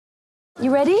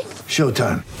You ready?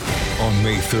 Showtime. On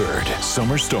May 3rd,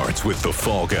 summer starts with The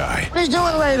Fall Guy. Let's do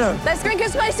it later. Let's drink a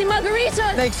spicy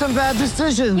margarita. Make some bad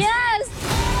decisions. Yes.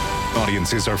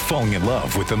 Audiences are falling in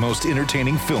love with the most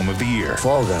entertaining film of the year.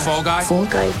 Fall Guy. Fall Guy? Fall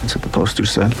Guy. That's what the poster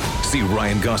said. See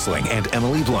Ryan Gosling and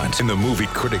Emily Blunt in the movie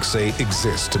critics say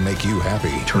exists to make you happy.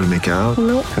 Trying to make it out?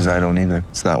 Nope. Because I don't either.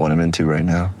 It's not what I'm into right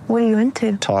now. What are you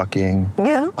into? Talking.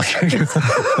 Yeah.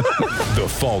 The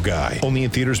Fall Guy. Only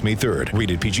in theaters May 3rd.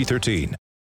 Rated PG-13.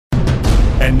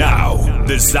 And now,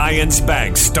 the Zions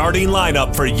Bank starting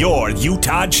lineup for your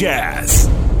Utah Jazz.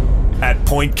 At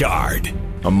point guard,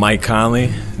 I'm Mike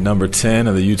Conley, number 10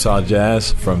 of the Utah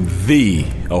Jazz from The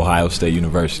Ohio State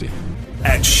University.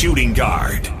 at shooting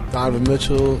guard, Donovan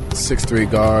Mitchell, 6'3"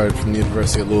 guard from the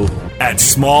University of Louisville. at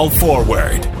small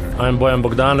forward, I'm Bojan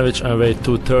Bogdanovic. I weigh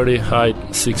 230, height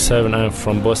 6'7". I'm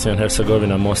from Bosnia and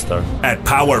Herzegovina, Mostar. at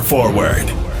power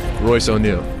forward, Royce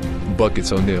O'Neal,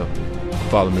 Buckets O'Neal.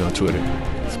 Follow me on Twitter.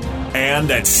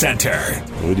 and at center.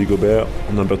 Rudy Gobert,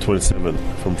 number 27,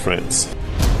 from France.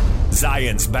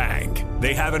 Zions Bank.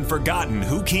 They haven't forgotten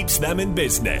who keeps them in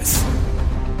business.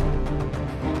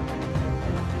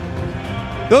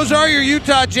 Those are your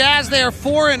Utah Jazz. They are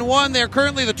 4-1. They're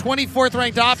currently the 24th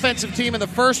ranked offensive team and the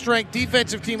first ranked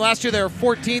defensive team. Last year they were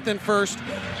 14th and first.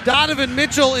 Donovan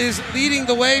Mitchell is leading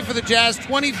the way for the Jazz.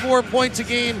 24 points a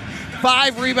game,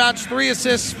 5 rebounds, 3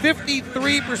 assists,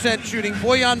 53% shooting.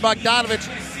 Bojan Bogdanovic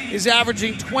is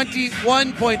averaging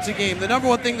 21 points a game. The number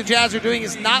one thing the Jazz are doing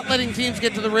is not letting teams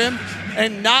get to the rim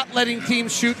and not letting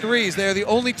teams shoot threes. They're the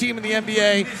only team in the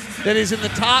NBA that is in the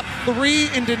top 3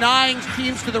 in denying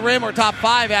teams to the rim, or top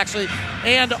 5 actually,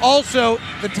 and also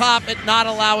the top at not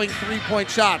allowing three-point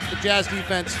shots. The Jazz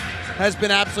defense has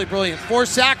been absolutely brilliant. For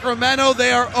Sacramento,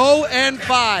 they are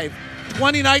 0-5.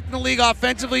 29th in the league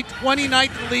offensively,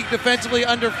 29th in the league defensively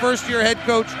under first-year head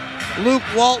coach Luke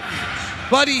Walton.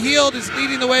 Buddy Hield is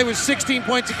leading the way with 16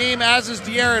 points a game, as is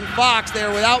De'Aaron Fox. They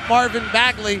are without Marvin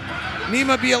Bagley.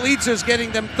 Nima Bjelica is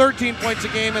getting them 13 points a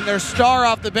game, and their star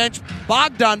off the bench,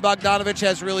 Bogdan Bogdanovic,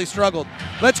 has really struggled.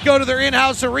 Let's go to their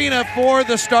in-house arena for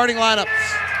the starting lineups.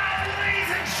 Ladies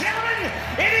and gentlemen,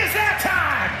 it is that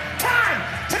time. Time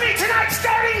to meet tonight's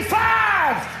starting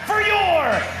 5 for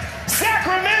your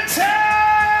Sacramento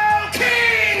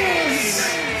Kings.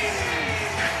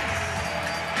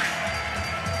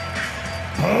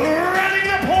 Running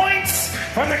the points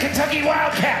from the Kentucky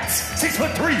Wildcats,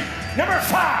 6'3", number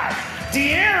 5,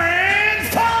 De'Aaron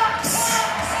Fox.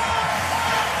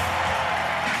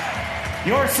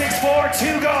 Your 6'4",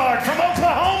 2 guard from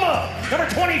Oklahoma, number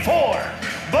 24,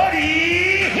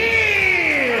 Buddy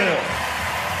Hield.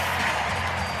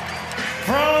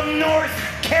 From North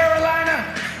Carolina,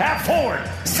 half forward,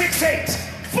 6'8",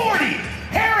 40,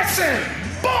 Harrison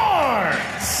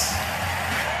Barnes.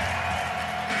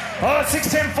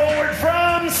 6'10" forward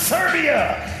from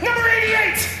Serbia, number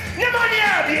 88,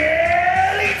 Nemanja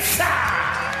Bjelica.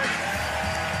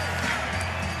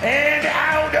 And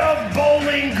out of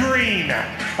Bowling Green,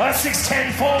 a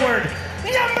 6'10" forward,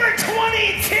 number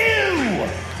 22,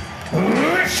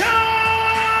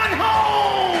 Richaun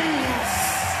Holmes.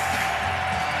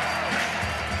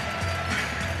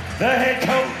 The head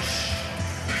coach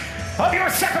of your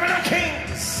Sacramento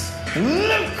Kings,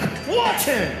 Luke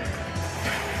Walton.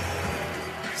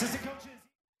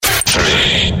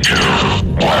 3, 2,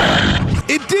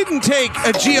 1. It didn't take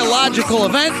a geological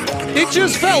event, it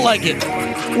just felt like it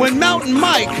when Mountain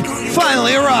Mike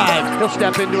finally arrived. He'll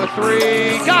step into a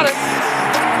 3, got it.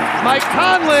 Mike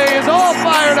Conley is all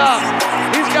fired up.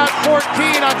 He's got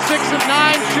 14 on 6 of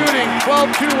 9 shooting,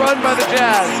 12-2 run by the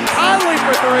Jazz. Conley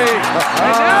for 3,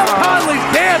 and now Conley's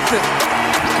dancing.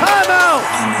 Timeout.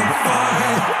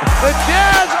 The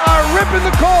Jazz are ripping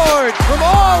the cords from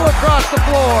all across the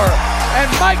floor, and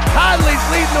Mike Conley's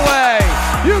leading the way.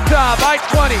 Utah by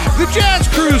 20. The Jazz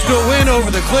cruised to a win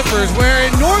over the Clippers, where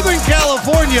in Northern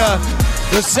California,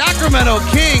 the Sacramento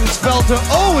Kings fell to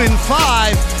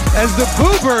 0-5 as the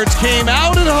Boo Birds came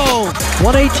out at home.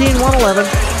 118-111.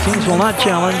 Kings will not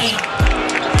challenge.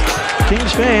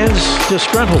 Kings fans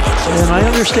disgruntled, and I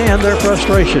understand their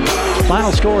frustration.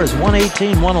 Final score is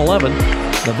 118-111.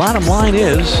 The bottom line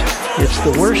is, it's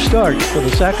the worst start for the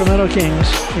Sacramento Kings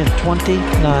in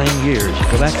 29 years.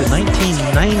 Go back to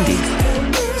 1990.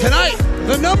 Tonight,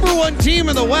 the number 1 team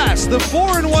in the West, the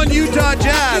 4-1 Utah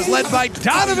Jazz, led by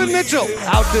Donovan Mitchell.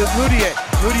 Out to Moutier.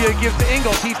 Moutier gives to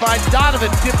Ingles. He finds Donovan.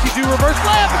 Tipsy-do reverse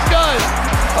layup. It's good.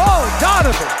 Oh,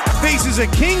 Donovan faces a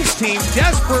Kings team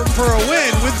desperate for a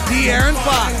win with De'Aaron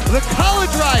Fox. The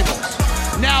college rivals,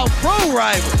 now pro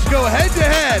rivals, go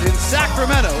head-to-head in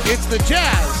Sacramento. It's the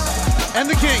Jazz and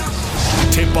the Kings.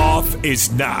 Tip-off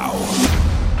is now.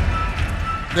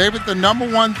 David, the number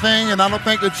one thing, and I don't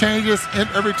think it changes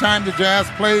every time the Jazz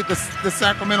play the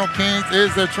Sacramento Kings,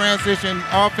 is their transition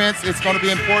offense. It's going to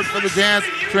be important for the Jazz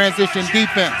transition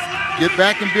defense. Get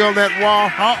back and build that wall.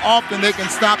 How often they can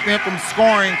stop them from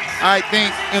scoring, I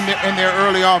think, in their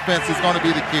early offense is going to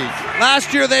be the key.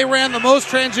 Last year, they ran the most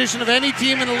transition of any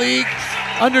team in the league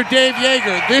under Dave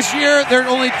Yeager. This year, they're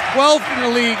only 12th in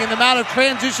the league in the amount of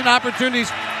transition opportunities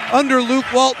under Luke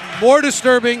Walton. More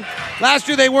disturbing, last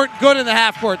year they weren't good in the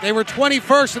half court. They were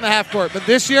 21st in the half court. But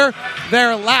this year,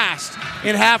 they're last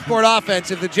in half court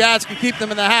offense. If the Jazz can keep them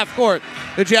in the half court,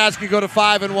 the Jazz could go to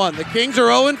 5-1. The Kings are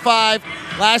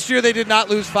 0-5. Last year, they did not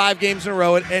lose 5 games in a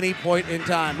row at any point in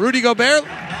time. Rudy Gobert,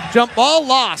 jump ball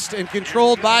lost and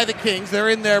controlled by the Kings. They're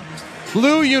in their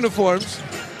blue uniforms.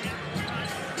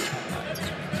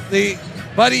 The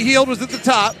Buddy Hield was at the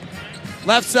top.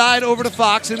 Left side over to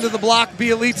Fox, into the block,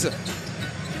 Bjelica.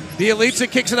 Bjelica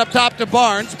kicks it up top to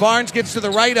Barnes. Barnes gets to the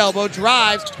right elbow,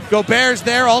 drives. Gobert's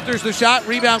there, alters the shot.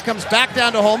 Rebound comes back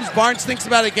down to Holmes. Barnes thinks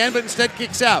about it again, but instead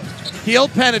kicks out.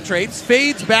 Hield penetrates,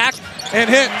 fades back, and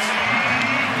hits.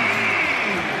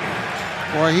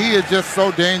 Boy, he is just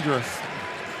so dangerous.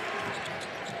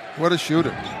 What a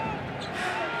shooter.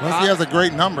 Plus, he has a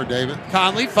great number, David.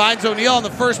 Conley finds O'Neal in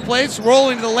the first place,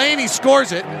 rolling to the lane, he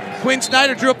scores it. Quinn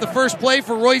Snyder drew up the first play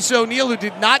for Royce O'Neal, who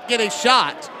did not get a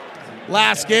shot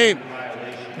last game.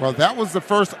 Well, that was the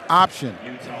first option,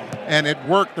 and it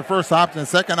worked, the first option. The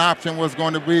second option was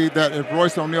going to be that if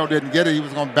Royce O'Neal didn't get it, he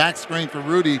was going to back screen for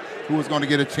Rudy, who was going to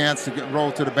get a chance to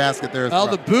roll to the basket there as well.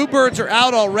 Well, the Boo Birds are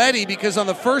out already because on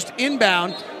the first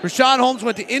inbound, Rashawn Holmes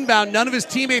went to inbound. None of his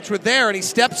teammates were there, and he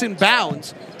steps in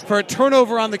bounds for a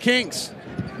turnover on the Kings.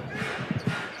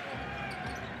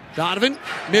 Donovan,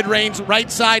 mid-range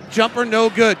right side jumper, no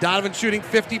good. Donovan shooting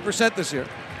 50% this year.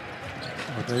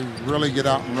 But they really get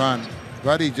out and run.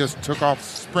 Buddy just took off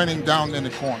sprinting down in the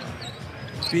corner.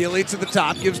 Bjelica at the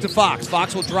top, gives to Fox.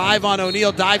 Fox will drive on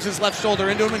O'Neal, dives his left shoulder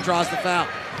into him and draws the foul.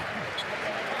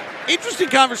 Interesting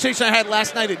conversation I had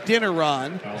last night at dinner,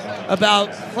 Ron,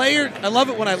 about players. I love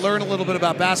it when I learn a little bit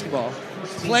about basketball.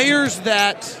 Players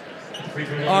that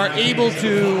are able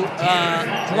to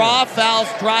draw fouls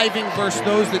driving versus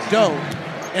those that don't.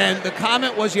 And the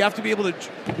comment was you have to be able to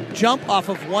jump off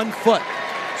of 1 foot.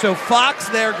 So Fox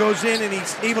there goes in and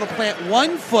he's able to plant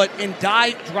 1 foot and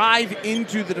drive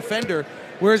into the defender.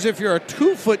 Whereas if you're a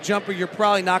 2-foot jumper, you're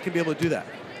probably not going to be able to do that.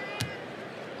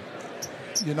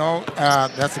 You know,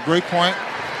 that's a great point.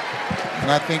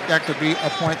 And I think that could be a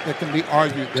point that can be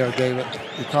argued there, David,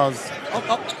 because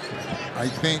I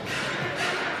think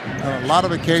on a lot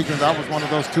of occasions, I was one of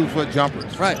those 2-foot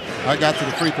jumpers. Right. I got to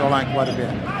the free throw line quite a bit.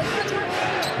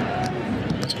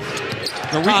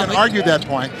 So we can argue that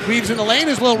point. Weaves in the lane,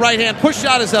 his little right hand push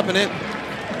shot is up and in.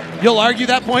 You'll argue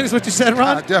that point is what you said,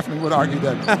 Ron? I definitely would argue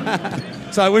that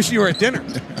point. So I wish you were at dinner.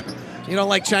 You don't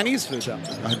like Chinese food, though?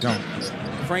 I don't.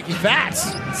 Frankie Fats,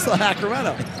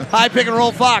 Sacramento. High pick and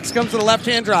roll Fox comes to the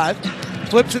left-hand drive.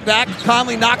 Flips it back.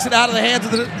 Conley knocks it out of the hands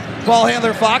of the ball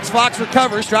handler Fox. Fox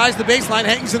recovers, drives the baseline,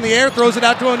 hangs in the air, throws it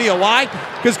out to O'Neal. Why?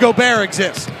 Because Gobert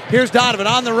exists. Here's Donovan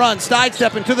on the run,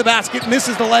 sidestepping to the basket,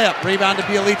 misses the layup. Rebound to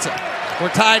Bjelica. We're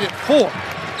tied at 4.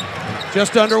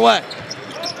 Just underway.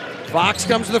 Fox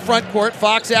comes to the front court.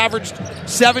 Fox averaged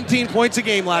 17 points a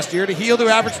game last year to Hield, who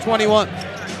averaged 21.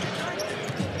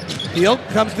 Hield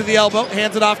comes to the elbow,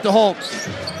 hands it off to Holmes.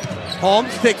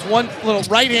 Holmes takes one little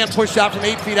right-hand push shot from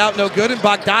 8 feet out, no good, and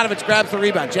Bogdanovich grabs the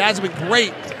rebound. Jazz have been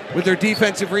great with their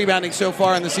defensive rebounding so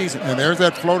far in the season. And there's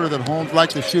that floater that Holmes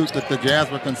liked to shoot that the Jazz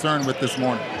were concerned with this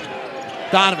morning.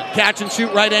 Donovan, catch and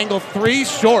shoot, right angle, 3,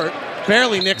 short.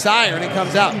 Barely nicks iron and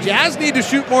comes out. Jazz need to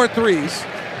shoot more threes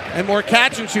and more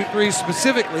catch and shoot threes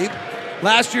specifically.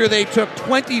 Last year they took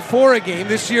 24 a game.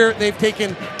 This year they've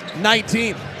taken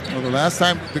 19. Well, the last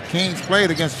time the Kings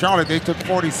played against Charlotte, they took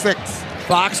 46.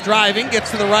 Fox driving, gets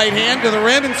to the right hand, to the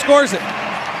rim, and scores it.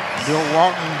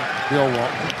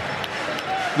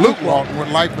 Luke Walton would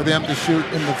like for them to shoot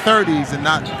in the 30s and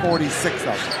not 46 of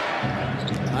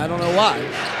them. I don't know why.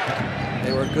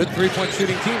 They were a good three-point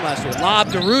shooting team last year.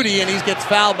 Lob to Rudy, and he gets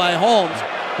fouled by Holmes,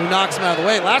 who knocks him out of the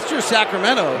way. Last year,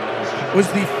 Sacramento was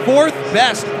the 4th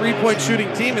best three-point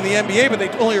shooting team in the NBA, but they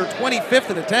only were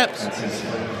 25th in attempts.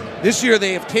 This year,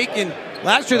 they have taken...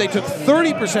 Last year, they took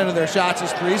 30% of their shots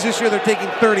as threes. This year, they're taking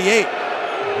 38.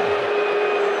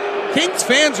 Kings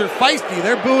fans are feisty.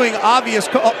 They're booing obvious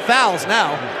fouls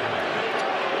now.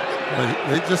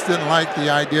 They just didn't like the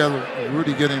idea of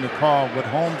Rudy getting the call, but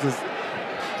Holmes is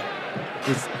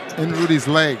in Rudy's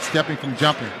legs, kept him from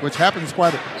jumping, which happens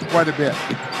quite a bit.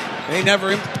 They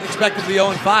never expected to be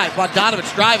 0-5.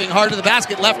 Bogdanovich driving hard to the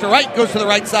basket, left to right, goes to the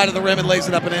right side of the rim and lays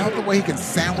it up and in. I love the way he can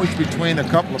sandwich between a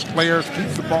couple of players,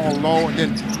 keeps the ball low, and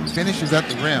then finishes at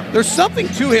the rim. There's something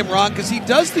to him, Ron, because he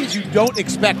does things you don't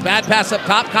expect. Bad pass up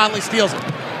top, Conley steals it.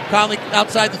 Conley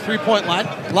outside the three-point line,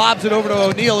 lobs it over to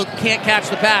O'Neal, who can't catch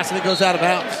the pass, and it goes out of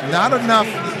bounds. Not enough.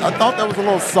 I thought that was a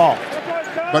little soft,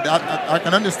 but I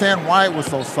can understand why it was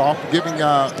so soft, giving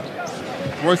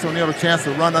Royce O'Neal a chance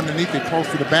to run underneath it close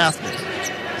to the basket.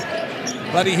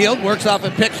 Buddy Hield works off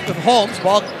a pitch to Holmes.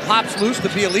 Ball hops loose to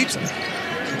Bjelica.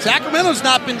 Sacramento's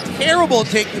not been terrible at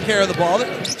taking care of the ball.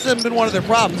 This hasn't been one of their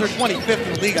problems. They're 25th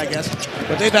in the league, I guess.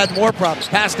 But they've had more problems.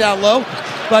 Pass down low.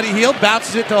 Buddy Hield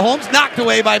bounces it to Holmes. Knocked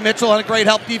away by Mitchell on a great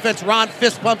help defense. Ron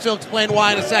fist pumps. He'll explain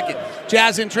why in a second.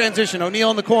 Jazz in transition.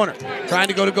 O'Neal in the corner. Trying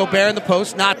to go to Gobert in the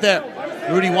post. Not there.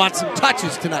 Rudy wants some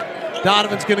touches tonight.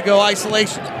 Donovan's going to go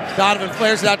isolation. Donovan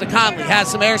flares it out to Conley.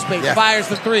 Has some airspace. Yeah. Fires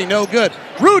the three. No good.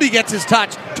 Rudy gets his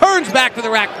touch. Turns back to the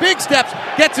rack. Big steps.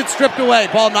 Gets it stripped away.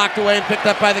 Ball knocked away and picked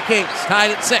up by the Kings.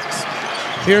 Tied at 6.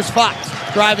 Here's Fox.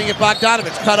 Driving at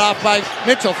Bogdanovich. Cut off by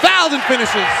Mitchell. Fouled and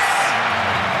finishes.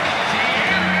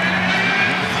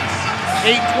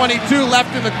 8:22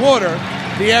 left in the quarter.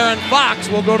 De'Aaron Fox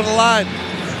will go to the line.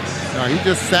 No, he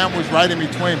just sandwiched right in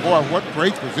between. Boy, what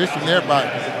great position there by...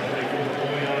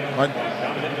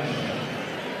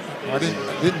 I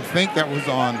didn't think that was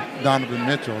on Donovan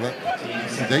Mitchell.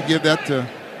 Did they give that to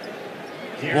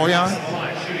Bojan?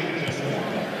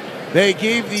 They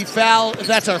gave the foul. If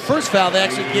that's our first foul, they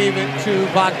actually gave it to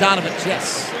Bogdanovich.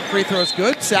 Yes. Free throw's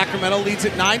good. Sacramento leads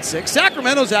at 9-6.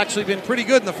 Sacramento's actually been pretty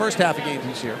good in the first half of games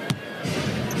this year.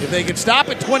 If they could stop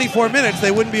at 24 minutes,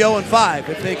 they wouldn't be 0-5.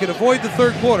 If they could avoid the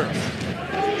third quarter.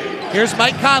 Here's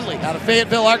Mike Conley out of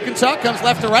Fayetteville, Arkansas. Comes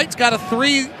left to right. He's got a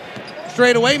three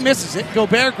straight away. Misses it.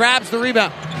 Gobert grabs the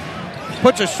rebound.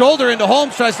 Puts a shoulder into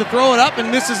Holmes. Tries to throw it up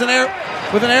and misses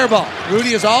with an air ball.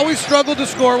 Rudy has always struggled to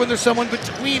score when there's someone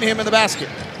between him and the basket.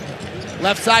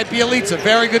 Left side, Bjelica.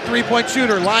 Very good three-point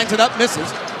shooter. Lines it up.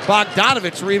 Misses.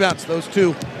 Bogdanovich rebounds. Those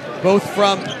two both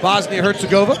from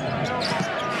Bosnia-Herzegovina.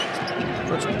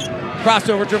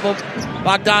 Crossover dribble.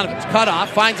 Bogdanovich cut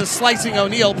off, finds a slicing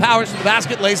O'Neal, powers to the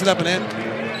basket, lays it up and in.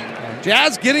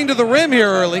 Jazz getting to the rim here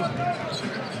early.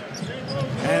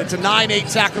 And it's a 9-8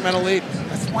 Sacramento lead.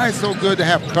 That's why it's so good to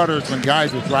have cutters when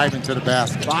guys are driving to the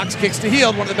basket. Fox kicks to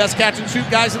Hield, one of the best catch and shoot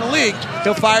guys in the league.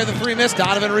 He'll fire the three miss.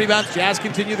 Donovan rebounds. Jazz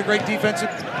continue the great defensive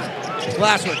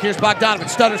glasswork. Here's Bogdanovich,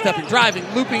 stutter stepping, driving,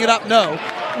 looping it up, no.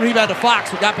 Rebound to Fox,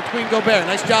 who got between Gobert.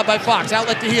 Nice job by Fox.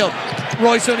 Outlet to Hield.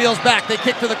 Royce O'Neal's back. They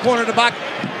kick to the corner to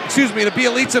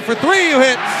Bjelica for three, who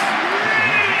hits.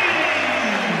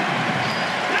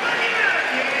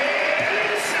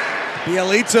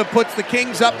 Bjelica puts the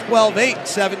Kings up 12-8.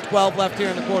 7-12 left here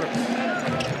in the quarter.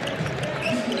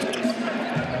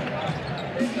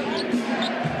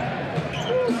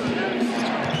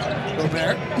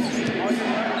 Gobert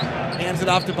hands it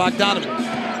off to Bogdanovich.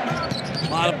 A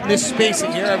lot of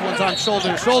misspacing here. Everyone's on shoulder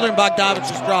to shoulder, and Bogdanovich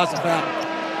just draws the foul.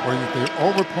 They're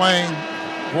overplaying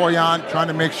Bojan, trying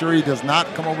to make sure he does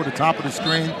not come over the top of the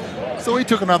screen. So he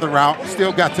took another route,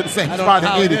 still got to the same spot he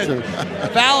needed to.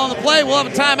 Foul on the play. We'll have a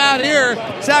timeout here.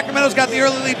 Sacramento's got the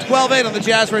early lead 12-8 on the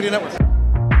Jazz Radio Network.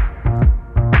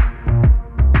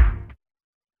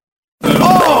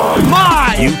 Oh,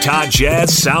 my! Utah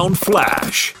Jazz Sound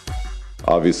Flash.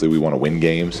 Obviously, we want to win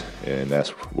games, and that's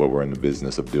what we're in the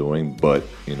business of doing. But,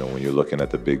 when you're looking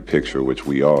at the big picture, which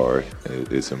we are,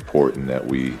 it's important that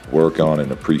we work on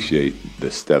and appreciate the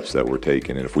steps that we're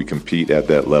taking. And if we compete at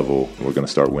that level, we're going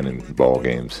to start winning ball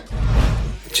games.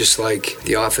 Just like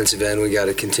the offensive end, we got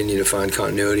to continue to find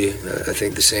continuity. I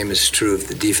think the same is true of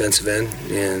the defensive end.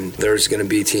 And there's going to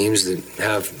be teams that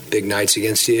have big nights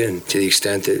against you. And to the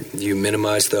extent that you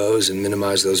minimize those and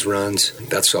minimize those runs,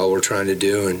 that's all we're trying to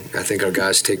do. And I think our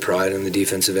guys take pride in the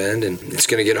defensive end. And it's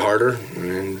going to get harder.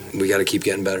 And we got to keep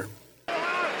getting better.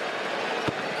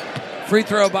 Free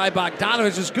throw by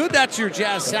Bogdanovich is good. That's your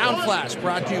Jazz Sound Flash,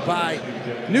 brought to you by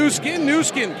New Skin. New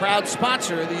Skin, proud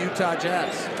sponsor of the Utah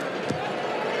Jazz.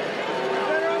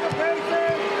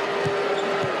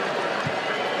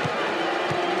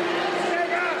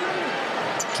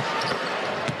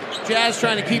 Jazz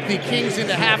trying to keep the Kings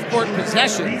into half-court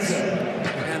possessions.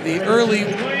 And the early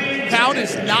count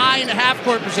is 9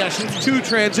 half-court possessions, 2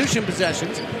 transition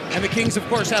possessions. And the Kings, of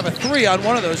course, have a 3 on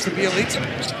one of those to Bjelica.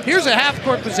 Here's a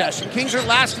half-court possession. Kings are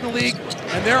last in the league,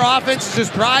 and their offense is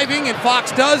just driving, and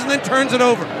Fox does, and then turns it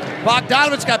over.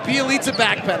 Bogdanovich's got Bjelica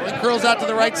backpedaling, curls out to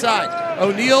the right side.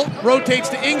 O'Neal rotates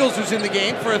to Ingles, who's in the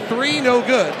game, for a 3, no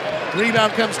good.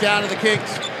 Rebound comes down to the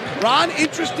Kings. Ron,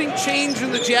 interesting change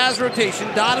in the Jazz rotation.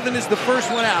 Donovan is the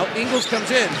first one out. Ingles comes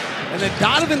in. And then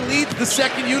Donovan leads the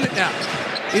second unit now.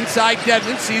 Inside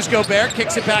Dedmon, sees Gobert,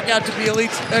 kicks it back out to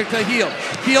Hield.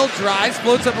 Hield drives,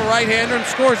 floats up a right-hander, and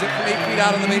scores it from 8 feet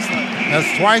out on the baseline.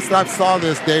 That's twice I saw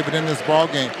this, David, in this ball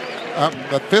game.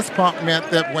 The fist pump meant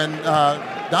that when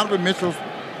Donovan Mitchell's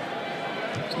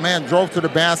man drove to the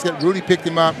basket, Rudy picked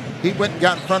him up. He went and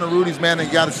got in front of Rudy's man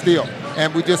and got a steal.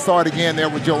 And we just saw it again there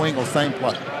with Joe Ingles, same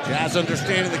play. Jazz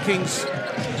understanding the Kings'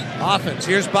 offense.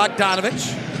 Here's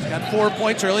Bogdanovich. He's got 4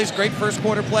 points early. He's a great first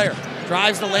quarter player.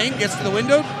 Drives the lane, gets to the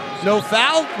window. No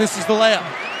foul, misses the layup.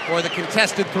 Or the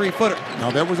contested 3-footer.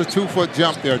 Now, there was a 2-foot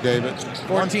jump there, David.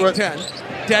 14-10.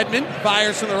 Dedmon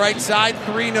fires from the right side.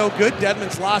 3 no good.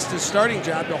 Dedmon's lost his starting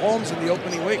job to Holmes in the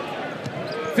opening week.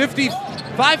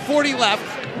 5:40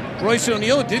 left. Royce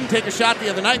O'Neal didn't take a shot the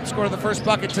other night and scored the first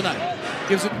bucket tonight.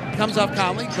 Comes off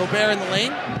Conley. Gobert in the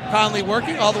lane. Conley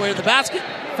working all the way to the basket.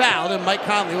 Fouled, and Mike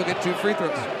Conley will get 2 free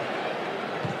throws.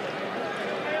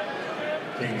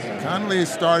 Conley is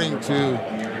starting to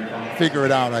figure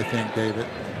it out, I think, David.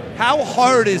 How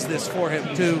hard is this for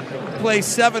him to play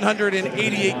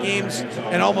 788 games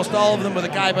and almost all of them with a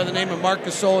guy by the name of Marc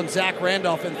Gasol and Zach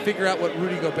Randolph and figure out what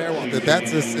Rudy Gobert wants?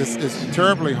 That's it's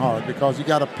terribly hard because you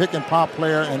got a pick and pop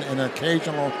player and an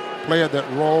occasional player that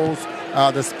rolls.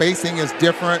 The spacing is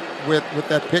different with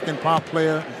that pick and pop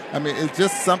player. I mean, it's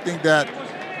just something that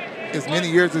as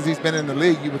many years as he's been in the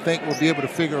league, you would think we'll be able to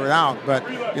figure it out. But,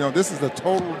 this is a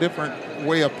total different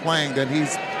way of playing than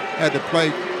he's had to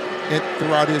play it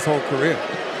throughout his whole career.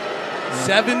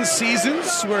 7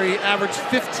 seasons where he averaged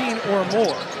 15 or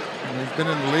more. And he's been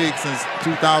in the league since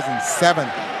 2007.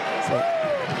 So.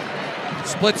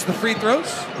 Splits the free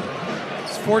throws.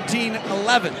 It's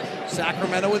 14-11.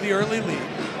 Sacramento with the early lead.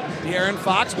 De'Aaron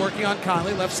Fox working on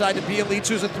Conley. Left side to Bjelica,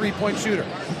 who's a 3-point shooter.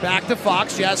 Back to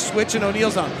Fox. Jazz switch and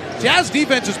O'Neal's on. Jazz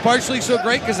defense is partially so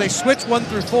great because they switch 1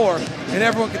 through 4 and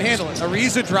everyone can handle it.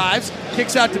 Ariza drives,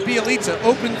 kicks out to Bjelica.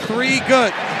 Open 3,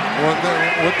 good.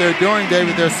 What they're doing,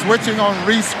 David, they're switching on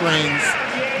rescreens.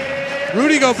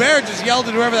 Rudy Gobert just yelled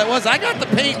at whoever that was, I got the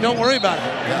paint, don't worry about it.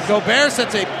 Yes. Gobert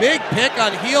sets a big pick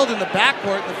on Hield in the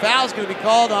backcourt. The foul's going to be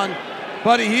called on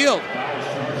Buddy Hield.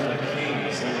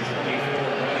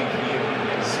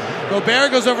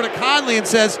 Gobert goes over to Conley and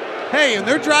says, hey, when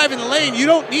they're driving the lane, you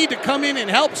don't need to come in and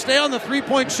help stay on the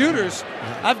 3-point shooters.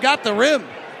 I've got the rim.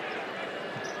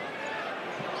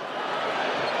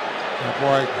 Oh,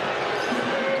 boy.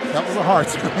 That was a hard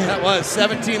screen. That was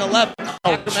 17-11.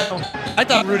 I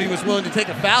thought Rudy was willing to take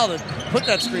a foul to put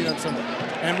that screen on someone.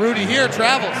 And Rudy here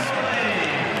travels.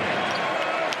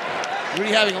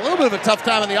 Rudy having a little bit of a tough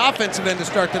time on the offensive end to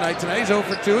start tonight. He's 0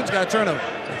 for 2 and he's got a turnover.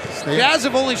 Jazz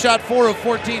have only shot 4 of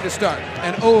 14 to start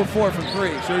and 0 of 4 from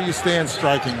 3. Sure you stay in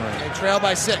striking range. They trail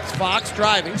by 6. Fox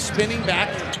driving, spinning back,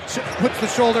 puts the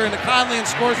shoulder into Conley and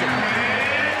scores it.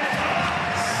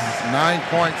 9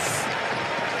 points.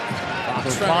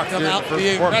 Fox trying to come out and be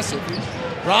aggressive.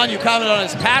 Ron, you commented on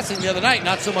his passing the other night,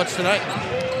 not so much tonight.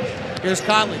 Here's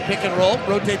Conley, pick and roll,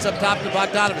 rotates up top to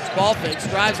Bogdanovich, ball fakes,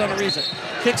 drives on Ariza,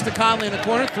 kicks to Conley in the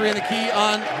corner, 3 in the key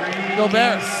on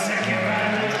Gobert.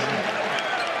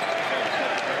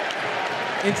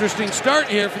 Interesting start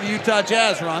here for the Utah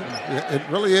Jazz, Ron. It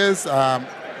really is.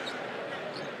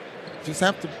 Just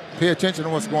have to pay attention to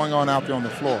what's going on out there on the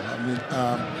floor. I mean,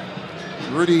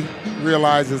 Rudy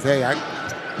realizes, hey, I'm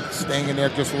staying in there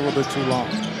just a little bit too long.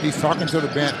 He's talking to the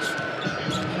bench.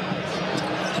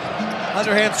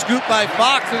 Underhand scoop by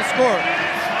Fox and score.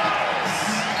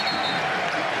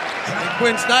 And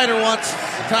Quinn Snyder wants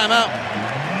a timeout.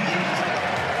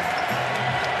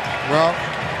 Well,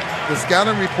 the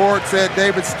scouting report said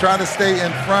David's trying to stay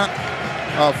in front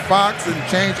of Fox and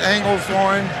change angles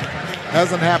for him.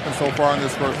 Hasn't happened so far in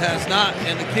this first. Has not,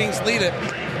 and the Kings lead it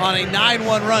on a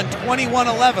 9-1 run,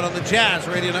 21-11 on the Jazz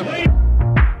Radio Network.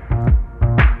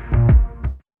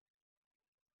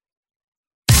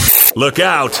 Look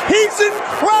out. He's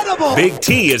incredible. Big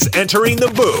T is entering the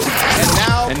booth.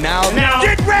 And now,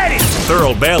 get ready.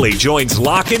 Thurl Bailey joins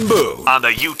Lock and Boo on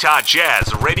the Utah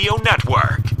Jazz Radio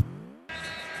Network.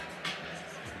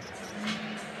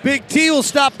 Big T will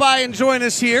stop by and join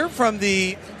us here from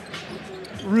the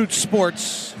Root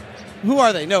Sports. Who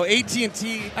are they? No,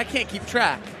 AT&T. I can't keep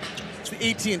track. It's the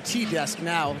AT&T desk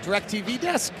now. DirecTV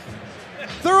desk.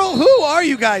 Thurl, who are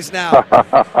you guys now?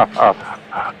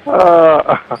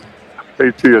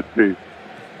 AT&T.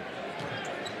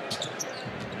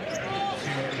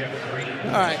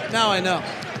 All right, now I know.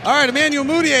 All right, Emmanuel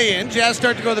Mudiay in. Jazz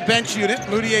start to go to the bench unit.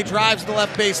 Mudiay drives the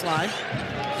left baseline.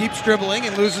 Keeps dribbling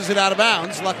and loses it out of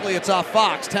bounds. Luckily, it's off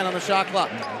Fox. 10 on the shot clock.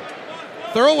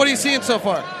 Thurl, what are you seeing so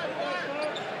far?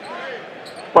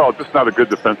 Well, just not a good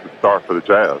defensive start for the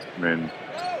Jazz. I mean,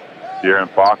 De'Aaron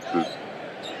Fox is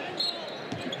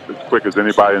as quick as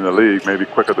anybody in the league, maybe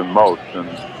quicker than most,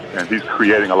 and he's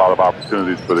creating a lot of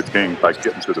opportunities for the Kings by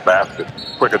getting to the basket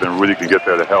quicker than Rudy can get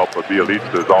there to help. But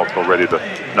Bjelica is also ready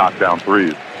to knock down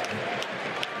threes.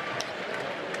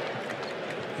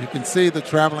 You can see the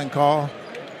traveling call.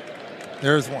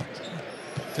 There's one.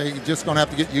 So you're just going to have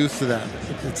to get used to that.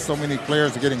 It's so many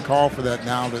players are getting called for that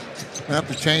now that they have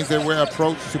to change their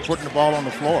approach to putting the ball on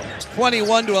the floor.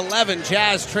 21-11,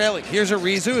 Jazz trailing. Here's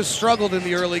Arizu, who has struggled in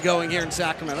the early going here in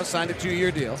Sacramento, signed a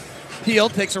 2-year deal. Peel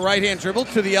takes a right-hand dribble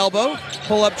to the elbow.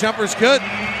 Pull-up jumper's good.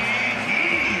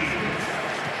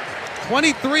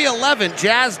 23-11,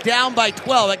 Jazz down by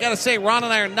 12. I got to say, Ron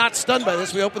and I are not stunned by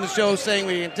this. We opened the show saying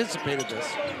we anticipated this.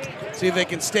 See if they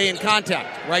can stay in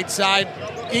contact. Right side,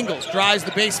 Ingles drives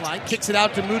the baseline, kicks it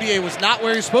out to Moutier, was not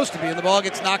where he's supposed to be, and the ball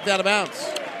gets knocked out of bounds.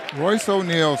 Royce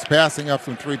O'Neal's passing up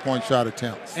some three-point shot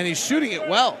attempts. And he's shooting it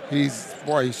well. He's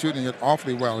shooting it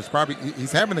awfully well.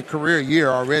 He's having a career year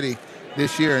already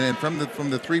this year, and from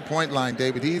the three-point line,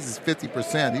 David, he's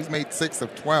 50%. He's made 6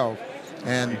 of 12,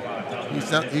 and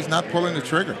he's not pulling the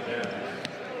trigger.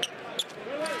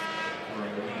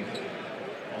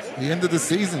 The end of the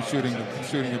season shooting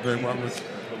it very well.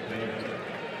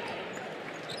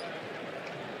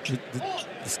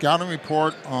 The scouting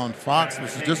report on Fox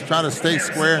was to just try to stay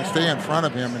square and stay in front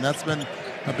of him, and that's been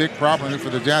a big problem for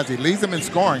the Jazz. He leads them in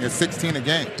scoring at 16 a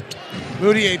game.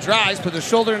 Moutier drives, put the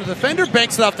shoulder into the defender,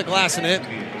 banks it off the glass and in.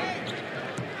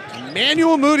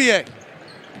 Emmanuel Moutier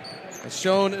has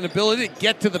shown an ability to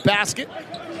get to the basket.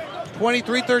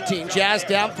 23-13, Jazz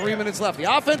down, 3 minutes left. The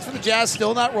offense for the Jazz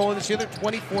still not rolling this year. They're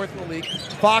 24th in the league.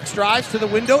 Fox drives to the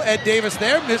window. Ed Davis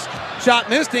there. Shot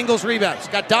missed. Ingles rebounds.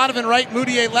 Got Donovan right,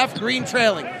 Moutier left. Green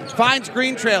trailing. Finds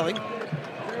Green trailing.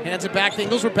 Hands it back to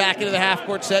Ingles. We're back into the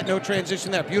half-court set. No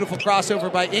transition there. Beautiful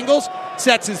crossover by Ingles.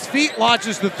 Sets his feet,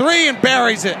 launches the three, and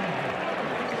buries it.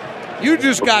 You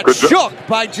just got shook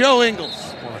by Joe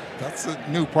Ingles. That's a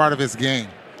new part of his game.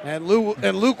 And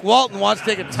Luke Walton wants to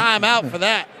take a timeout for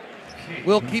that.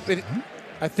 We'll keep it.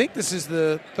 I think this is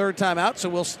the third time out, so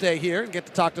we'll stay here and get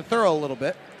to talk to Thurl a little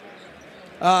bit.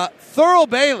 Thurl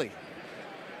Bailey.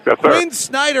 Yes, sir. Quinn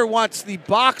Snyder wants the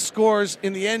box scores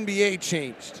in the NBA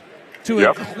changed to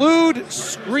include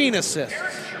screen assists.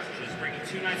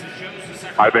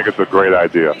 I think it's a great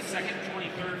idea.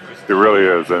 It really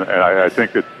is, and I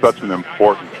think it's such an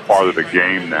important part of the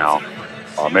game now.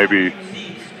 Maybe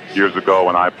years ago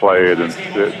when I played,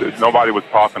 and nobody was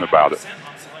talking about it.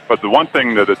 But the one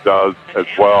thing that it does as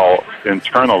well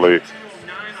internally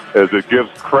is it gives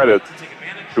credit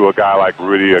to a guy like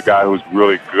Rudy, a guy who's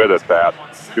really good at that.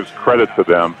 Gives credit to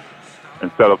them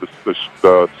instead of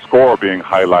the score being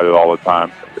highlighted all the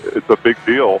time. It's a big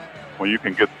deal when you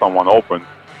can get someone open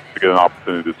to get an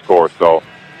opportunity to score. So,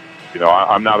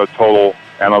 I'm not a total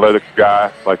analytics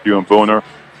guy like you and Booner,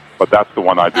 but that's the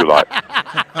one I do like.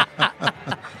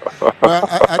 Well,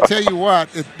 I tell you what,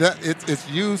 it's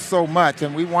used so much,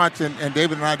 and we watch, and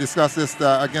David and I discussed this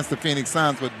against the Phoenix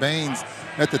Suns with Baines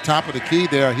at the top of the key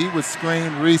there. He would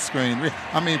screen, re-screen.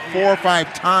 4 or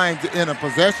 5 times in a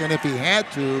possession. If he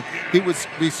had to, he would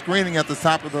be screening at the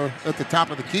top of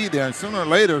the key there. And sooner or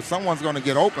later, someone's going to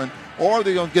get open, or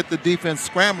they're going to get the defense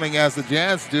scrambling as the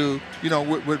Jazz do.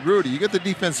 With Rudy, you get the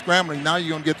defense scrambling. Now you're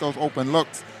going to get those open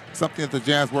looks. Something that the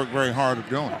Jazz work very hard at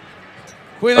doing.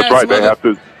 That's right. They have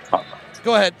to.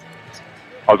 Go ahead.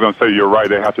 I was going to say, you're right.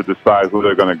 They have to decide who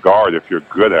they're going to guard if you're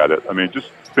good at it.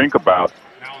 Just think about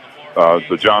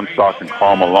the John Stockton,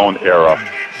 Karl Malone era.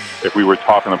 If we were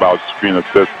talking about screen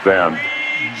assists then,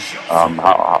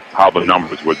 how the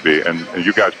numbers would be. And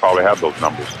you guys probably have those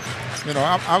numbers.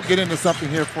 I'll get into something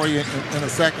here for you in a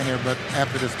second here, but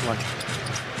after this play.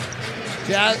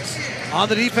 Jazz on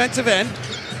the defensive end.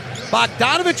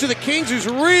 Bogdanovich of the Kings, who's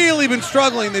really been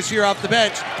struggling this year off the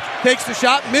bench, takes the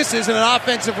shot, misses, and an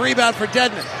offensive rebound for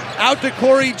Dedmon. Out to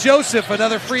Corey Joseph,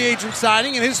 another free agent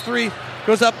signing, and his three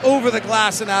goes up over the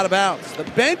glass and out of bounds. The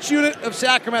bench unit of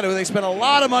Sacramento, who they spent a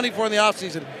lot of money for in the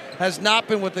offseason, has not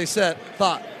been what they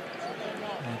thought.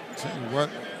 I'll tell you what,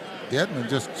 Dedmon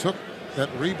just took that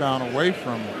rebound away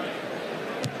from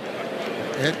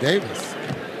Ed Davis,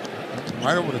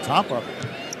 right over the top of it.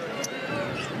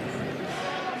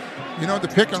 The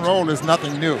pick and roll is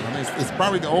nothing new. It's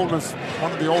probably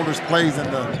one of the oldest plays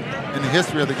in the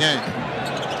history of the game.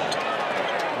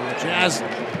 The Jazz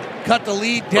cut the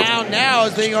lead down now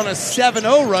as they go on a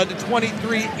 7-0 run to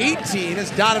 23-18 as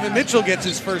Donovan Mitchell gets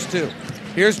his first two.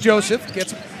 Here's Joseph,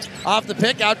 gets off the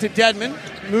pick, out to Dedmon.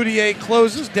 Moutier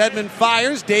closes, Dedmon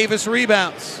fires, Davis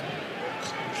rebounds.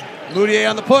 Moutier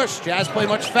on the push. Jazz play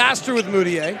much faster with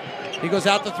Moutier. He goes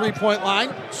out the three-point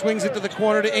line, swings it to the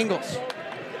corner to Ingles.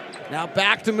 Now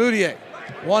back to Moutier.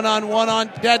 One-on-one on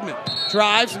Dedmon.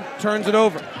 Drives and turns it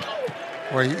over.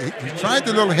 Well, he tried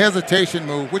the little hesitation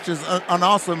move, which is an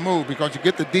awesome move because you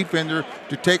get the defender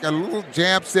to take a little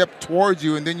jab step towards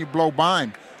you and then you blow by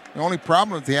him. The only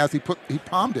problem is he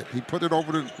palmed it. He put it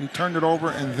over, he turned it over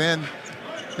and then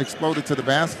exploded to the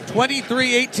basket.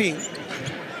 23-18.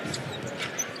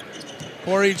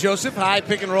 Corey Joseph, high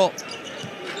pick and roll.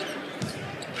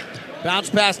 Bounce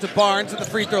pass to Barnes at the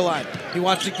free throw line. He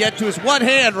wants to get to his one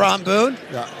hand, Ron Boone.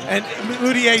 Yeah. And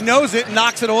Moutier knows it and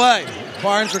knocks it away.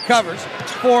 Barnes recovers.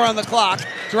 4 on the clock.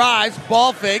 Drives,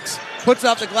 ball fakes, puts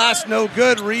off the glass, no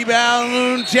good.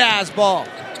 Rebound, Jazz ball.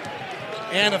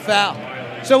 And a foul.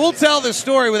 So we'll tell this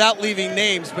story without leaving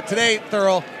names, but today,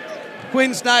 Thurl,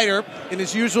 Quinn Snyder, in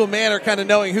his usual manner, kind of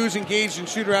knowing who's engaged in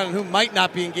shoot-around and who might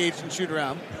not be engaged in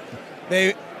shoot-around,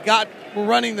 were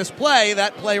running this play,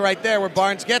 that play right there where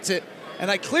Barnes gets it,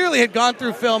 and I clearly had gone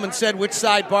through film and said which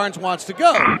side Barnes wants to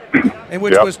go, and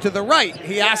which was to the right.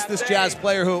 He asked this Jazz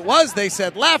player who it was. They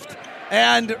said left,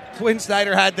 and Quinn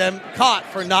Snyder had them caught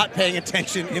for not paying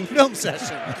attention in film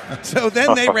session. So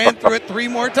then they ran through it 3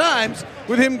 more times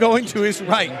with him going to his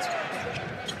right.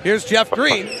 Here's Jeff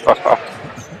Green.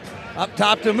 Up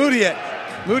top to Moutier.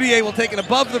 Moutier will take an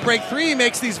above-the-break 3. He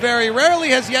makes these very rarely,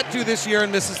 has yet to this year,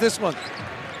 and misses this one.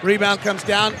 Rebound comes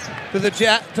down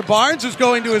to Barnes, who's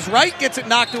going to his right, gets it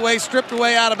knocked away, stripped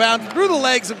away out of bounds, through the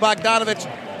legs of Bogdanovich,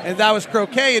 and that was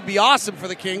croquet. It'd be awesome for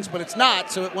the Kings, but it's not,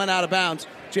 so it went out of bounds.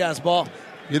 Jazz ball.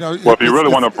 Well, if you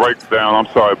really want to break down,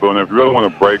 I'm sorry, Boone, if you really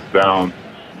want to break down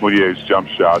Moutier's jump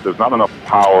shot, there's not enough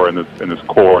power in his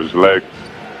core, his legs,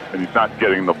 and he's not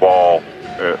getting the ball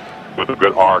with a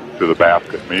good arc to the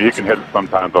basket. I mean, he can hit it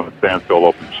sometimes on a standstill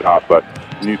open shot, but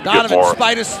he needs to get more.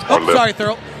 Sorry,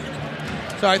 Thurl.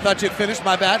 Sorry, I thought you'd finished.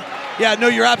 My bad. Yeah, no,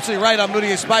 you're absolutely right on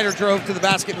Moutier. Spider drove to the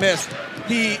basket, missed.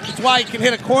 It's why he can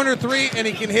hit a corner 3 and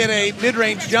he can hit a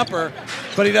mid-range jumper,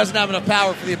 but he doesn't have enough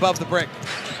power for the above the break.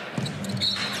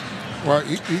 Well,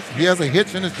 he has a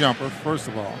hitch in his jumper, first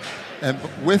of all. And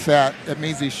with that, it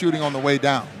means he's shooting on the way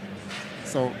down.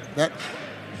 So that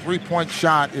 3-point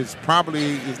shot is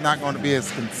not going to be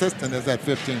as consistent as that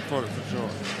 15-footer for sure.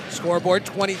 Scoreboard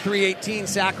 23-18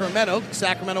 Sacramento.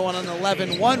 Sacramento on an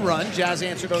 11-1 run. Jazz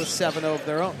answered on a 7-0 of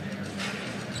their own.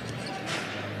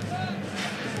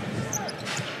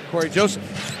 Corey Joseph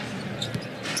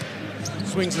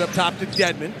swings it up top to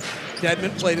Dedmon.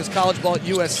 Dedmon played his college ball at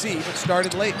USC, but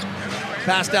started late.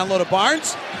 Pass down low to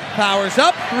Barnes. Powers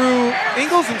up through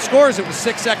Ingles and scores it with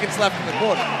 6 seconds left in the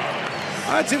quarter.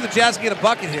 All right, see if the Jazz can get a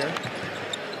bucket here.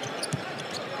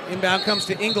 Inbound comes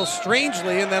to Ingles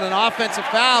strangely, and then an offensive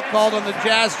foul called on the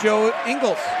Jazz, Joe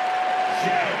Ingles.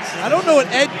 I don't know what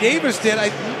Ed Davis did.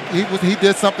 He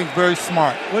did something very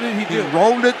smart. What did he do? He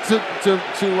rolled it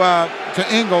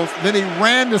to Ingles, then he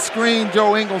ran the screen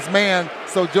Joe Ingles' man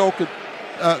so Joe could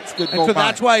go so by.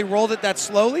 That's why he rolled it that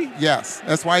slowly? Yes,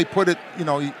 that's why he put it,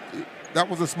 that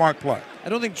was a smart play. I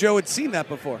don't think Joe had seen that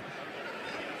before.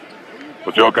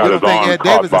 Well, Joe got his arm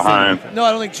caught behind. No, I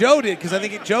don't think Joe did, because I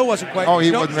think Joe wasn't quite.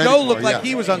 Joe looked like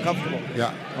he was uncomfortable.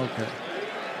 Yeah, okay.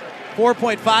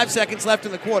 4.5 seconds left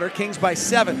in the quarter. Kings by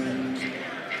 7.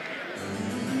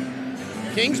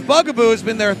 Kings' bugaboo has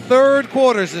been their 3rd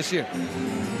quarters this year.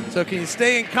 So can you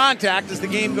stay in contact as the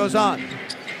game goes on?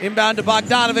 Inbound to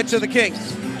Bogdanovich of the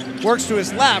Kings. Works to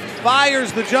his left,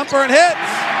 fires the jumper and hits.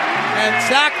 And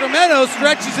Sacramento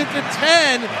stretches it to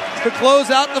 10 to close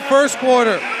out the first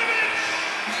quarter.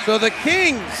 So the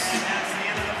Kings,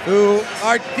 who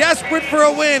are desperate for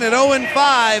a win at 0-5,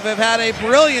 have had a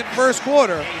brilliant first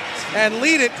quarter and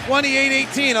lead it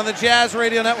 28-18 on the Jazz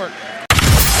Radio Network.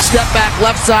 Step back,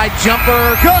 left side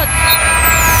jumper, good.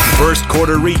 First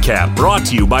quarter recap brought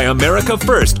to you by America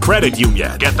First Credit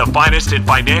Union. Get the finest in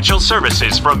financial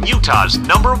services from Utah's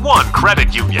 #1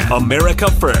 credit union.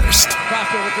 America First.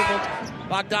 Crossover dribble,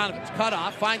 Bogdanovich cut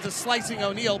off, finds a slicing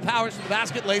O'Neal, powers to the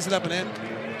basket, lays it up and in.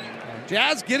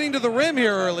 Jazz getting to the rim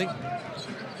here early.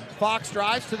 Fox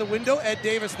drives to the window, Ed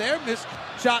Davis there,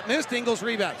 shot missed, Ingles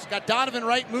rebounds. Got Donovan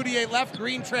right, Moutier left,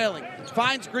 Green trailing.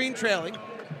 Finds Green trailing.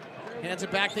 Hands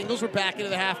it back to Ingles. We're back into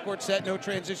the half-court set. No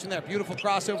transition there. Beautiful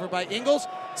crossover by Ingles.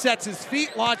 Sets his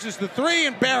feet, launches the 3,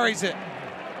 and buries it.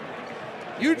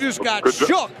 You just got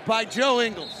shook by Joe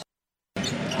Ingles.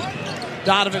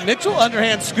 Donovan Mitchell,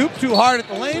 underhand scoop, too hard at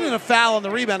the lane, and a foul on the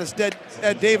rebound as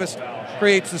Ed Davis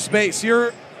creates the space.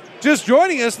 You're just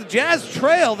joining us. The Jazz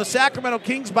trail the Sacramento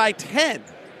Kings by 10.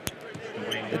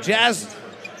 The Jazz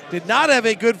did not have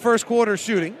a good first quarter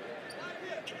shooting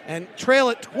and trail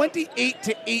it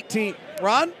 28-18.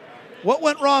 Ron, What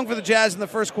went wrong for the Jazz in the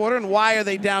first quarter, and why are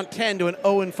they down 10 to an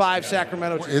 0-5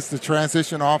 Sacramento team? It's the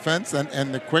transition offense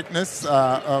and the quickness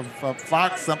of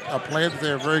Fox, a player that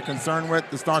they're very concerned with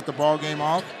to start the ball game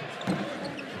off.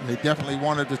 They definitely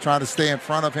wanted to try to stay in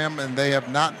front of him, and they have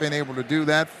not been able to do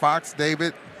that. Fox,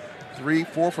 David, 4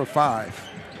 for 5,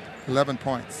 11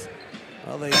 points.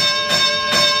 Well,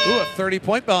 a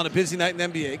 30-point ball on a busy night in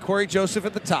the NBA. Corey Joseph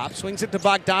at the top. Swings it to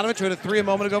Bogdanovich, who had a 3 a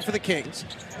moment ago for the Kings.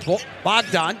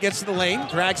 Bogdan gets to the lane,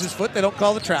 drags his foot. They don't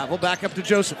call the travel. Back up to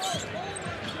Joseph.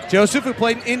 Joseph, who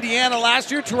played in Indiana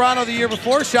last year, Toronto the year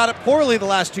before, shot it poorly the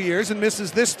last 2 years and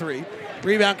misses this 3.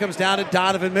 Rebound comes down to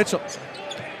Donovan Mitchell.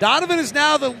 Donovan is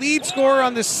now the lead scorer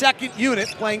on the second unit,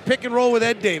 playing pick and roll with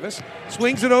Ed Davis.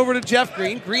 Swings it over to Jeff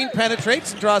Green. Green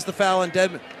penetrates and draws the foul on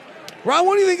Dedmon. Ron,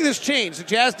 what do you think of this change? The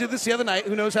Jazz did this the other night.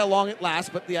 Who knows how long it lasts,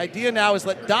 but the idea now is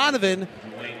let Donovan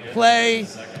play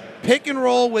pick and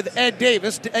roll with Ed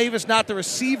Davis. Davis not the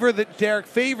receiver that Derek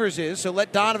Favors is, so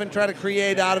let Donovan try to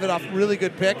create out of it off really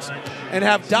good picks and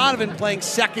have Donovan playing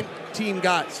second-team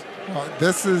guys. Well,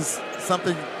 this is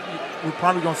something we're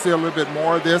probably going to see a little bit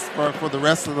more of this for the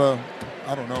rest of the,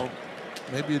 I don't know,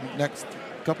 maybe the next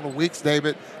couple of weeks,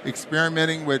 David,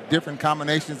 experimenting with different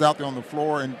combinations out there on the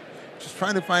floor and just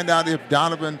trying to find out if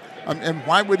Donovan, and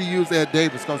why would he use Ed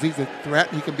Davis? Because he's a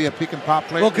threat. He can be a pick and pop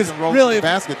player. Well, because roll really, to the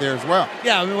basket there as well.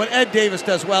 Yeah, I mean, what Ed Davis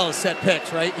does well is set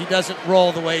picks, right? He doesn't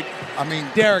roll the way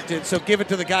Derek did. So give it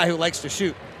to the guy who likes to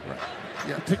shoot,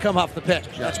 to come off the pick.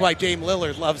 That's why Dame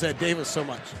Lillard loves Ed Davis so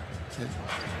much.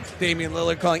 Damian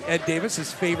Lillard calling Ed Davis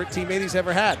his favorite teammate he's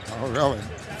ever had. Oh, really?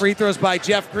 Free throws by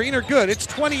Jeff Green are good. It's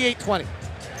 28-20.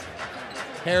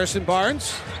 Harrison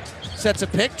Barnes sets a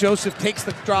pick. Joseph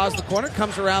draws the corner,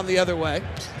 comes around the other way,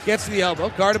 gets to the elbow,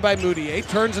 guarded by Moutier,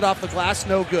 turns it off the glass,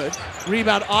 no good.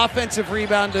 Rebound, offensive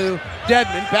rebound to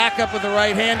Dedmon, back up with the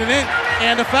right hand and in,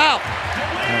 and a foul.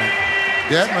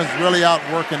 Dedmon's really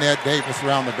outworking Ed Davis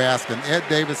around the basket. Ed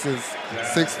Davis is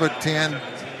 6'10",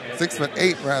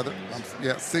 6'8" rather.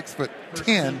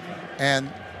 6'10",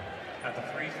 and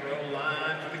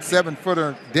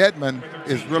 7-footer Dedmon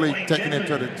is really taking it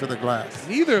to the glass.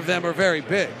 Neither of them are very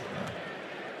big.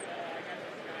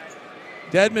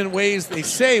 Dedmon they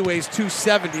say weighs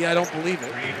 270. I don't believe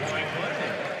it.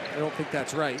 I don't think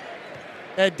that's right.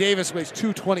 Ed Davis weighs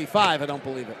 225. I don't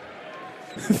believe it.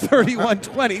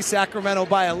 31-20, Sacramento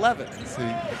by 11.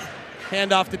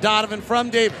 Handoff to Donovan from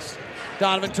Davis.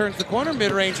 Donovan turns the corner,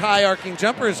 mid-range high arcing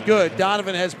jumper is good.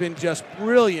 Donovan has been just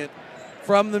brilliant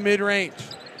from the mid-range.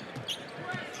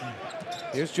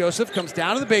 Here's Joseph, comes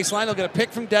down to the baseline. He'll get a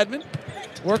pick from Dedmon,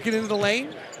 work it into the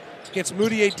lane, gets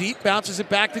Moutier deep, bounces it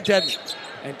back to Dedmon.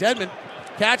 And Dedmon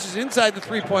catches inside the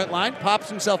three-point line, pops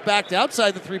himself back to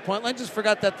outside the three-point line, just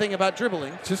forgot that thing about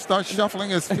dribbling. Just starts shuffling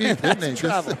his feet, didn't he?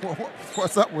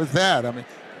 What's up with that? I mean,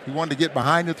 he wanted to get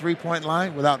behind the three-point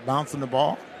line without bouncing the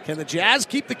ball. Can the Jazz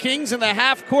keep the Kings in the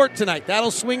half court tonight?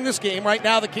 That'll swing this game. Right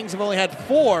now, the Kings have only had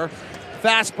 4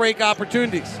 fast break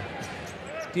opportunities.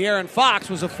 De'Aaron Fox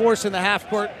was a force in the half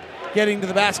court getting to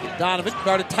the basket. Donovan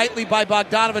guarded tightly by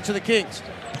Bogdanovich of the Kings.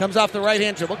 Comes off the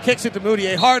right-hand dribble, kicks it to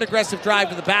Moutier. Hard, aggressive drive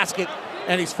to the basket,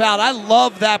 and he's fouled. I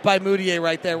love that by Moutier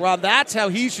right there, Ron. That's how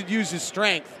he should use his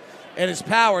strength and his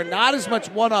power. Not as much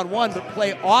one-on-one, but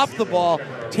play off the ball,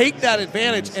 take that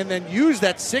advantage, and then use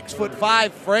that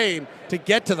 6'5" frame to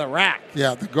get to the rack.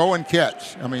 Yeah, the go and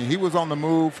catch. I mean, he was on the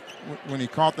move when he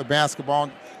caught the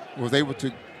basketball, was able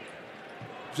to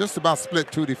just about split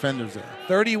 2 defenders there.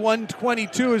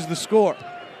 31-22 is the score.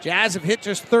 Jazz have hit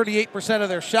just 38% of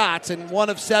their shots and 1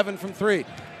 of 7 from 3.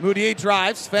 Moutier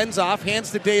drives, fends off,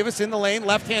 hands to Davis in the lane.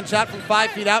 Left-hand shot from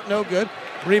 5 feet out, no good.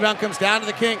 Rebound comes down to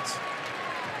the Kings.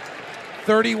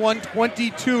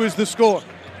 31-22 is the score.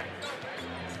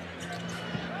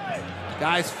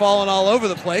 Guys falling all over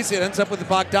the place. It ends up with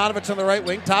Bogdanovich on the right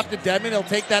wing. Top to Dedmon. He'll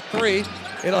take that 3.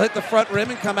 It'll hit the front rim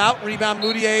and come out. Rebound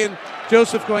Moutier and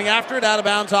Joseph going after it. Out of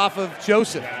bounds off of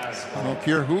Joseph. I don't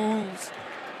care who's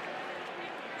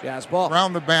Jazz ball.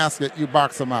 Around the basket, you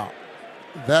box them out.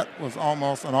 That was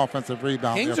almost an offensive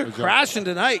rebound. Kings are crashing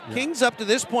tonight. Yeah. Kings up to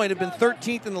this point have been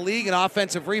 13th in the league in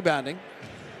offensive rebounding.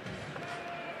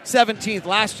 17th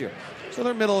last year. So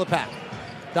they're middle of the pack.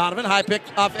 Donovan, high pick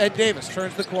off Ed Davis.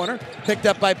 Turns the corner. Picked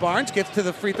up by Barnes. Gets to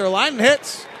the free throw line and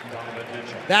hits.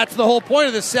 That's the whole point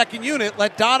of the second unit.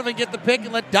 Let Donovan get the pick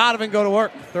and let Donovan go to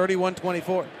work. 31-24.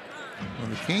 Well,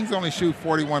 the Kings only shoot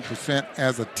 41%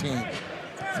 as a team,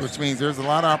 which means there's a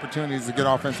lot of opportunities to get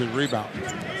offensive rebounds.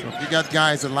 So if you got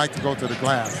guys that like to go to the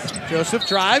glass. Joseph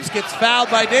drives, gets fouled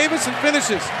by Davis, and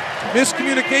finishes.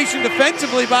 Miscommunication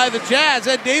defensively by the Jazz.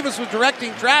 Ed Davis was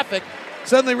directing traffic.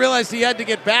 Suddenly realized he had to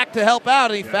get back to help out,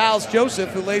 and he fouls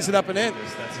Joseph, who lays it up and in.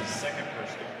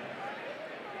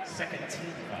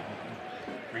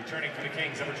 Returning for the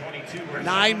Kings, number 22.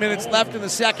 9 minutes left in the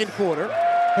second quarter.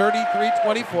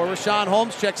 33-24. Rashawn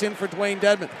Holmes checks in for Dwayne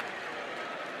Dedmon.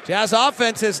 Jazz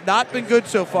offense has not been good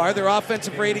so far. Their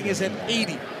offensive rating is at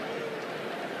 80.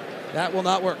 That will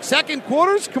not work. Second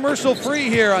quarter's commercial free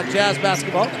here on Jazz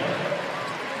Basketball.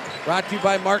 Brought to you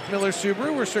by Mark Miller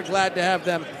Subaru. We're so glad to have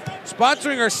them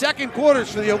sponsoring our second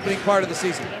quarters for the opening part of the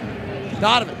season.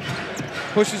 Donovan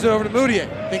pushes it over to Moutier.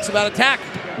 Thinks about attack.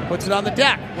 Puts it on the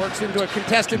deck. Works into a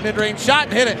contested mid-range shot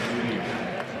and hit it.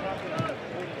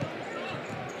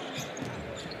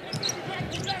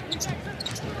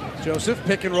 Joseph,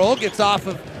 pick and roll, gets off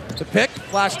of the pick.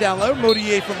 Flash down low.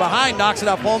 Moutier from behind knocks it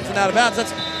off Holmes and out of bounds.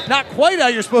 That's not quite how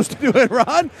you're supposed to do it,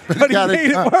 Ron, but he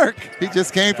made it work. He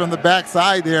just came from the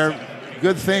backside there.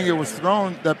 Good thing it was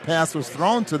thrown. That pass was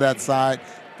thrown to that side.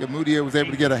 Moutier was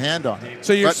able to get a hand on it.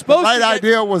 So the right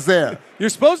idea was there. You're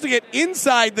supposed to get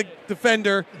inside the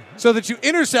defender so that you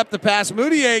intercept the pass.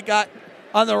 Moutier got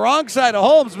on the wrong side of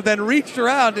Holmes, but then reached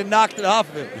around and knocked it off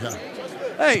of him. Yeah.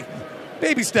 Hey,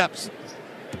 baby steps.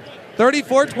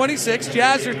 34-26,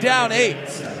 Jazz are down 8.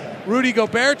 Rudy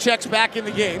Gobert checks back in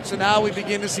the game, so now we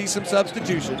begin to see some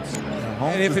substitutions.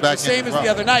 And if it's the same as the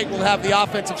other night, we'll have the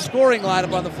offensive scoring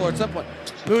lineup on the floor at some point.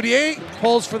 Moutier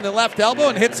pulls from the left elbow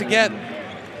and hits again.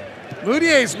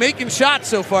 Moutier's making shots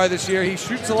so far this year. He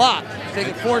shoots a lot. He's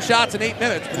taking 4 shots in 8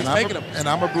 minutes, but he's making them. And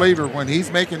I'm a believer. When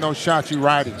he's making those shots, you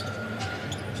ride him.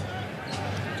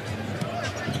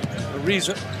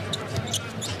 Ariza.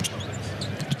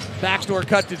 Backdoor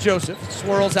cut to Joseph.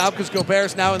 Swirls out because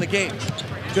Gobert's now in the game.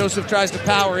 Joseph tries to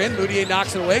power in. Moutier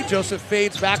knocks it away. Joseph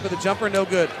fades back with a jumper. No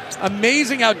good.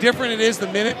 Amazing how different it is the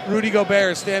minute Rudy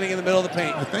Gobert is standing in the middle of the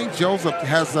paint. I think Joseph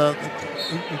has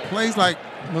he plays like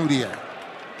Moutier.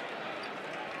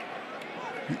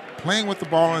 Playing with the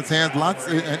ball in his hands,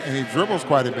 and he dribbles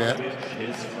quite a bit.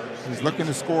 He's looking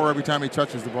to score every time he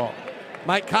touches the ball.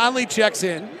 Mike Conley checks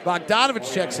in.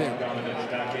 Bogdanovich checks in.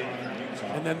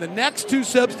 And then the next 2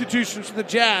 substitutions for the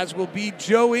Jazz will be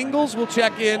Joe Ingles will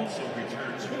check in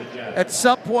at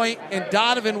some point, and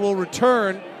Donovan will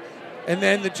return. And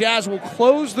then the Jazz will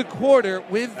close the quarter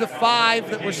with the 5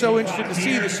 that we're so interested to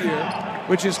see this year,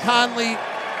 which is Conley,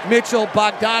 Mitchell,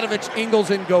 Bogdanovich, Ingles,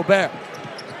 and Gobert.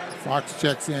 Fox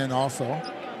checks in also.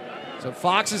 So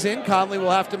Fox is in. Conley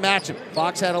will have to match him.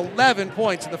 Fox had 11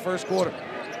 points in the first quarter.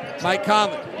 Mike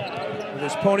Conley with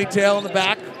his ponytail in the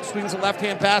back, swings a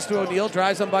left-hand pass to O'Neal,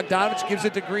 drives on Bogdanovich, gives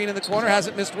it to Green in the corner.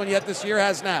 Hasn't missed one yet this year,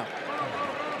 has now.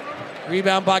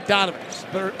 Rebound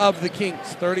Bogdanovich, third of the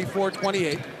Kings,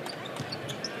 34-28.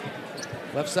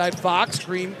 Left side Fox.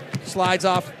 Green slides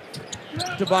off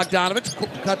to Bogdanovich,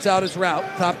 cuts out his route,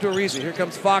 top to Ariza. Here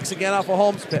comes Fox again off a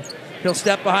Holmes pick. He'll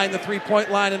step behind the three-point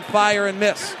line and fire and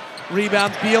miss.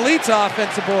 Rebound, Bielitsa,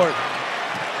 offensive board.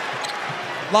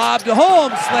 Lob to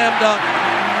Holmes, slam dunk.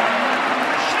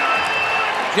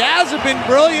 Jazz have been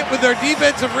brilliant with their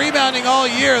defensive rebounding all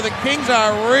year. The Kings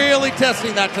are really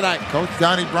testing that tonight. Coach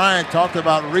Donnie Bryant talked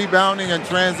about rebounding and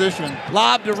transition.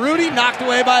 Lob to Rudy, knocked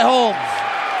away by Holmes.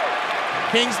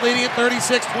 Kings leading at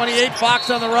 36-28.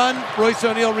 Fox on the run. Royce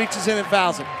O'Neal reaches in and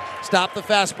fouls him. Stop the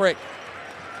fast break.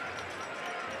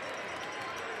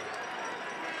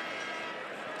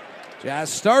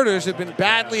 Jazz starters have been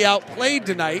badly outplayed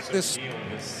tonight. This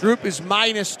group is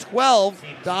minus 12.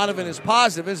 Donovan is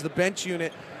positive as the bench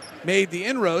unit made the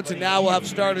inroads, and now we'll have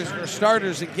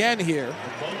starters again here.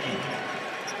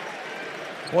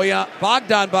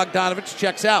 Bogdanovich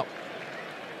checks out.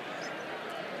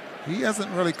 He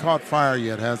hasn't really caught fire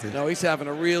yet, has he? No, he's having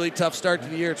a really tough start to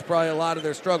the year. It's probably a lot of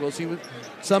their struggles.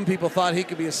 Some people thought he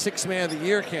could be a 6th man of the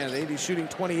year candidate. He's shooting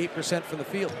 28% from the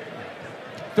field.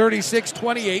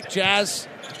 36-28, Jazz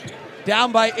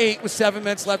down by 8 with 7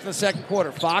 minutes left in the second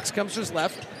quarter. Fox comes to his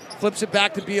left, flips it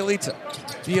back to Bielitsa.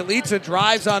 Bielitsa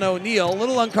drives on O'Neal, a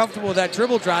little uncomfortable with that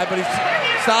dribble drive, but he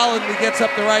solidly gets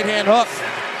up the right-hand hook.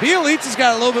 Bielitsa's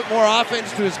got a little bit more offense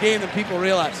to his game than people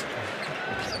realize.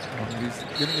 He's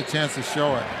getting a chance to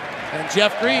show it. And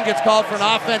Jeff Green gets called for an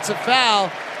offensive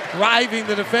foul, driving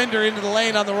the defender into the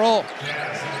lane on the roll.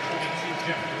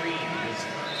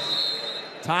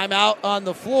 Timeout on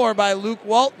the floor by Luke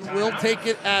Walton. We'll take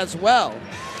it as well.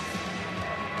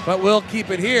 But we'll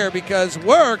keep it here because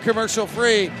we're commercial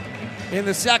free in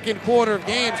the second quarter of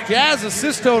games. Jazz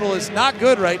assist total is not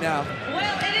good right now.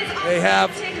 They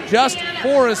have just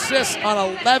 4 assists on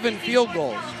 11 field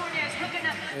goals.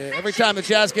 Every time the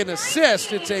Jazz get an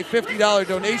assist, it's a $50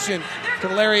 donation to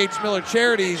Larry H. Miller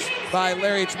Charities by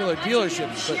Larry H. Miller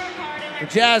Dealerships. But the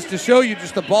Jazz, to show you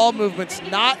just the ball movement's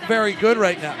not very good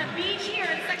right now.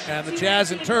 And the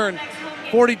Jazz, in turn,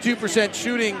 42%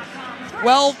 shooting,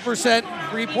 12%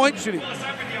 3-point shooting.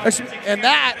 And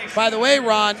that, by the way,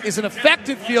 Ron, is an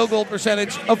effective field goal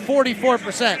percentage of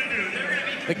 44%.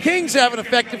 The Kings have an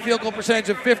effective field goal percentage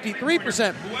of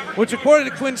 53%, which, according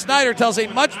to Quinn Snyder, tells a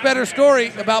much better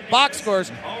story about box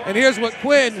scores. And here's what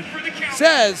Quinn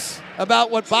says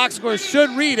about what box scores should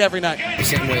read every night. The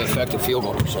same way effective field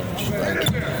goal percentage.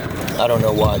 Like, I don't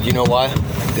know why. Do you know why?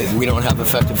 That we don't have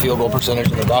effective field goal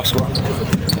percentage in the box score?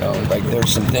 You know, like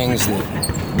there's some things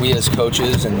that we as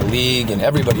coaches and the league and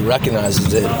everybody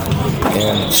recognizes it.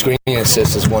 And screening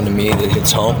assist is one to me that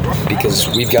hits home because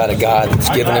we've got a guy that's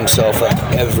given himself up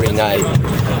every night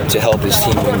to help his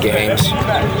team win games.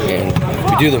 And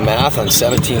if you do the math on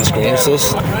 17 screen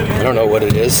assists, I don't know what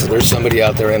it is. There's somebody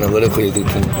out there analytically that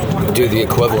can do the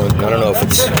equivalent. I don't know if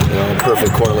it's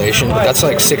perfect correlation, but that's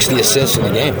like 60 assists in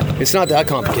a game. It's not that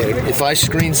complicated. If I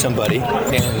screen somebody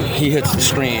and he hits the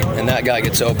screen and that guy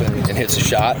gets open and hits a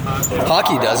shot,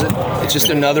 hockey does it. It's just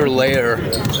another layer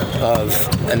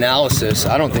of analysis.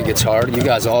 I don't think it's hard. You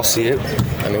guys all see it.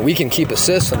 I mean, we can keep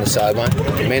assists on the sideline.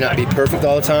 It may not be perfect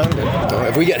all the time, but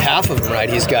if we get half of them right,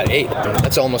 he's got 8.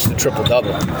 That's almost a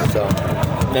triple-double. So,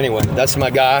 anyway, that's my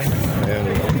guy, and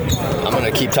I'm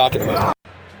going to keep talking about it.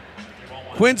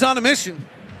 Quinn's on a mission.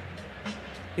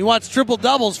 He wants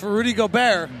triple-doubles for Rudy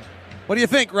Gobert. What do you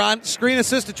think, Ron? Screen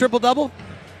assist to triple-double?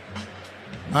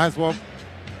 Might as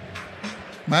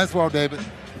well, David.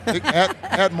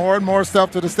 Add more and more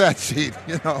stuff to the stat sheet,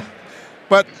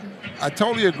 But I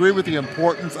totally agree with the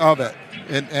importance of it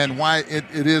and why it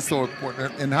is so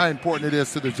important and how important it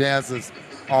is to the Jazz's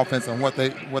offense and what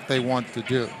they want to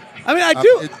do. I mean, I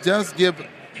do. It does give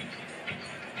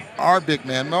our big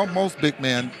man, most big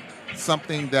men,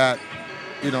 something that,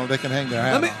 they can hang their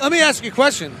hat on. Let me ask you a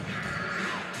question.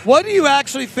 What do you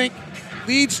actually think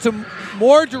leads to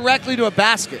more directly to a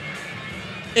basket?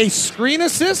 A screen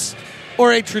assist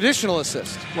or a traditional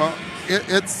assist? Well,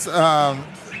 it's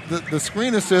the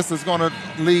screen assist is going to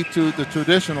lead to the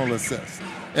traditional assist.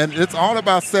 And it's all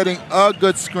about setting a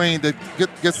good screen that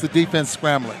gets the defense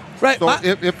scrambling. Right. So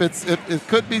if it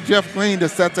could be Jeff Green that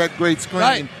sets that great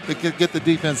screen that could get the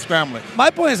defense scrambling. My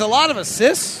point is a lot of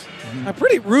assists are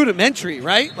pretty rudimentary,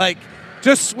 right? Like,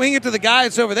 just swing it to the guy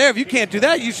that's over there. If you can't do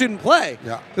that, you shouldn't play.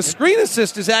 Yeah. The screen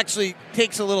assist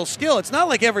takes a little skill. It's not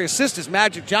like every assist is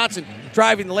Magic Johnson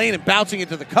driving the lane and bouncing it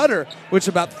to the cutter, which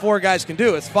about 4 guys can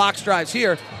do. As Fox drives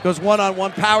here, goes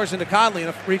one-on-one, powers into Conley, and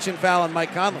a reach-in foul on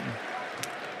Mike Conley.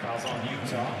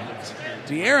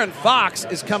 De'Aaron Fox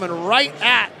is coming right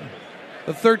at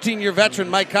the 13-year veteran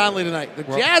Mike Conley tonight. The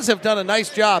Jazz have done a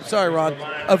nice job,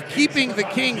 of keeping the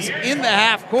Kings in the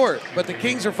half court, but the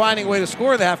Kings are finding a way to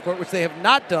score the half court, which they have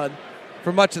not done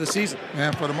for much of the season.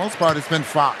 And for the most part, it's been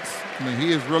Fox. I mean,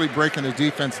 he is really breaking the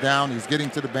defense down. He's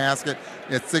getting to the basket.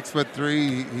 At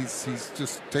 6'3", he's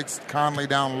just takes Conley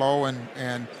down low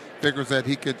and figures that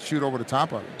he could shoot over the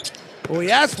top of it. Well,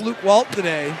 we asked Luke Walton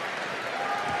today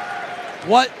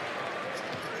what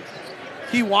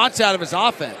he wants out of his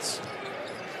offense.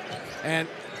 And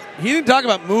he didn't talk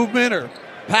about movement or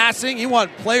passing. He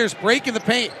wanted players breaking the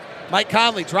paint. Mike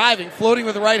Conley driving, floating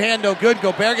with the right hand, no good.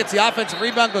 Gobert gets the offensive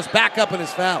rebound, goes back up and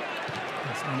is fouled.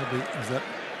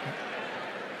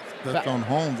 That's on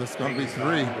Holmes. That's going to be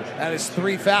 3. That is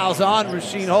 3 fouls on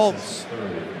Rasheed Holmes.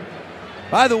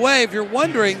 By the way, if you're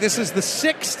wondering, this is the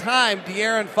 6th time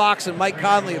De'Aaron Fox and Mike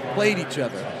Conley have played each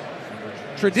other.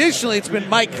 Traditionally, it's been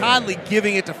Mike Conley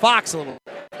giving it to Fox a little bit.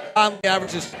 Conley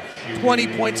averages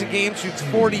 20 points a game, shoots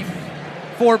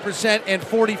 44% and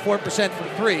 44% from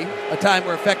 3, a time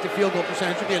where effective field goal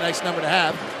percentage would be a nice number to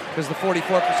have because the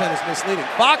 44% is misleading.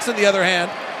 Fox, on the other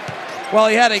hand, while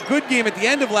he had a good game at the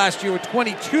end of last year with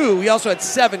 22, he also had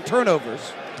 7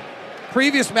 turnovers.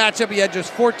 Previous matchup, he had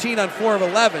just 14 on 4 of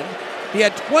 11. He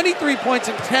had 23 points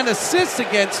and 10 assists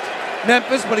against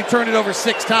Memphis, but he turned it over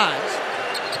 6 times.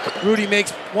 Rudy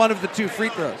makes one of the 2 free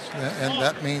throws. And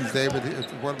that means, David,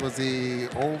 what was he,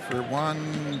 0 for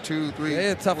 1, 2, 3? Yeah, he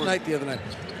had a tough night the other night.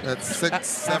 That's 6,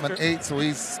 7, 8, so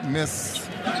he's missed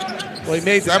he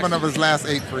made 7 of his last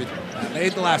 8 free throws.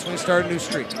 Made the last one. He started a new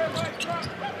streak.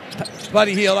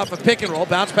 Buddy Hield off a pick and roll.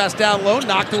 Bounce pass down low.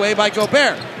 Knocked away by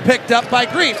Gobert. Picked up by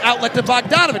Green. Outlet to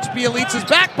Bogdanovich. Bjelica is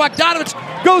back. Bogdanovich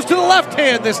goes to the left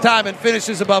hand this time and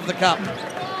finishes above the cup.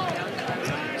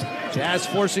 Jazz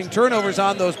forcing turnovers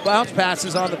on those bounce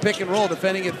passes on the pick and roll,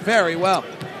 defending it very well.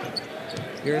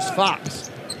 Here's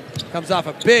Fox. Comes off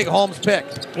a big Holmes pick.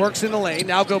 Works in the lane.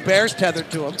 Now Gobert's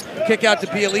tethered to him. Kick out to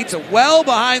Bjelica. Well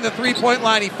behind the three-point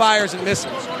line. He fires and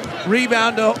misses.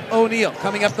 Rebound to O'Neal.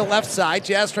 Coming up the left side.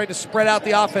 Jazz tried to spread out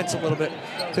the offense a little bit.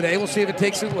 today. We'll see if it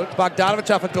takes it with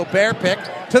Bogdanovich off a Gobert pick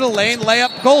to the lane, layup,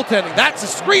 goaltending. That's a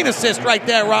screen assist right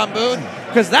there, Ron Boone,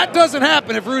 because that doesn't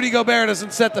happen if Rudy Gobert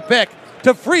doesn't set the pick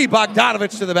to free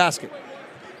Bogdanovich to the basket.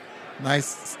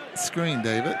 Nice screen,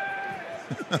 David.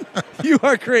 You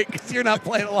are great because you're not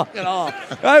playing along at all.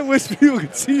 I wish people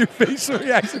could see your facial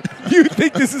reaction. You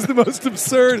think this is the most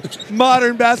absurd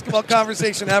modern basketball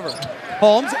conversation ever.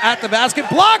 Holmes at the basket,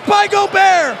 blocked by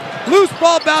Gobert. Loose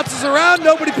ball bounces around,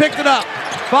 nobody picked it up.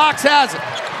 Fox has it.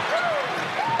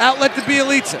 Outlet to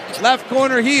Bjelica. Left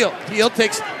corner, Hield. Hield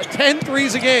takes 10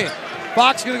 threes a game.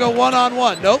 Fox going to go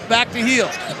one-on-one. Nope, back to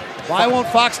Hield. Why won't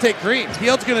Fox take Green?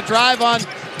 Hield's going to drive on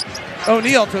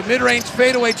O'Neal to a mid-range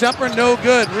fadeaway jumper, no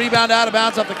good. Rebound out of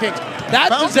bounds off the Kings.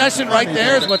 That possession right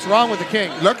there is what's wrong with the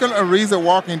Kings. Look at Ariza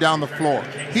walking down the floor.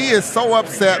 He is so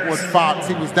upset with Fox.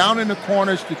 He was down in the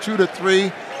corners to shoot a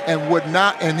three and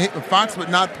Fox would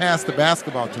not pass the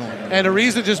basketball to him. And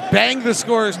Ariza just banged the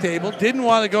scorer's table, didn't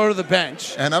want to go to the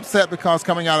bench. And upset because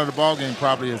coming out of the ballgame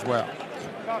probably as well.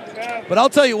 But I'll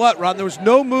tell you what, Ron, there was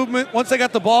no movement. Once they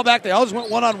got the ball back, they always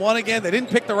went one-on-one again. They didn't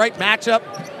pick the right matchup.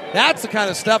 That's the kind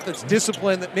of stuff that's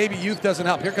discipline that maybe youth doesn't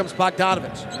help. Here comes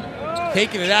Bogdanovich.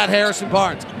 Taking it at Harrison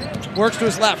Barnes. Works to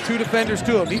his left. Two defenders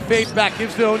to him. He fades back.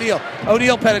 Gives to O'Neal.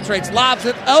 O'Neal penetrates. Lobs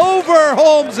it over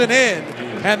Holmes and in.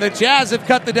 And the Jazz have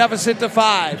cut the deficit to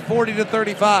 5.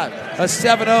 40-35. A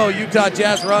 7-0 Utah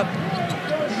Jazz run.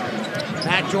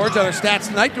 Matt George on our stats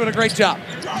tonight doing a great job.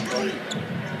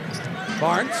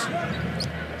 Barnes.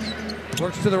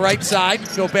 Works to the right side.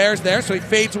 Gobert's there, so he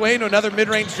fades away into another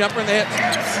mid-range jumper in the hips.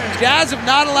 Jazz have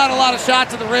not allowed a lot of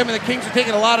shots at the rim, and the Kings are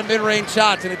taking a lot of mid-range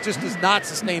shots, and it just is not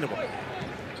sustainable.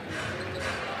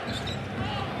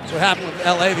 That's what happened with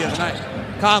L.A. the other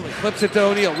night. Conley flips it to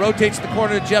O'Neal, rotates the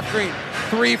corner to Jeff Green.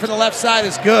 Three from the left side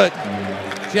is good.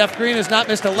 Jeff Green has not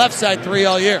missed a left side three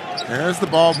all year. There's the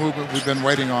ball movement we've been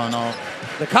waiting on all.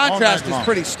 The contrast is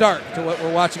pretty stark to what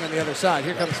we're watching on the other side.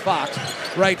 Here comes Fox,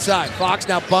 right side. Fox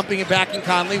now bumping it back in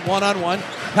Conley, one-on-one,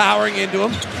 powering into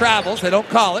him, travels, they don't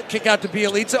call it, kick out to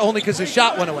Bjelica only because his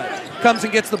shot went away. Comes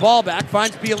and gets the ball back,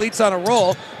 finds Bjelica on a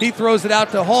roll, he throws it out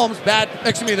to Holmes, to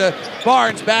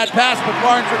Barnes, bad pass, but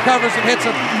Barnes recovers and hits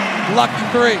a lucky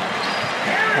three.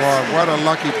 Boy, what a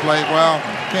lucky play. Well,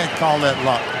 can't call that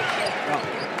luck.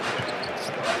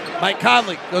 Mike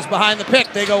Conley goes behind the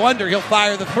pick. They go under. He'll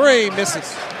fire the three.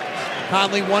 Misses.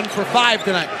 Conley 1 for 5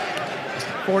 tonight.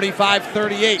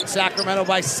 45-38. Sacramento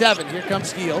by 7. Here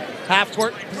comes Hield.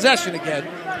 Half-court possession again.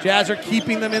 Jazz are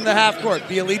keeping them in the half-court.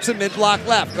 Bjelica mid-block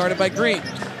left. Guarded by Green.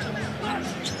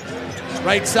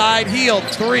 Right side, Hield.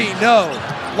 3. No.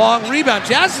 Long rebound.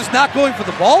 Jazz is not going for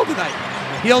the ball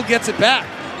tonight. Hield gets it back.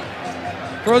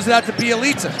 Throws it out to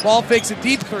Bjelica. Ball fakes a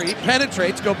deep three.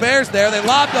 Penetrates. Gobert's there. They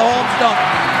lob to Holmes. Dunk.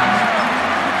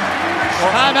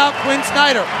 Timeout, Quinn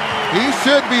Snyder. He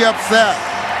should be upset.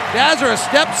 Jazz are a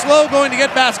step slow going to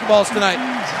get basketballs tonight.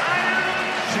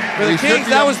 For the Kings,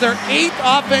 that was their 8th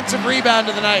offensive rebound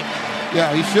of the night.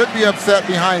 Yeah, he should be upset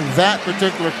behind that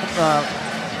particular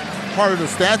part of the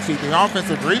stat sheet, the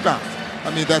offensive rebounds.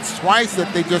 I mean, that's twice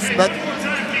that they just let.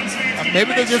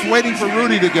 Maybe they're just waiting for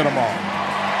Rudy to get them all.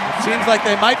 It seems like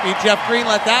they might be. Jeff Green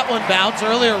let that one bounce.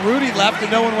 Earlier, Rudy left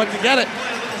and no one went to get it.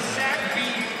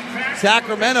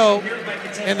 Sacramento,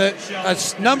 and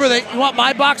the number you want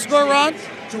my box score, Ron?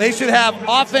 They should have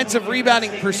offensive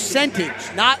rebounding percentage.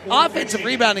 Not offensive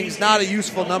rebounding is not a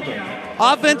useful number.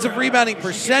 Offensive rebounding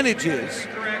percentages.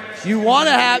 You want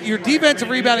to have your defensive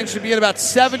rebounding should be at about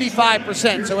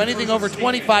 75%. So anything over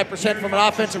 25% from an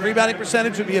offensive rebounding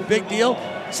percentage would be a big deal.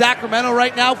 Sacramento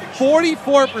right now,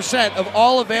 44% of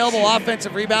all available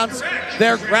offensive rebounds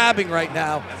they're grabbing right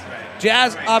now.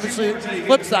 Jazz, obviously,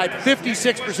 flip side,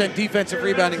 56% defensive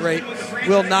rebounding rate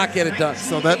will not get it done.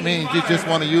 So that means you just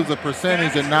want to use a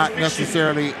percentage and not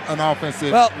necessarily an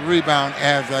offensive rebound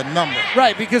as a number.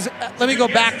 Right, because let me go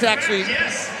back to actually.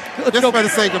 Just for the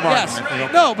sake of argument.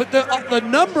 Yes. No, but the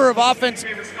number of offense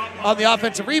on the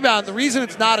offensive rebound, the reason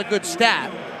it's not a good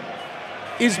stat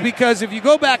is because if you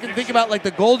go back and think about like the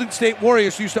Golden State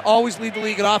Warriors used to always lead the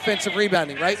league in offensive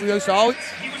rebounding, right? We used to always,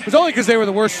 it was only because they were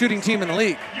the worst shooting team in the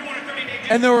league.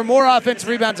 And there were more offensive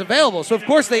rebounds available. So, of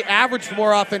course, they averaged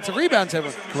more offensive rebounds.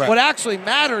 Correct. What actually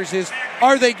matters is,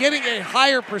 are they getting a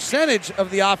higher percentage of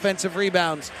the offensive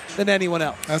rebounds than anyone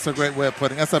else? That's a great way of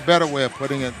putting it. That's a better way of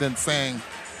putting it than saying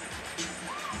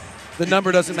the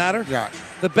number doesn't matter? Yeah.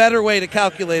 The better way to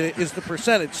calculate it is the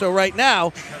percentage. So right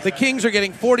now, the Kings are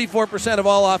getting 44% of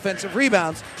all offensive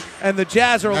rebounds, and the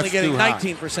Jazz are only getting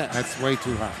 19%. That's way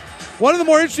too high. One of the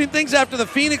more interesting things after the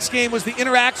Phoenix game was the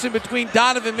interaction between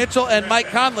Donovan Mitchell and Mike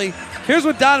Conley. Here's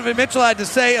what Donovan Mitchell had to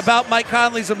say about Mike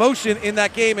Conley's emotion in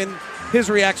that game in his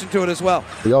reaction to it as well.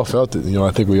 We all felt it.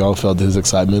 I think we all felt his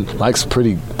excitement. Mike's a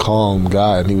pretty calm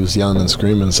guy, and he was yelling and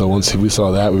screaming. So once we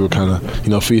saw that, we were kind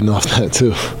of, feeding off that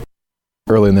too.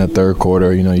 Early in that third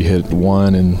quarter, you hit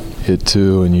one and hit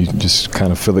two, and you just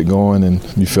kind of feel it going, and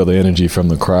you feel the energy from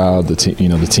the crowd, the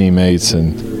teammates,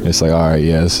 and it's like, all right,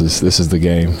 yeah, this is the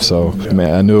game. So,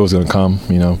 man, I knew it was going to come.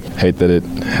 Hate that it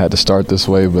had to start this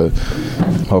way, but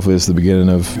hopefully it's the beginning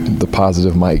of the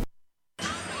positive Mike.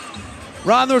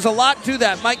 Ron, there was a lot to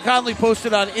that. Mike Conley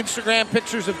posted on Instagram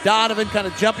pictures of Donovan kind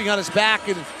of jumping on his back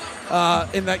and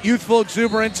in that youthful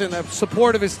exuberance and the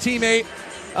support of his teammate.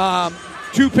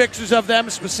 2 pictures of them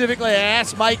specifically. I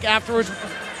asked Mike afterwards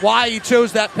why he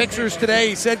chose that pictures today.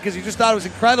 He said because he just thought it was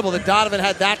incredible that Donovan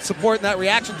had that support and that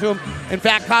reaction to him. In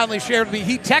fact, Conley shared with me,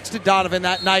 he texted Donovan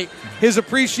that night his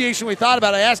appreciation we thought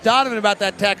about it. I asked Donovan about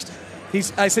that text.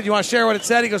 I said, you want to share what it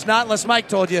said? He goes, not unless Mike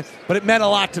told you, but it meant a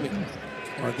lot to me.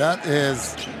 Well, that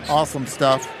is awesome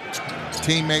stuff.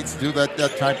 Teammates do that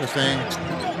type of thing.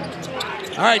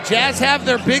 All right, Jazz have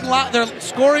their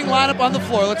scoring lineup on the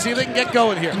floor. Let's see if they can get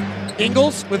going here.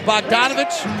 Ingles with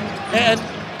Bogdanovich and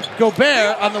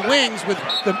Gobert on the wings, with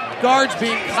the guards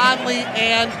being Conley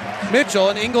and Mitchell.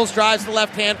 And Ingles drives the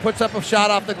left hand, puts up a shot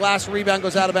off the glass, rebound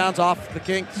goes out of bounds off the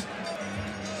Kings.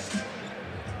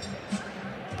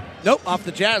 Nope, off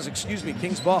the Jazz,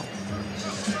 Kings ball.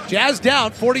 Jazz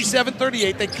down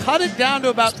 47-38. They cut it down to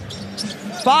about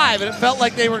 5, and it felt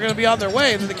like they were going to be on their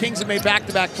way, and then the Kings have made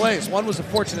back-to-back plays. One was a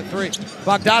fortunate 3.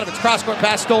 Bogdanovich, cross-court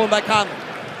pass stolen by Conley.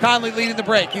 Conley leading the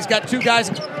break. He's got 2 guys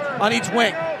on each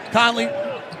wing. Conley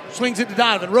swings it to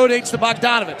Donovan, rotates to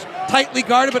Bogdanovich. Tightly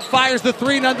guarded, but fires the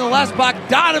 3 nonetheless.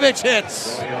 Bogdanovich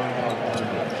hits.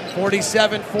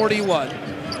 47-41.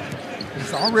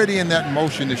 He's already in that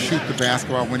motion to shoot the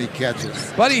basketball when he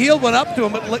catches. Buddy Hield went up to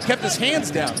him, but kept his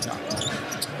hands down.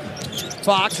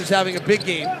 Fox is having a big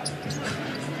game.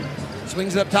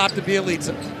 Swings it up top to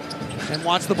Bjelica and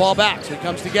wants the ball back, so he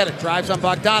comes to get it. Drives on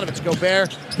Bogdanovich.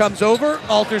 Gobert comes over,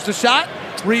 alters the shot.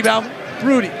 Rebound,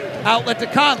 Rudy. Outlet to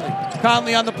Conley.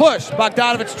 Conley on the push.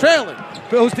 Bogdanovich trailing.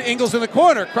 Goes to Ingles in the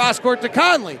corner. Cross court to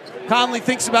Conley. Conley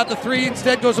thinks about the 3,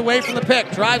 instead goes away from the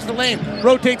pick. Drives the lane.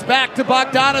 Rotates back to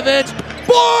Bogdanovich.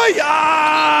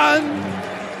 Boyan!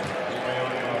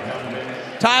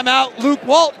 Timeout, Luke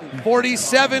Walton.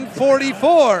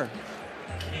 47-44.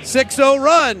 6-0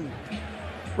 run.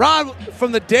 Ron,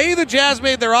 from the day the Jazz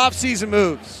made their offseason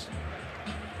moves,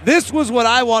 this was what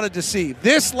I wanted to see.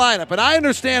 This lineup, and I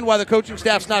understand why the coaching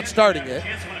staff's not starting it.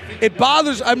 It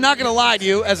bothers, I'm not going to lie to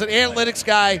you, as an analytics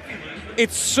guy,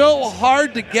 it's so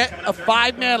hard to get a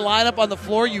 5-man lineup on the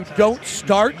floor you don't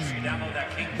start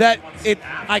that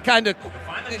I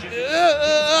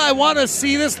want to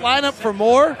see this lineup for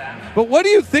more. But what do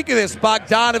you think of this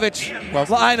Bogdanovich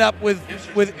lineup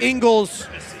with Ingles,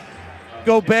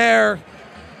 Gobert,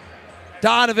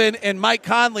 Donovan, and Mike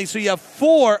Conley? So you have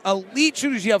 4 elite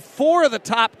shooters. You have 4 of the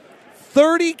top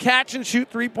 30 catch-and-shoot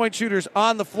three-point shooters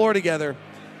on the floor together.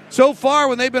 So far,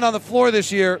 when they've been on the floor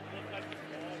this year,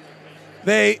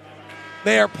 they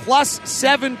are plus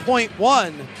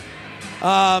 7.1.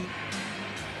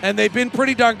 And they've been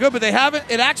pretty darn good, but it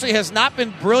actually has not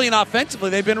been brilliant offensively.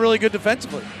 They've been really good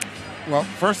defensively. Well,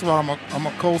 first of all, I'm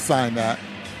gonna co-sign that.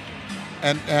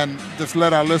 And just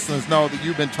let our listeners know that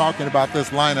you've been talking about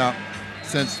this lineup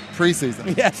since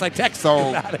preseason. Yes, I texted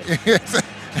you about it.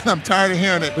 And I'm tired of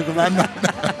hearing it because I'm not.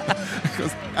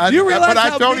 I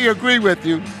totally agree with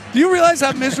you. Do you realize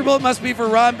how miserable it must be for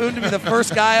Ron Boone to be the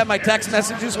first guy on my text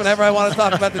messages whenever I want to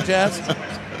talk about the Jazz?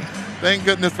 Thank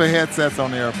goodness for headsets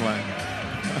on the airplane.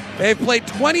 They've played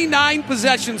 29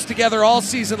 possessions together all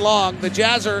season long. The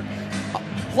Jazz are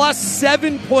plus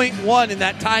 7.1 in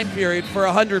that time period for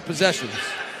 100 possessions.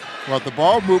 Well, the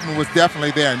ball movement was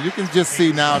definitely there. And you can just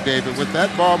see now, David, with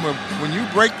that ball movement, when you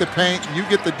break the paint and you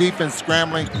get the defense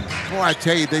scrambling, boy, I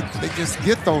tell you, they just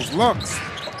get those looks.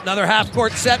 Another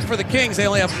half-court set for the Kings. They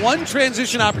only have 1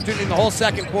 transition opportunity in the whole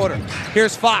second quarter.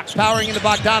 Here's Fox powering into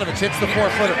Bogdanovich. Hits the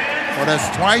 4-footer. Well,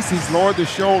 that's twice he's lowered the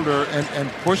shoulder and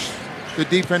pushed the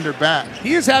defender back.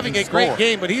 He is having a great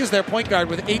game, but he is their point guard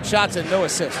with 8 shots and no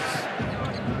assists.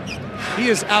 He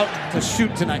is out to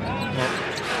shoot tonight.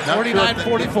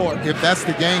 49-44. If that's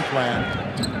the game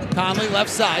plan. Conley left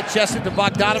side, chested to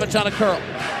Bogdanovich on a curl.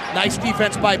 Nice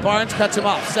defense by Barnes, cuts him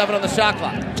off. 7 on the shot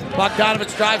clock.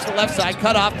 Bogdanovich drives to the left side,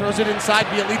 cut off, throws it inside.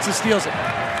 Bjelica steals it.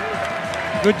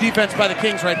 Good defense by the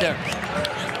Kings right there.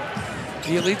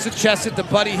 Bjelica chested to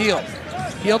Buddy Hield.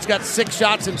 Hield's got 6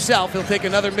 shots himself. He'll take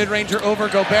another mid-ranger over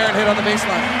Gobert and hit on the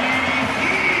baseline.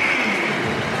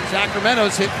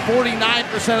 Sacramento's hit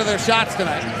 49% of their shots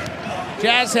tonight.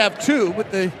 Jazz have 2, but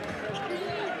the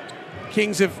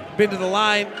Kings have been to the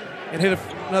line and hit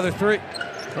another three.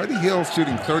 Buddy Hield's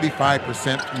shooting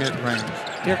 35%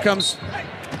 mid-range. Here comes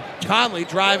Conley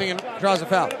driving and draws a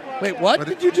foul. Wait, what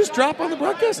did you just drop on the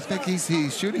broadcast? I think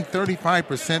he's shooting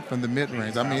 35% from the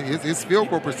mid-range. I mean, his field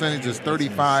goal percentage is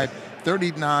 35,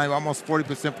 39, almost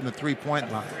 40% from the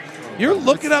three-point line. You're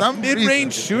looking up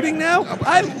mid-range shooting now?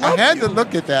 I had to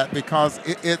look at that because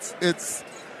it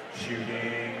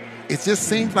just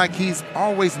seems like he's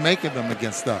always making them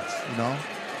against us, you know?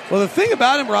 Well, the thing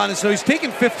about him, Ron, is so he's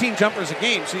taking 15 jumpers a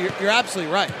game, so you're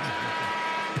absolutely right.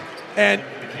 And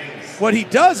what he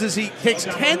does is he takes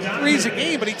 10 threes a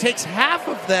game, but he takes half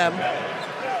of them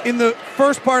in the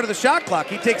first part of the shot clock.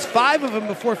 He takes 5 of them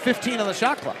before 15 on the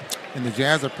shot clock. And the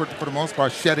Jazz are, for the most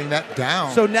part, shutting that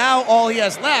down. So now all he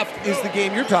has left is the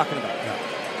game you're talking about.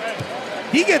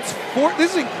 He gets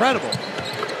this is incredible.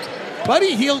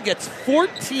 Buddy Hield gets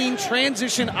 14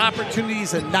 transition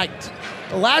opportunities a night.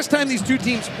 The last time these two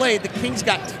teams played, the Kings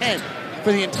got 10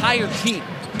 for the entire team.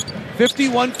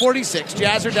 51-46.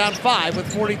 Jazz are down 5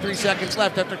 with 43 seconds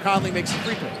left after Conley makes a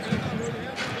free throw.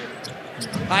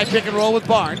 High pick and roll with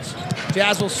Barnes.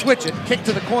 Jazz will switch it. Kick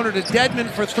to the corner to Dedmon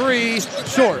for 3.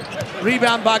 Short.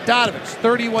 Rebound Bogdanovich.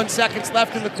 31 seconds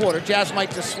left in the quarter. Jazz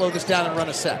might just slow this down and run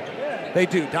a set. They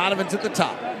do. Donovan's at the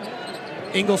top.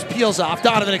 Ingles peels off.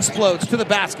 Donovan explodes to the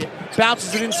basket.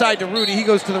 Bounces it inside to Rudy. He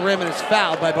goes to the rim and is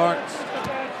fouled by Barnes.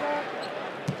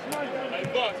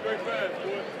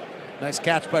 Nice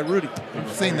catch by Rudy.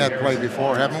 We've seen that play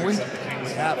before, haven't we?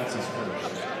 We have.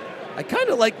 I kind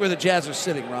of like where the Jazz are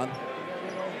sitting, Ron.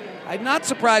 I'm not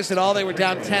surprised at all they were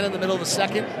down 10 in the middle of the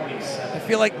second. I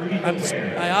feel like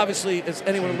I obviously, as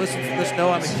anyone who listens to this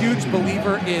know, I'm a huge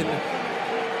believer in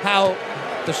how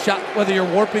the shot, whether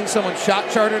you're warping someone's shot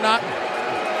chart or not.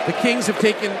 The Kings have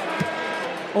taken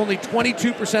only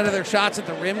 22% of their shots at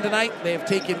the rim tonight. They have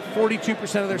taken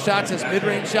 42% of their shots as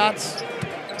mid-range shots.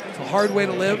 It's a hard way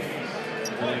to live.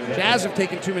 Jazz have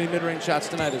taken too many mid-range shots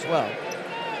tonight as well.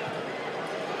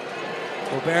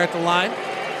 Gobert at the line.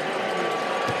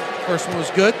 First one was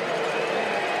good.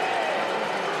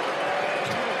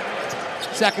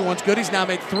 Second one's good. He's now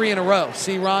made 3 in a row.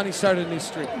 See, Ron, he started a new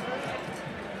streak.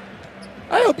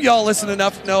 I hope you all listen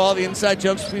enough to know all the inside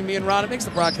jokes between me and Ron. It makes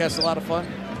the broadcast a lot of fun.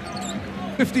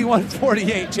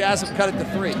 51-48. Jazz have cut it to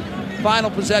 3. Final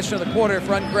possession of the quarter if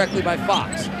run correctly by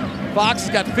Fox. Fox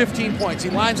has got 15 points. He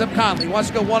lines up Conley. He wants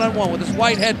to go one-on-one with his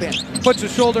white headband. Puts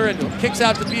his shoulder into him. Kicks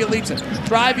out to Bjelica.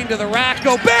 Driving to the rack.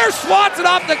 Gobert swats it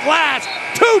off the glass.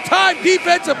 2-time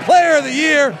Defensive Player of the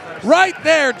Year. Right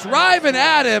there, driving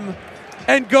at him.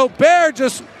 And Gobert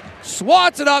just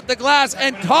swats it off the glass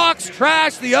and talks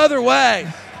trash the other way.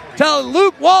 Telling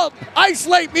Luke Walton,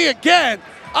 isolate me again.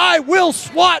 I will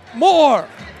swat more.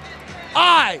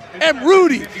 I am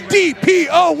Rudy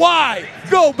D-P-O-Y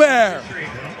Gobert.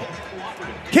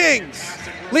 Kings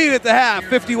lead at the half,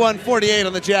 51-48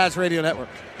 on the Jazz Radio Network.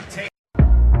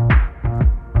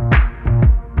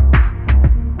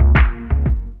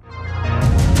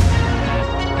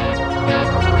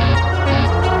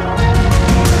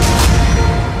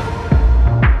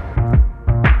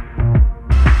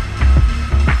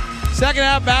 Second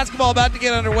half basketball about to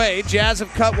get underway. Jazz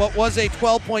have cut what was a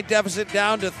 12-point deficit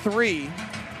down to 3.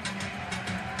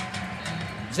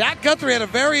 Zach Guthrie had a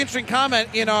very interesting comment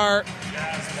in our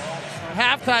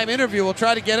halftime interview. We'll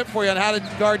try to get it for you on how to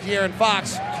guard De'Aaron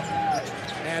Fox.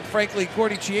 And frankly,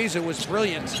 Gordy Chiesa was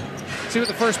brilliant. See what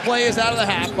the first play is out of the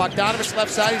half. Bogdanovich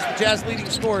left side. He's the Jazz leading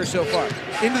scorer so far.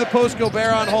 Into the post,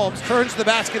 Gobert on Holmes. Turns to the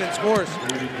basket and scores.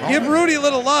 Give Rudy a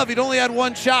little love. He'd only had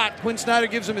 1 shot. Quinn Snyder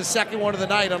gives him his second one of the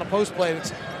night on a post play.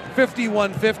 It's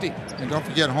 51-50. And don't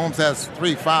forget, Holmes has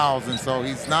 3 fouls, and so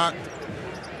he's not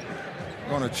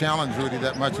going to challenge Rudy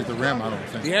that much at the rim, I don't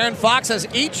think. De'Aaron Fox has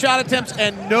 8 shot attempts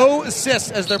and no assists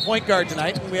as their point guard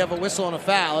tonight. And we have a whistle and a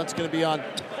foul. It's going to be on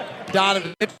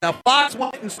Donovan. Now, Fox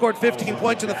went and scored 15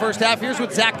 points in the first half. Here's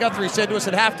what Zach Guthrie said to us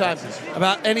at halftime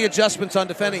about any adjustments on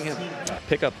defending him.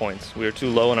 Pickup points. We were too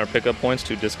low in our pickup points,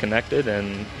 too disconnected,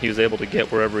 and he was able to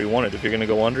get wherever he wanted. If you're going to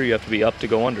go under, you have to be up to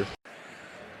go under.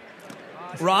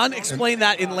 Ron, explain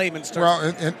that in layman's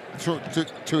terms. Well,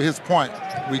 to his point,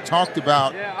 we talked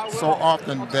about so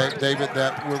often, David,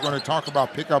 that we're going to talk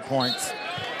about pickup points.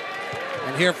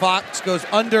 And here Fox goes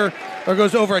under, or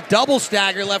goes over a double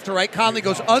stagger left to right. Conley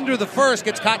goes under the first,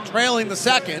 gets caught trailing the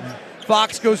second.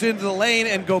 Fox goes into the lane,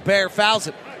 and Gobert fouls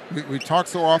it. We talk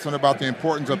so often about the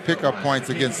importance of pickup points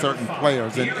against certain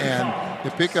players, and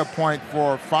the pickup point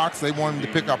for Fox, they want him to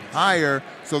pick up higher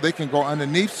so they can go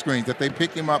underneath screens. If they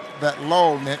pick him up that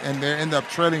low and they end up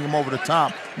treading him over the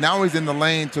top, now he's in the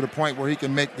lane to the point where he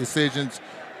can make decisions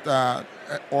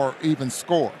or even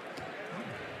score.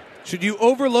 Should you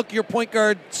overlook your point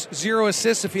guard's 0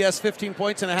 assists if he has 15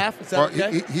 points and a half? Is that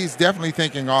okay? He's definitely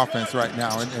thinking offense right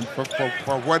now, and for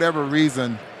whatever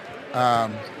reason,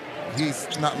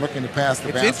 he's not looking to pass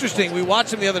the basketball. It's interesting. We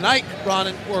watched him the other night,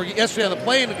 Ron, or yesterday on the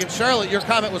plane against Charlotte. Your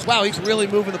comment was, wow, he's really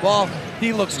moving the ball.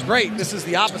 He looks great. This is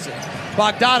the opposite.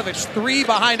 Bogdanovich, 3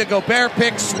 behind a Gobert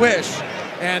pick, swish.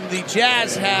 And the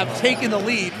Jazz have taken the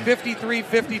lead,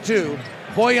 53-52.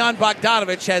 Bojan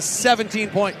Bogdanovich has 17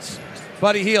 points.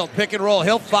 Buddy Hield, pick and roll.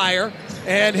 He'll fire,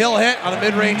 and he'll hit on a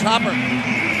mid-range hopper.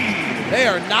 They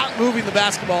are not moving the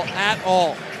basketball at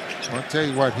all. I'll tell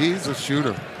you what, he's a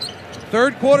shooter.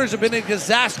 Third quarters have been a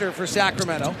disaster for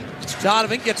Sacramento.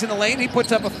 Donovan gets in the lane. He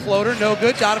puts up a floater. No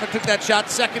good. Donovan took that shot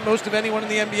second most of anyone in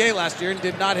the NBA last year and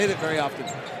did not hit it very often.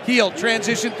 Hield,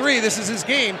 transition 3. This is his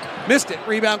game. Missed it.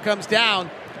 Rebound comes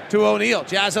down to O'Neal.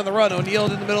 Jazz on the run. O'Neal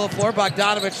in the middle of the floor.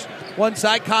 Bogdanovich one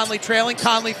side. Conley trailing.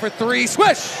 Conley for 3.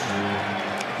 Swish!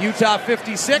 Utah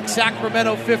 56,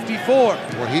 Sacramento 54.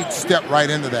 Well, he stepped right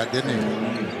into that, didn't he?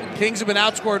 Kings have been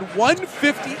outscored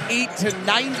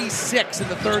 158-96 in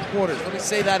the third quarter. Let me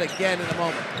say that again in a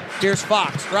moment. Here's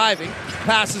Fox driving,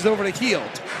 passes over to Hield.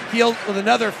 Hield with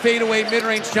another fadeaway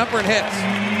mid-range jumper and hits.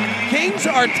 Kings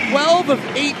are 12 of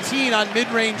 18 on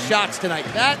mid-range shots tonight.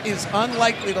 That is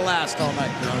unlikely to last all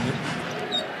night.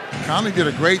 Conley did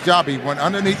a great job. He went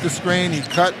underneath the screen. He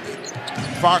cut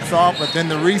Fox off, but then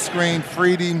the rescreen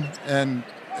freed him and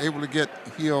able to get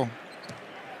Hield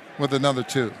with another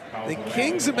 2. The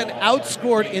Kings have been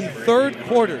outscored in third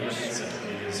quarters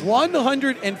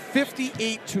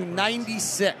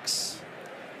 158-96.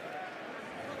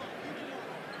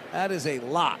 That is a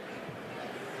lot.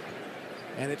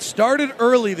 And it started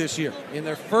early this year in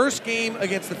their first game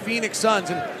against the Phoenix Suns.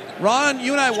 And Ron,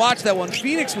 you and I watched that one.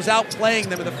 Phoenix was outplaying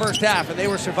them in the first half, and they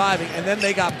were surviving, and then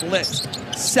they got blitzed.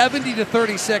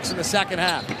 70-36 in the second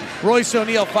half. Royce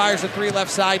O'Neal fires a 3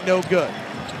 left side, no good.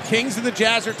 Kings and the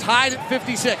Jazz are tied at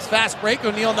 56. Fast break,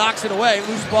 O'Neal knocks it away.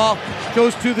 Loose ball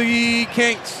goes to the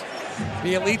Kings.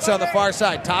 Bielitsa on the far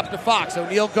side, top to Fox.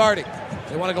 O'Neal guarding.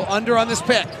 They want to go under on this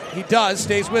pick. He does,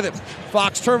 stays with him.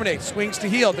 Fox terminates, swings to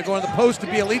Hield. They're going to the post to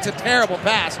Bielitsa. Terrible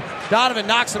pass. Donovan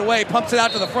knocks it away, pumps it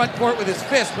out to the front court with his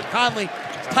fist, but Conley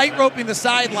tight roping the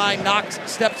sideline,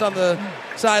 steps on the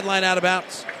sideline out of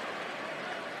bounds.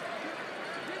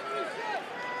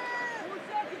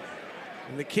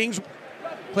 And the Kings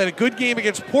played a good game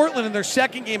against Portland in their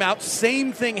second game out.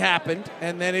 Same thing happened,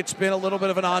 and then it's been a little bit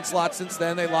of an onslaught since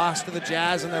then. They lost to the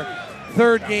Jazz in their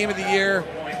third game of the year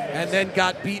and then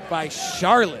got beat by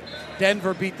Charlotte.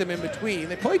 Denver beat them in between.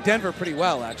 They played Denver pretty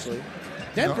well, actually.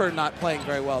 Denver not playing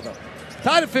very well, though.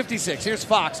 Tied at 56. Here's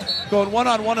Fox going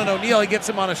one-on-one on O'Neal. He gets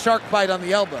him on a shark bite on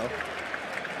the elbow.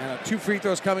 And 2 free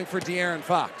throws coming for De'Aaron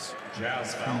Fox.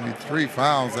 Only 3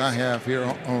 fouls I have here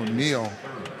on O'Neal.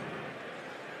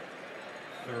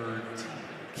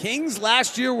 Kings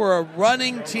last year were a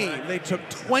running team. They took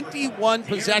 21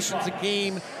 possessions a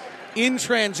game in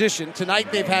transition.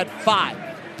 Tonight they've had 5.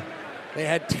 They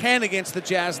had 10 against the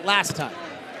Jazz last time.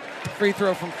 Free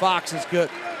throw from Fox is good.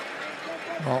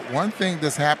 Well, one thing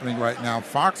that's happening right now,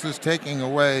 Fox is taking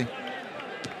away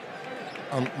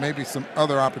maybe some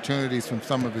other opportunities from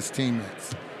some of his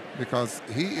teammates because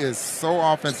he is so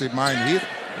offensive minded.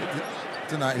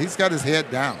 Tonight he's got his head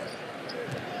down.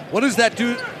 What does that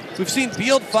do? We've seen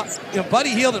Buddy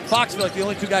Hield and Fox feel like the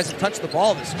only 2 guys that touched the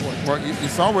ball this quarter. Well, you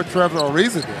saw what Trevor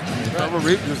Ariza did. Trevor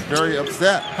Ariza was very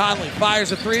upset. Conley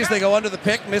fires a 3 as they go under the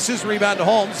pick, misses, rebound to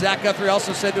Holmes. Zach Guthrie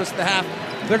also said to us at the half,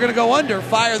 they're going to go under,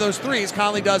 fire those 3s.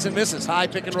 Conley does and misses. High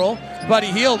pick and roll. Buddy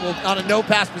Hield will, on a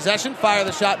no-pass possession, fire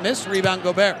the shot, miss, rebound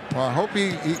Gobert. Well, I hope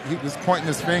he was pointing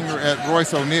his finger at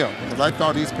Royce O'Neal because I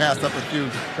thought he's passed up a few.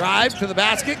 Drive to the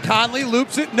basket. Conley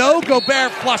loops it. No,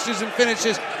 Gobert flushes and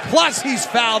finishes. Plus, he's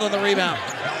fouled on the rebound.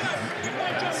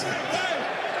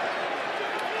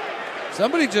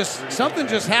 Something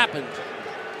just happened.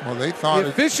 Well, they thought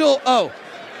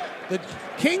the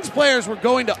Kings players were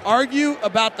going to argue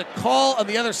about the call on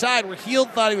the other side where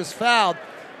Hield thought he was fouled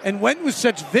and went with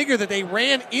such vigor that they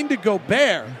ran into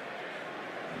Gobert.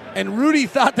 And Rudy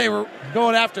thought they were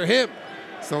going after him.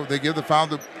 So they give the foul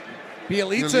to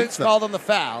Bielitsa called on the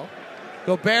foul.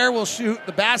 Gobert will shoot.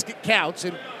 The basket counts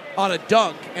on a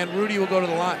dunk, and Rudy will go to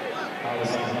the line.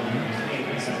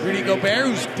 Rudy Gobert,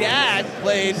 whose dad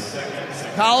played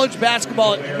college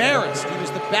basketball at Marist. He was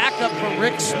the backup for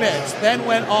Rick Smits, then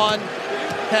went on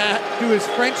to do his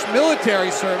French military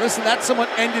service, and that somewhat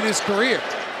ended his career.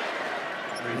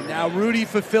 And now Rudy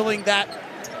fulfilling that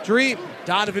dream.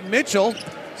 Donovan Mitchell,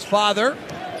 his father,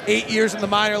 8 years in the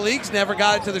minor leagues, never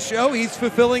got it to the show. He's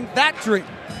fulfilling that dream.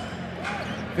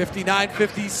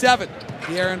 59-57.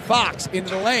 De'Aaron Fox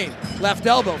into the lane. Left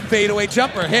elbow, fadeaway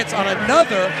jumper, hits on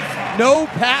another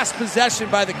no-pass possession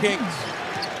by the Kings.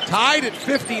 Tied at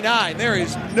 59. There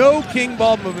is no King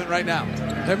ball movement right now.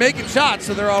 They're making shots,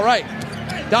 so they're all right.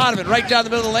 Donovan right down the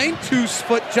middle of the lane.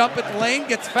 2-foot jump at the lane,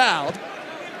 gets fouled.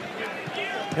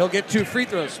 He'll get 2 free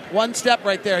throws. One step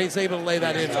right there, he's able to lay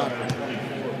that in.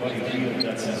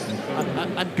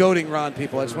 I'm goading Ron,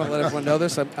 people. I just want to let everyone know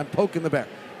this. I'm poking the bear.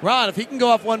 Ron, if he can go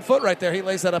off 1 foot right there, he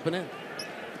lays that up and in.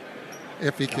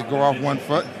 If he could go off 1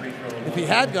 foot? If he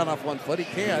had gone off 1 foot, he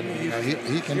can.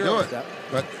 He can do it.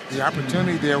 But the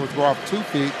opportunity there was to go off 2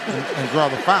 feet and draw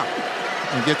the foul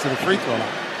and get to the free throw line.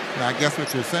 Now, I guess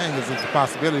what you're saying is it's a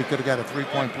possibility he could have got a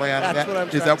 3-point play out of that. That's what I'm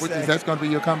is trying to say. Is that going to be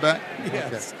your comeback?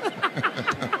 Yes.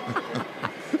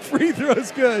 Free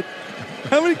throw's good.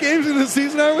 How many games in the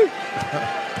season are we?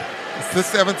 It's the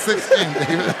 7-6 game,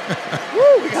 David.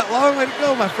 Woo, we got a long way to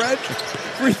go, my friend.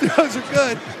 Free throws are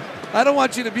good. I don't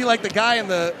want you to be like the guy in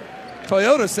the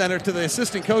Toyota Center to the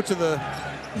assistant coach of the...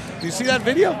 Do you see that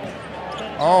video?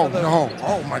 Oh, no.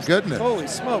 Oh, my goodness. Holy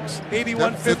smokes.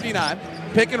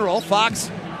 81-59. Pick and roll.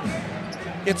 Fox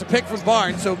gets a pick from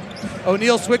Barnes, so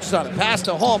O'Neal switches on it. Pass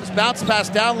to Holmes. Bounce pass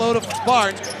down low to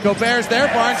Barnes. Gobert's there.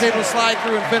 Barnes able to slide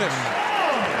through and finish.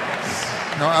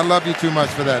 No, I love you too much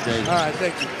for that, David. All right,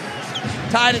 thank you.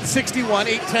 Tied at 61,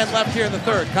 8-10 left here in the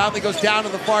third. Conley goes down to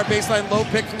the far baseline, low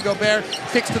pick from Gobert,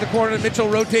 kicks to the corner, Mitchell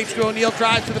rotates to O'Neal,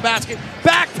 drives to the basket,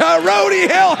 back to Rudy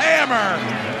Hill, hammer!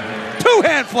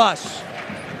 2-hand flush.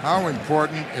 How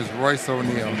important is Royce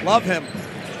O'Neal? Love him.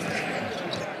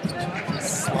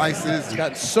 Slices. He's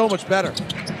gotten so much better.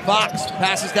 Fox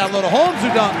passes down low to Holmes, who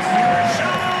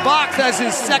dunks. Fox has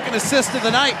his second assist of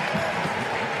the night.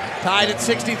 Tied at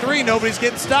 63, nobody's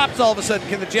getting stops all of a sudden.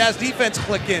 Can the Jazz defense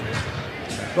click in?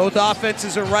 Both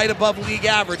offenses are right above league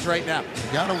average right now.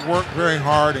 You got to work very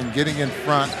hard in getting in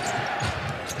front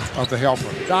of the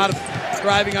helper. Donovan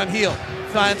driving on Hill.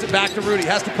 Finds it back to Rudy.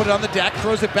 Has to put it on the deck.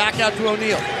 Throws it back out to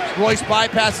O'Neal. Royce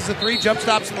bypasses a 3. Jump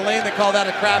stops in the lane. They call that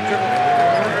a crab dribble.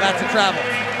 That's a travel.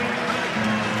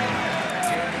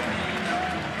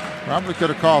 Probably could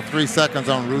have called 3 seconds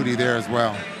on Rudy there as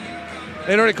well.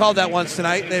 They'd already called that once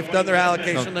tonight. They've done their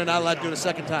allocation. They're not allowed to do it a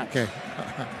second time. Okay.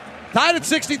 Tied at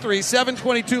 63,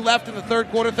 7:22 left in the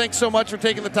third quarter. Thanks so much for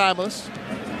taking the time with us.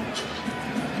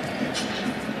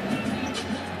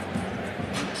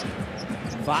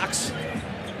 Fox,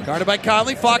 guarded by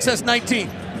Conley. Fox has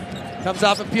 19. Comes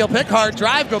off a peel pick, hard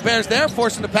drive. Gobert's there,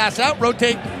 forcing to pass out.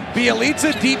 Rotate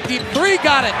Bjelica, deep 3,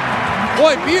 got it.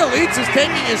 Boy, Bjelica's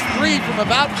taking his 3 from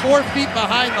about 4 feet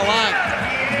behind the line.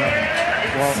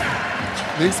 Well,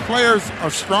 these players are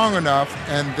strong enough,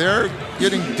 and they're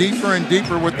getting deeper and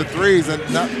deeper with the threes. And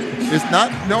it's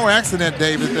not no accident,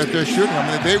 David, that they're shooting.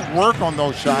 I mean, they work on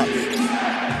those shots.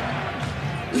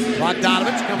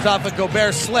 Bogdanovich comes off a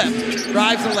Gobert slip,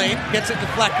 drives the lane, gets it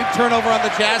deflected, turnover on the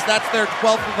Jazz. That's their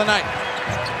 12th of the night.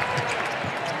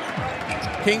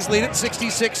 Kings lead it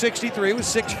 66-63 with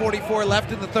 6:44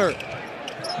 left in the third.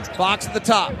 Fox at the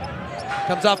top,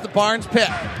 comes off the Barnes pick,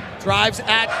 drives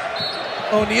at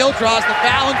O'Neal, draws the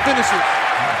foul and finishes.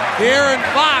 De'Aaron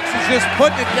Fox is just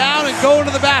putting it down and going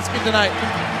to the basket tonight.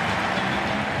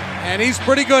 And he's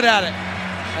pretty good at it.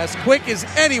 As quick as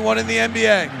anyone in the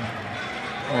NBA.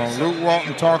 Well, Luke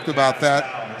Walton talked about that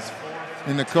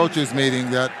in the coaches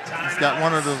meeting, that he's got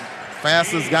one of the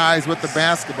fastest guys with the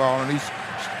basketball. And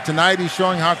tonight he's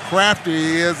showing how crafty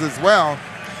he is as well,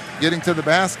 getting to the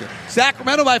basket.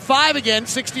 Sacramento by 5 again,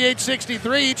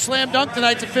 68-63. Each slam dunk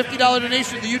tonight's a $50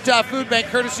 donation to the Utah Food Bank,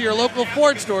 courtesy of your local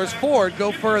Ford stores. Ford,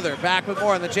 go further. Back with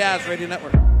more on the Jazz Radio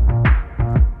Network.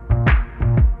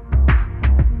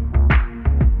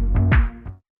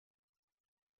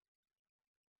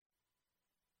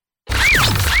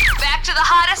 Back to the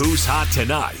hottest. Who's hot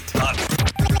tonight?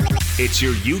 It's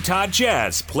your Utah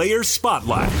Jazz Player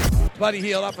Spotlight. Buddy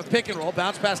Hield off a pick and roll.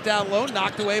 Bounce pass down low.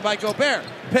 Knocked away by Gobert.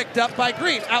 Picked up by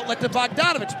Green. Outlet to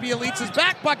Bogdanovich. Bjelica's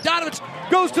back. Bogdanovich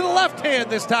goes to the left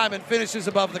hand this time and finishes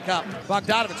above the cup.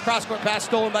 Bogdanovich cross-court pass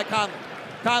stolen by Conley.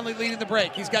 Conley leading the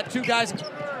break. He's got 2 guys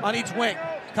on each wing.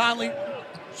 Conley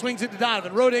swings it to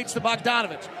Donovan. Rotates to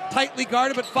Bogdanovich. Tightly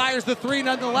guarded but fires the 3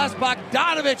 nonetheless.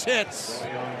 Bogdanovich hits.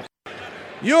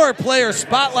 Your Player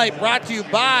Spotlight brought to you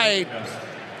by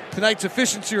tonight's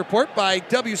efficiency report by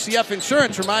WCF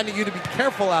Insurance, reminding you to be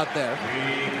careful out there.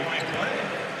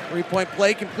 3-point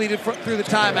play completed through the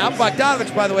timeout.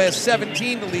 Bogdanovich, by the way, has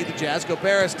 17 to lead the Jazz.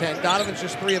 Gobert has 10. Donovan's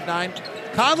just 3 of 9.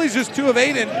 Conley's just 2 of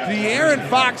 8. And De'Aaron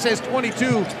Fox has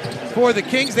 22 for the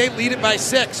Kings. They lead it by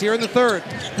 6 here in the third.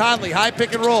 Conley, high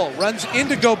pick and roll. Runs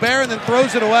into Gobert and then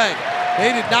throws it away.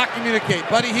 They did not communicate.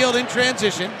 Buddy Hield in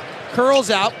transition. curls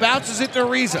out, bounces it to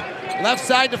Ariza. Left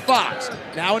side to Fox.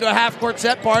 Now into a half-court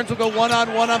set. Barnes will go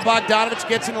one-on-one on Bogdanovich.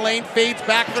 Gets in the lane, fades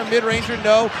back for a mid-ranger.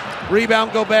 No.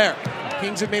 Rebound, Gobert.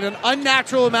 Kings have made an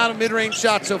unnatural amount of mid-range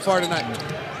shots so far tonight.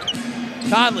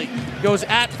 Conley goes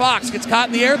at Fox. Gets caught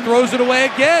in the air, throws it away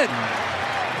again.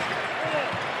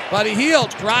 Buddy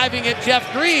Hield driving at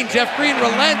Jeff Green. Jeff Green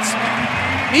relents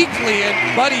meekly,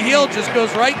 and Buddy Hield just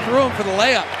goes right through him for the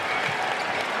layup.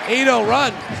 8-0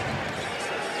 run.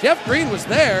 Jeff Green was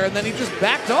there, and then he just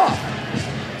backed off.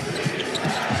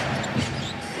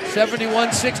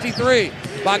 71-63.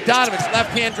 Bogdanovich,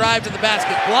 left-hand drive to the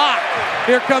basket. Block.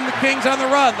 Here come the Kings on the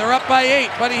run. They're up by 8.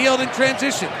 Buddy Hield in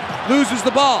transition. Loses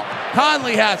the ball.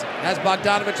 Conley has it. Has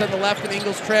Bogdanovich on the left and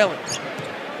Ingles trailing.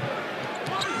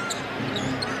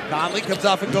 Conley comes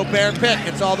off a Gobert pick.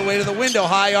 Gets all the way to the window.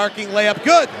 High arcing layup.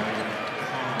 Good.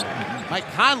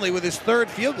 Mike Conley with his third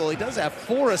field goal. He does have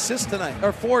 4 assists tonight,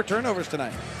 or 4 turnovers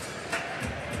tonight.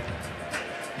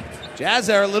 Jazz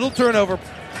are a little turnover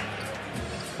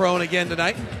prone again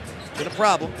tonight. Been a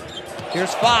problem.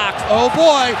 Here's Fox. Oh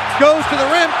boy. Goes to the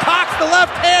rim. Cocks the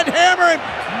left hand hammer and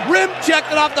rim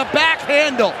checked it off the back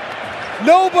handle.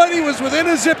 Nobody was within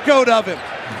a zip code of him.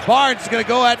 Barnes is going to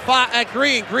go at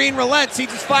Green. Green relents. He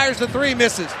just fires the 3,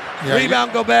 misses. Yeah,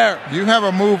 rebound, Gobert. You have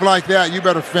a move like that, you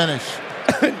better finish.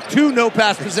 2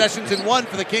 no-pass possessions and 1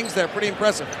 for the Kings there. Pretty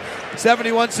impressive.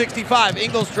 71-65.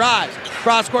 Ingles drives.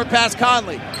 Cross-court pass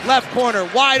Conley. Left corner.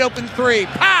 Wide open 3.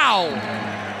 Pow!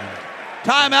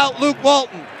 Timeout, Luke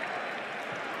Walton.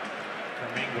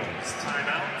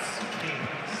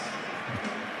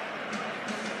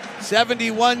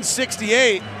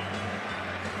 71-68.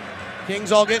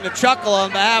 Kings all getting a chuckle on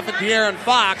behalf of De'Aaron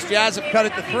Fox. Jazz have cut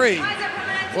it to 3.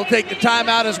 We'll take the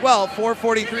timeout as well.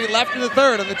 4:43 left in the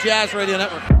third on the Jazz Radio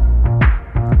Network.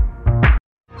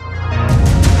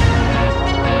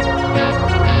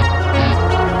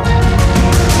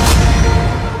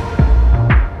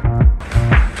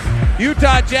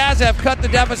 Utah Jazz have cut the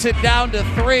deficit down to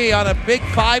 3 on a big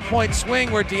 5-point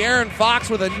swing where De'Aaron Fox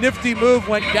with a nifty move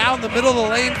went down the middle of the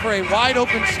lane for a wide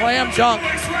open slam dunk.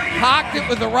 Cocked it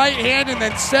with the right hand and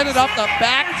then set it up the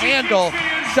back handle.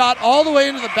 Shot all the way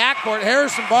into the backcourt.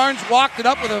 Harrison Barnes walked it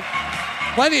up with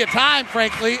plenty of time,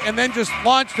 frankly, and then just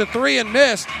launched a 3 and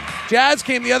missed. Jazz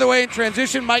came the other way in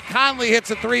transition. Mike Conley hits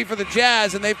a 3 for the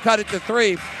Jazz, and they've cut it to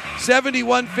 3.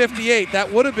 71-58.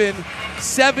 That would have been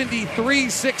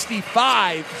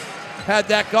 73-65 had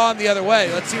that gone the other way.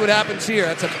 Let's see what happens here.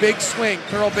 That's a big swing.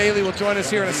 Thurl Bailey will join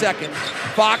us here in a second.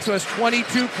 Fox has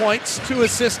 22 points, 2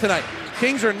 assists tonight.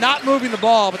 Kings are not moving the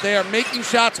ball, but they are making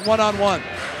shots one-on-one.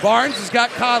 Barnes has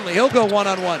got Conley. He'll go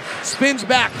one-on-one. Spins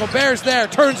back. Gobert's there.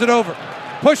 Turns it over.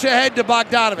 Push ahead to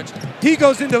Bogdanovich. He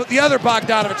goes into the other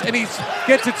Bogdanovich, and he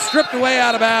gets it stripped away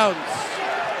out of bounds.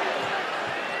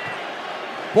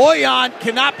 Bojan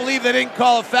cannot believe they didn't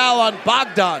call a foul on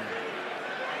Bogdan.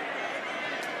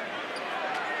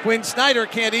 Quinn Snyder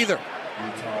can't either.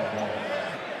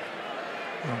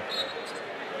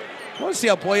 I want to see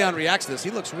how Bojan reacts to this. He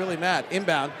looks really mad.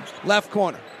 Inbound, left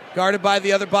corner. Guarded by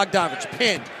the other Bogdanovich.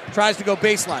 Pinned. Tries to go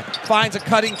baseline. Finds a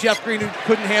cutting Jeff Green who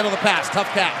couldn't handle the pass. Tough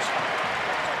catch.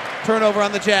 Turnover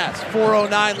on the Jazz.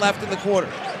 4:09 left in the quarter.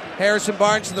 Harrison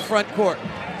Barnes to the front court.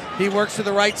 He works to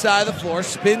the right side of the floor.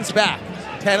 Spins back.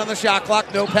 10 on the shot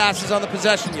clock. No passes on the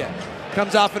possession yet.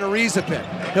 Comes off an Ariza pick.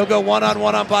 He'll go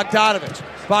one-on-one on Bogdanovich.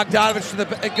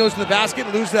 Bogdanovich goes to the basket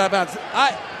and loses that bounce.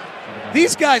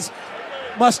 These guys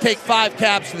must take 5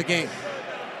 cabs to the game.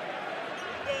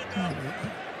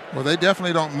 Well, they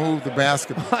definitely don't move the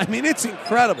basketball. I mean, it's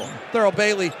incredible. Thurl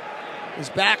Bailey is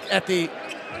back at the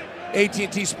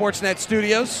AT&T Sportsnet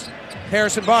studios.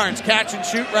 Harrison Barnes, catch and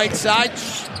shoot right side.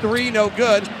 3, no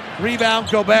good. Rebound,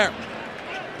 Gobert.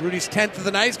 Rudy's 10th of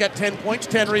the night. He's got 10 points,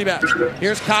 10 rebounds.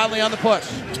 Here's Conley on the push.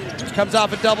 Comes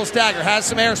off a double stagger. Has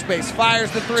some airspace.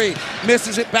 Fires the 3.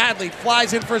 Misses it badly.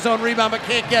 Flies in for his own rebound, but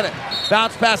can't get it.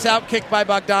 Bounce pass out. Kicked by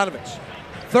Bogdanovich.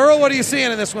 Thurl, what are you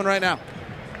seeing in this one right now?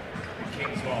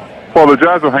 Well, the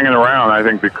Jazz are hanging around, I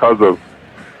think, because of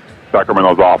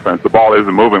Sacramento's offense. The ball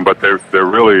isn't moving, but they're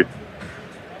really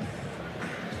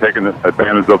taking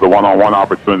advantage of the one-on-one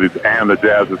opportunities and the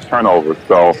Jazz's turnovers.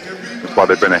 So that's why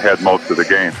they've been ahead most of the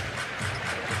game.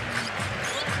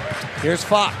 Here's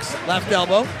Fox, left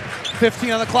elbow,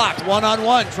 15 on the clock,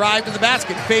 one-on-one, drive to the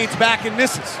basket, fades back and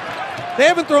misses. They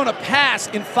haven't thrown a pass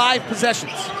in 5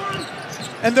 possessions,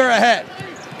 and they're ahead.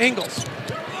 Ingles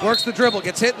works the dribble,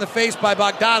 gets hit in the face by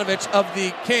Bogdanovich of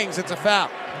the Kings. It's a foul.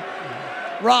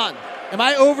 Ron, am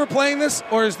I overplaying this,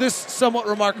 or is this somewhat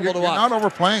remarkable to watch? You're not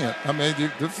overplaying it. I mean,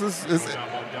 this is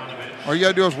all you got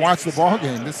to do is watch the ball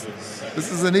game. This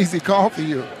is an easy call for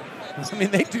you. I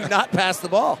mean, they do not pass the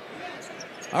ball.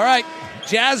 All right,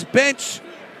 Jazz bench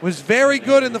was very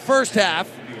good in the first half.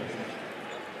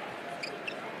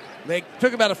 They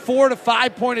took about a 4 to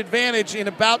 5 point advantage in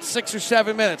about 6 or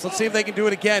 7 minutes. Let's see if they can do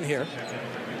it again here.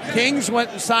 Kings went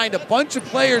and signed a bunch of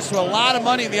players for a lot of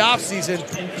money in the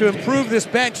offseason to improve this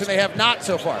bench, and they have not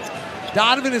so far.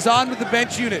 Donovan is on with the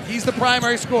bench unit. He's the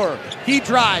primary scorer. He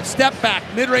drives, step back,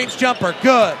 mid-range jumper,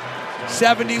 good.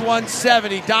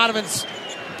 71-70. Donovan's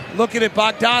looking at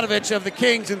Bogdanovich of the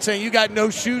Kings and saying, you got no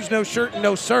shoes, no shirt, and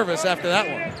no service after that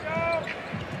one.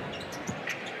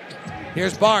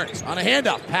 Here's Barnes on a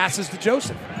handoff, passes to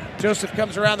Joseph. Joseph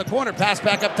comes around the corner, pass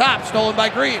back up top, stolen by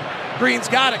Green. Green's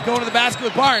got it, going to the basket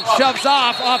with Barnes, shoves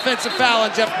off, offensive foul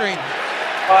on Jeff Green.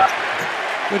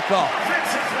 Good call.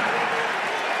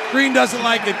 Green doesn't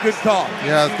like it, good call.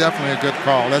 Yeah, it's definitely a good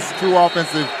call. That's 2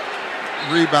 offensive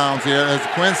rebounds here, as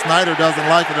Quinn Snyder doesn't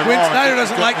like it at all. Quinn Snyder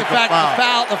doesn't like the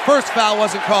fact the first foul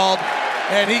wasn't called,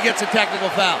 and he gets a technical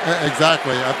foul.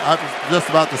 Exactly. I was just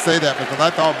about to say that because I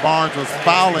thought Barnes was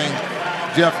fouling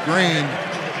Jeff Green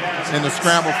in the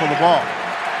scramble for the ball.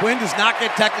 Quinn does not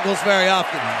get technicals very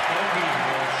often.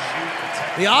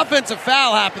 The offensive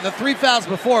foul happened. The 3 fouls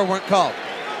before weren't called.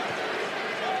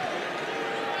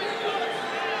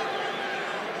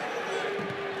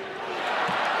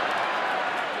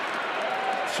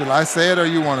 Should I say it or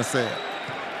you want to say it?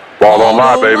 Ball don't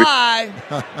lie, baby.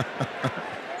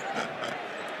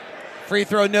 Free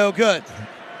throw no good.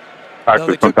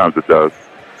 Actually, sometimes it does.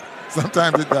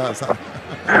 Sometimes it does.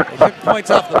 Took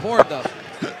points off the board, though.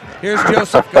 Here's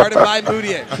Joseph, guarded by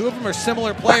Moutier. 2 of them are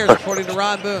similar players, according to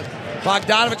Ron Boone.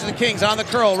 Bogdanovich of the Kings on the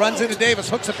curl, runs into Davis,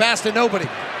 hooks a pass to nobody.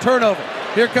 Turnover.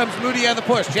 Here comes Moutier on the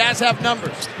push. Jazz have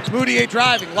numbers. Moutier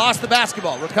driving, lost the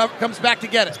basketball. Comes back to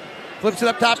get it. Flips it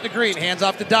up top to Green, hands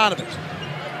off to Donovan.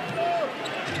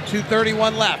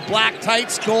 2:31 left. Black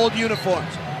tights, gold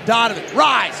uniforms. Donovan,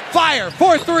 rise, fire,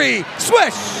 4-3,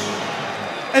 swish!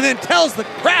 And then tells the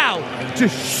crowd to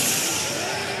shh.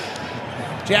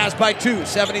 Jazz by 2,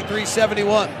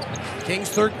 73-71. Kings'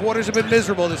 third quarters have been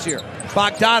miserable this year.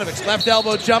 Bogdanovich, left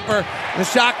elbow jumper. The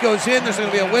shot goes in. There's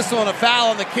going to be a whistle and a foul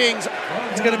on the Kings.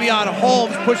 It's going to be on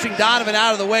Holmes, pushing Donovan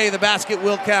out of the way. The basket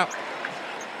will count.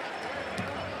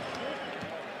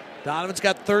 Donovan's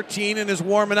got 13 and is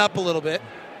warming up a little bit.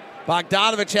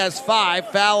 Bogdanovich has 5.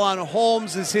 Foul on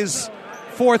Holmes is his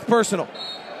 4th personal.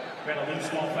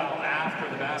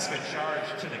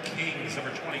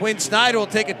 Quinn Snyder will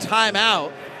take a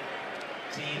timeout,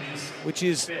 which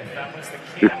is...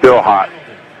 He's still hot.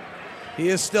 He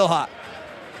is still hot.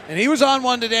 And he was on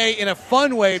one today in a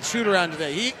fun way at shoot-around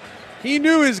today. He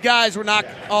knew his guys were not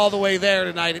all the way there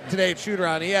today at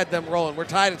shoot-around. He had them rolling. We're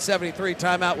tied at 73.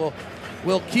 Timeout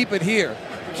will keep it here.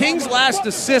 Kings' last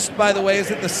assist, by the way, is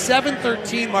at the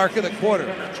 7:13 mark of the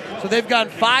quarter. So they've gone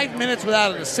 5 minutes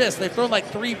without an assist. They've thrown like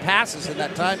 3 passes in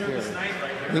that time period.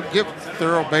 Give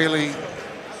Thurl Bailey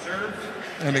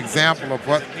an example of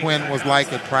what Quinn was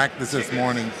like at practice this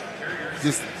morning.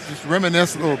 Just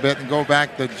reminisce a little bit and go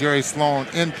back to Jerry Sloan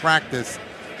in practice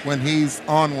when he's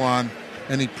on one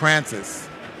and he prances.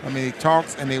 I mean, he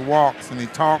talks and he walks and he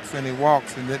talks and he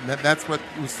walks, and that's what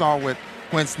we saw with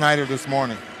Quinn Snyder this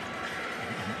morning.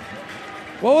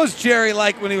 What was Jerry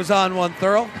like when he was on one,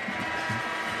 Thurl?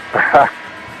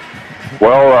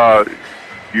 Well,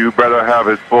 you better have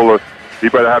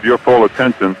your full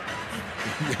attention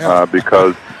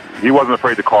because he wasn't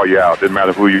afraid to call you out. Didn't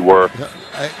matter who you were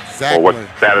exactly. or what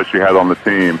status you had on the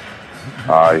team.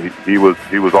 He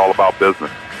was all about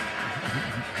business.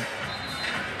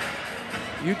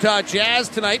 Utah Jazz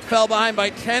tonight fell behind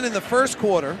by 10 in the first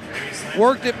quarter,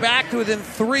 worked it back to within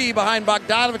 3 behind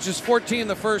Bogdanovich's 14 in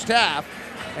the first half.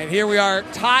 And here we are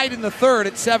tied in the third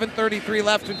at 7:33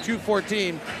 left and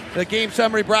 2:14. The game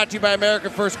summary brought to you by America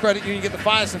First Credit Union. Get the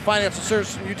finest in financial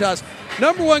services from Utah's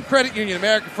 #1 credit union,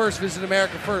 America First. Visit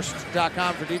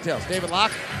AmericaFirst.com for details. David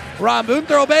Locke, Ron Boone,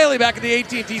 Thurl Bailey back at the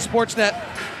AT&T Sportsnet.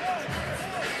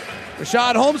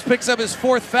 Rashad Holmes picks up his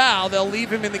 4th foul. They'll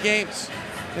leave him in the game.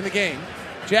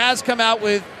 Jazz come out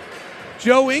with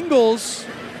Joe Ingles,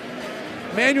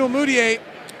 Emmanuel Mudiay,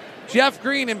 Jeff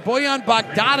Green, and Bojan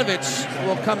Bogdanovich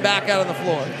will come back out on the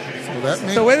floor.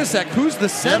 So wait a sec, who's the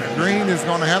center? Jeff Green is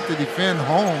going to have to defend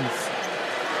Holmes.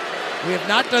 We have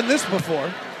not done this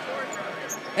before.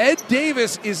 Ed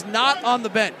Davis is not on the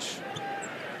bench.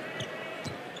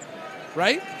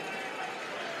 Right?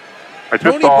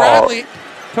 Tony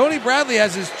Bradley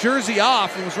has his jersey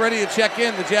off and was ready to check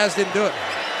in. The Jazz didn't do it.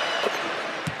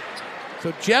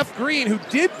 So Jeff Green, who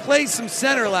did play some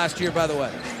center last year, by the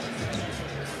way,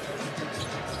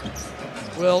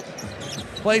 will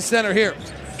play center here.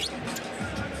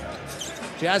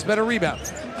 Jazz better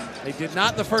rebound. They did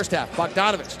not in the first half.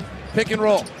 Bogdanovich, pick and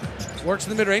roll. Works in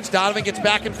the mid-range. Donovan gets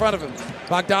back in front of him.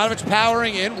 Bogdanovich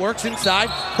powering in, works inside,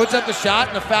 puts up the shot,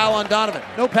 and a foul on Donovan.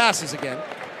 No passes again.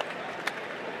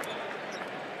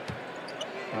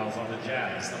 Fouls on the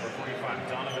Jazz, number 45,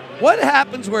 Donovan. What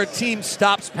happens where a team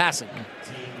stops passing?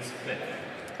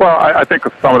 Well, I think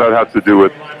some of that has to do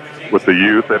with the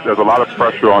youth. There's a lot of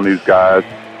pressure on these guys.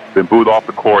 Been booed off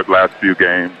the court last few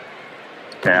games.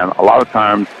 And a lot of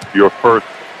times your first,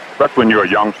 especially when you're a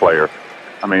young player,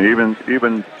 I mean, even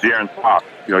De'Aaron Fox,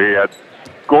 he had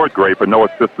scored great, but no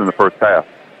assists in the first half.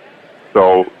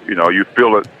 So, you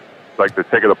feel it like to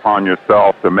take it upon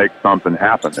yourself to make something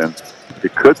happen. And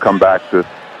it could come back to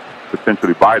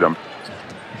potentially bite them.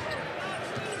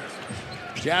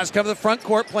 Jazz come to the front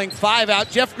court playing 5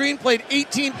 out. Jeff Green played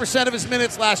 18% of his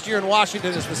minutes last year in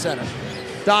Washington as the center.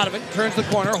 Donovan turns the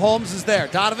corner. Holmes is there.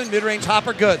 Donovan, mid-range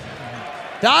hopper, good.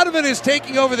 Donovan is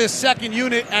taking over this second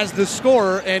unit as the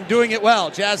scorer and doing it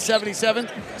well. Jazz 77,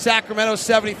 Sacramento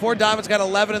 74. Donovan's got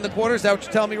 11 in the quarter. Is that what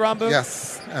you're telling me, Ron Boone?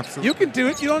 Yes, absolutely. You can do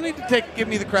it. You don't need to give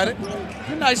me the credit.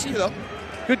 You're nice of you, though.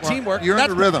 Good teamwork. You're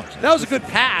in the rhythm. That was a good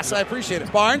pass. I appreciate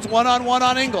it. Barnes, one-on-one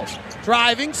on Ingles.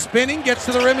 Driving, spinning, gets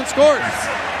to the rim and scores.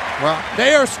 Well,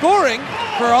 they are scoring.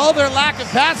 For all their lack of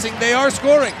passing, they are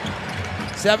scoring.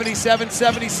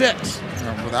 77-76.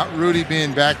 Without Rudy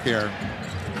being back there.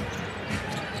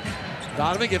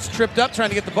 Donovan gets tripped up trying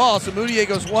to get the ball, so Moutier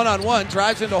goes one-on-one,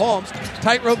 drives into Holmes,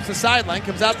 tight ropes the sideline,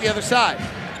 comes out the other side.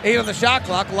 8 on the shot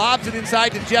clock, lobs it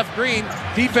inside to Jeff Green.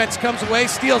 Defense comes away,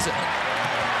 steals it.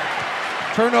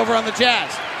 Turnover on the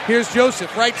Jazz. Here's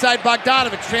Joseph, right side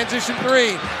Bogdanovich, transition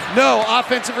 3. No,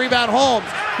 offensive rebound Holmes.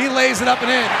 He lays it up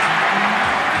and in.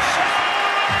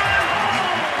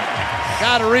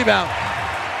 Got a rebound,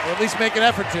 or at least make an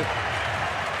effort to.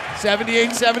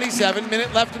 78-77,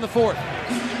 minute left in the fourth.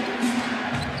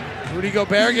 Rudy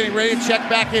Gobert getting ready to check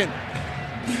back in.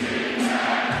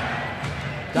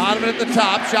 Donovan at the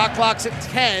top, shot clock's at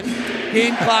 10,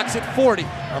 game clock's at 40.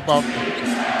 How about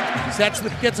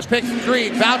gets a pick from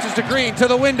Green, bounces to Green, to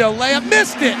the window, layup,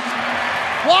 missed it!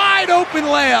 Wide open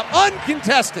layup,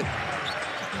 uncontested.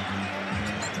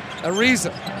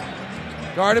 Ariza,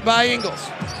 guarded by Ingles.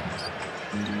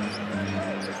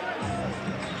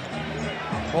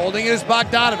 Holding it is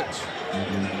Bogdanovich.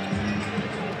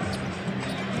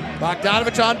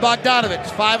 Bogdanovich on Bogdanovich,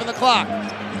 5 on the clock.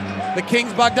 The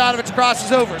Kings, Bogdanovich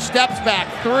crosses over, steps back,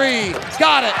 3,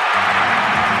 got it.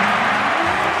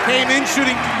 Came in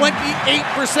shooting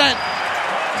 28%.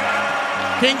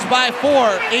 Kings by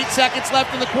 4, 8 seconds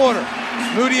left in the quarter.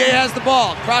 Moutier has the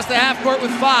ball, across the half court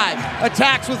with 5,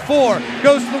 attacks with 4,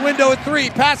 goes to the window at 3,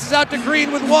 passes out to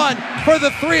Green with 1, for the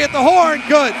 3 at the horn,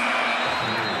 good.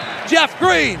 Jeff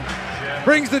Green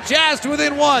brings the Jazz to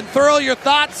within 1. Thurl, your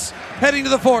thoughts heading to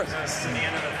the fourth?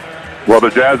 Well,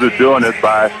 the Jazz are doing it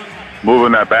by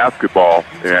moving that basketball,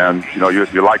 and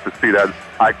you like to see that.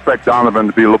 I expect Donovan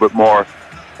to be a little bit more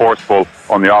forceful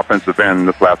on the offensive end in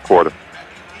this last quarter.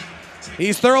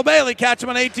 He's Thurl Bailey. Catch him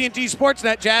on AT&T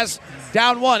Sportsnet. Jazz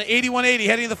down 1, 81-80,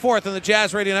 heading to the fourth on the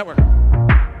Jazz Radio Network.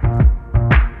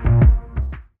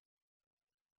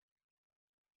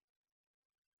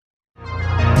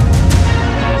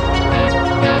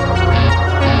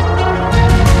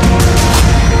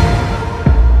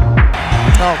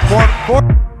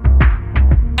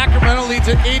 Sacramento leads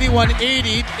at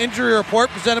 81-80. Injury report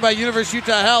presented by University of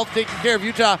Utah Health, taking care of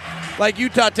Utah like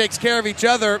Utah takes care of each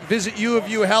other. Visit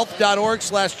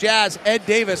uofuhealth.org/Jazz. Ed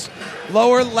Davis,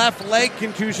 lower left leg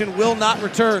contusion, will not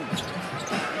return.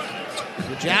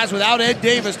 The Jazz without Ed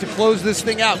Davis to close this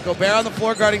thing out. Gobert on the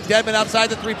floor guarding Dedmon outside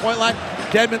the three-point line.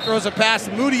 Dedmon throws a pass.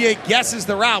 Moutier guesses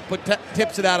the route but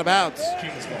tips it out of bounds.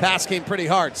 Pass came pretty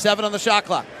hard. 7 on the shot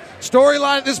clock.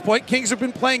 Storyline at this point, Kings have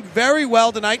been playing very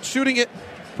well tonight, shooting it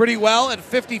pretty well at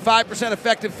 55%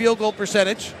 effective field goal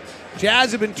percentage.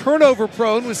 Jazz have been turnover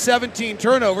prone with 17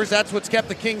 turnovers. That's what's kept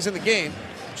the Kings in the game.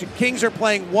 The Kings are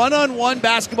playing one-on-one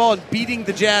basketball and beating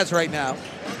the Jazz right now.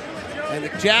 And the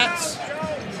Jazz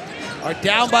are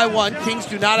down by 1. Kings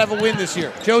do not have a win this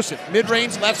year. Joseph,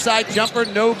 mid-range, left side jumper,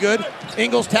 no good.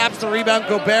 Ingles taps the rebound.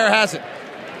 Gobert has it.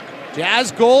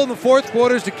 Jazz goal in the fourth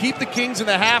quarter is to keep the Kings in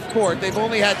the half court. They've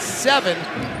only had 7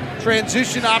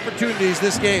 transition opportunities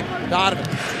this game. Donovan,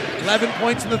 11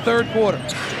 points in the third quarter.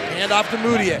 Hand off to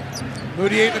Moutier.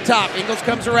 Moutier at the top. Ingles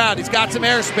comes around. He's got some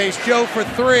airspace. Joe for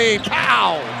 3.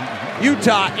 Pow!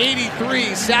 Utah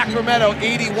 83, Sacramento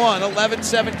 81.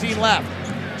 11-17 left.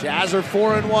 Jazz are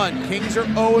 4-1. Kings are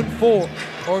 0-4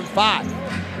 or 5.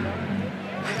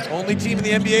 Only team in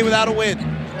the NBA without a win.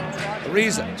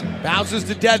 Ariza bounces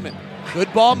to Dedmon.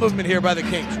 Good ball movement here by the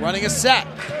Kings. Running a set.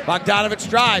 Bogdanovich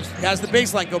drives. Has the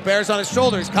baseline. Gobert's on his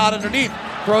shoulder. He's caught underneath.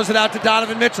 Throws it out to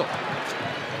Donovan Mitchell.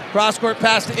 Cross-court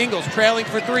pass to Ingles. Trailing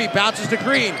for three. Bounces to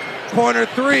Green. Corner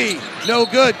three. No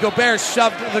good. Gobert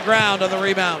shoved to the ground on the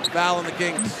rebound. Foul on the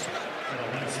Kings.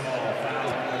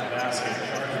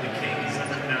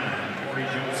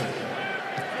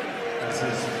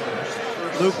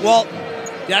 Luke Walton,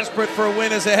 desperate for a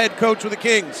win as a head coach with the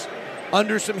Kings.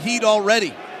 Under some heat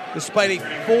already, despite a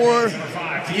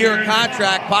 4-year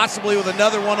contract, possibly with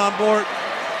another one on board.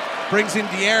 Brings in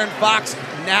De'Aaron Fox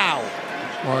now.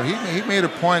 Well, he made a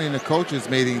point in the coaches'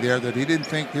 meeting there that he didn't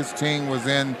think his team was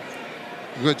in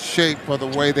good shape for the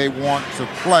way they want to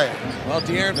play. Well,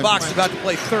 De'Aaron Fox is about to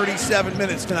play 37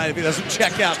 minutes tonight if he doesn't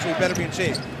check out, so he better be in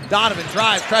shape. Donovan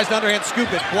drives, tries to underhand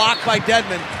scoop it, blocked by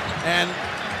Dedmon, and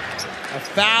a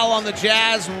foul on the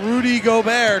Jazz. Rudy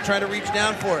Gobert trying to reach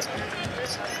down for it. Foul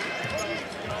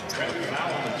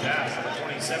on the Jazz, number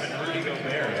 27, Rudy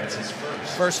Gobert. That's his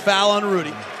first. First foul on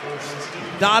Rudy.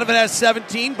 Donovan has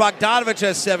 17. Bogdanovich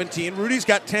has 17. Rudy's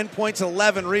got 10 points,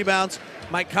 11 rebounds.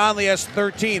 Mike Conley has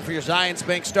 13 for your Zions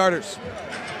Bank starters.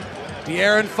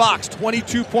 De'Aaron Fox,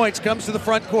 22 points, comes to the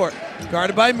front court.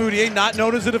 Guarded by Moutier, not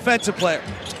known as a defensive player.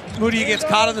 Moutier gets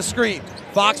caught on the screen.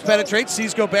 Fox penetrates,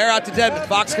 sees Gobert out to Dedmon.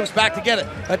 Fox comes back to get it.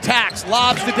 Attacks,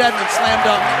 lobs to Dedmon, slam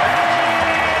dunk.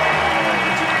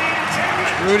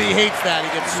 Rudy hates that.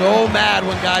 He gets so mad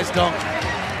when guys dunk.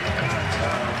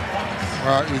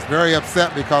 Well, he's very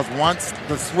upset because once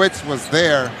the switch was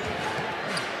there,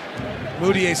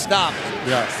 Moutier stopped.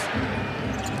 Yes.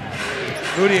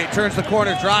 Moutier turns the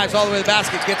corner, drives all the way to the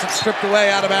basket, gets it stripped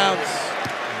away out of bounds.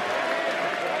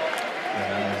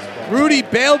 Rudy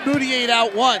bailed Moutier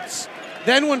out once.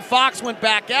 Then when Fox went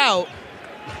back out,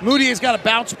 Moutier's got to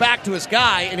bounce back to his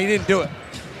guy, and he didn't do it.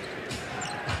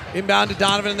 Inbound to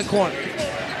Donovan in the corner.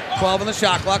 12 on the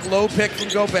shot clock, low pick from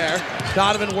Gobert.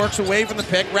 Donovan works away from the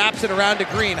pick, wraps it around to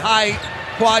Green. High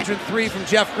quadrant three from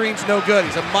Jeff Green's no good.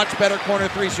 He's a much better corner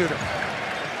three shooter.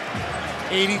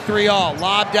 83 all.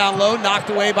 Lob down low, knocked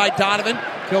away by Donovan.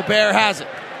 Gobert has it.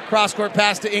 Cross-court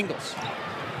pass to Ingles.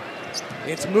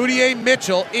 It's Moutier,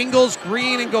 Mitchell, Ingles,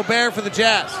 Green, and Gobert for the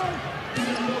Jazz.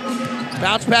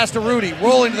 Bounce pass to Rudy,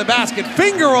 rolling to the basket.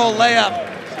 Finger roll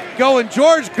layup. Going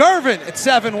George Gervin at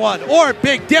 7-1, or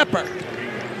Big Dipper.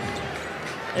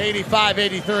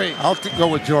 85-83. I'll go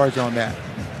with George on that.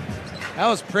 That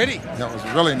was pretty. That was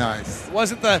really nice. It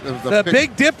wasn't the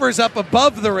Big Dipper's up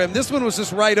above the rim. This one was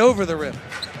just right over the rim.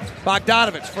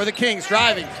 Bogdanovich for the Kings,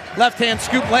 driving. Left-hand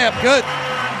scoop layup, good.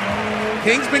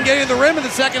 Kings been getting to the rim in the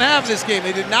second half of this game.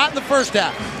 They did not in the first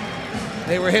half.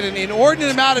 They were hitting an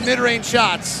inordinate amount of mid-range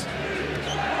shots.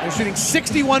 They're shooting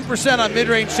 61% on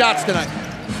mid-range shots tonight.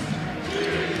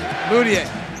 Moutier.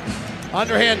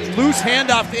 Underhand, loose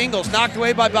handoff to Ingles, knocked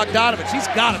away by Bogdanovich. He's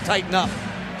got to tighten up.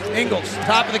 Ingles,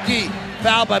 top of the key,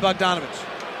 fouled by Bogdanovich.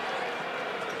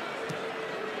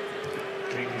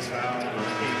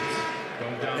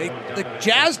 The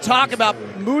Jazz talk about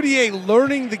Moutier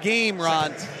learning the game,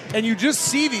 Ron, and you just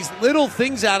see these little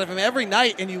things out of him every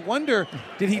night, and you wonder,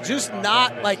 did he just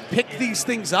not pick these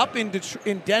things up in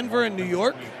Denver and New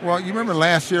York? Well, you remember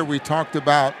last year we talked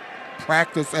about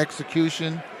practice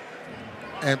execution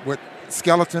and with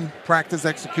skeleton practice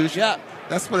execution. Yeah.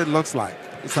 That's what it looks like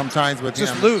sometimes with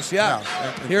just him. Loose, yeah.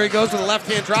 Here he goes with a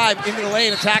left-hand drive into the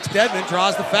lane, attacks Dedmon,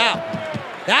 draws the foul.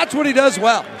 That's what he does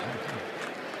well.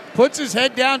 Puts his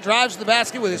head down, drives to the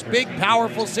basket with his big,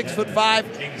 powerful 6'5",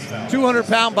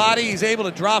 200-pound body. He's able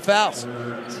to draw fouls.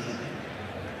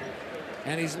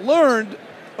 And he's learned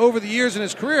over the years in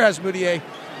his career, has Moutier,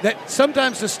 that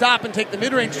sometimes to stop and take the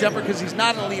mid-range jumper because he's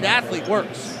not an elite athlete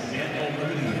works.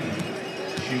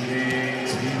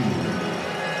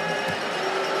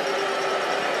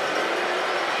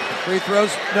 Free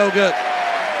throws, no good.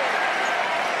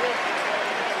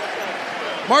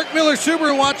 Mark Miller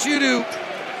Subaru wants you to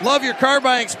love your car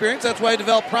buying experience. That's why I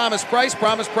developed Promise Price.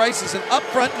 Promise Price is an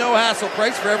upfront, no-hassle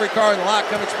price for every car in the lot.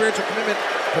 Come experience your commitment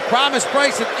to Promise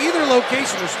Price at either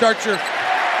location or start your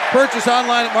purchase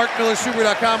online at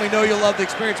markmillersubaru.com. We know you'll love the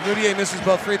experience. Moutier misses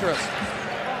both free throws.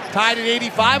 Tied at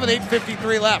 85 with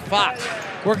 8:53 left. Fox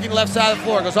working the left side of the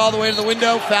floor. Goes all the way to the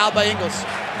window. Fouled by Ingles.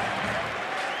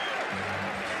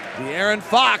 De'Aaron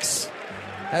Fox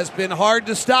has been hard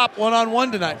to stop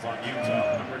one-on-one tonight.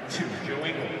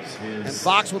 And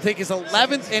Fox will take his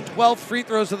 11th and 12th free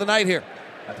throws of the night here.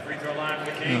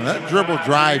 That dribble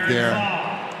drive there,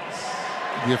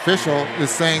 the official is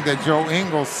saying that Joe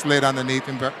Ingles slid underneath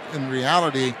him, but in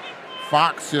reality,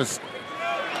 Fox just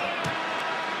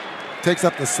takes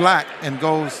up the slack and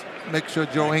goes make sure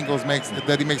Joe Ingles makes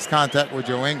contact with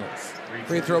Joe Ingles.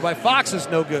 Free throw by Fox is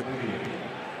no good.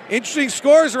 Interesting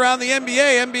scores around the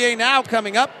NBA. NBA Now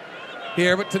coming up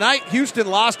here, but tonight Houston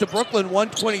lost to Brooklyn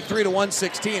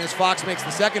 123-116 as Fox makes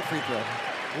the second free throw.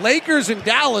 Lakers and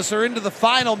Dallas are into the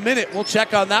final minute. We'll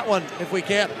check on that one if we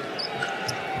can.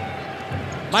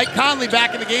 Mike Conley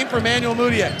back in the game for Emmanuel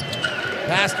Mudiay.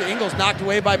 Pass to Ingles, knocked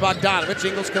away by Bogdanovich.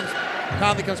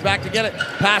 Conley comes back to get it.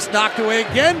 Pass knocked away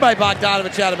again by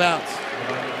Bogdanovich, out of bounds.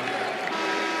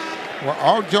 Well,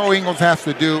 all Joe Ingles has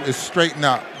to do is straighten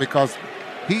up because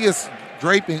he is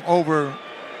draping over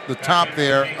the top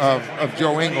there of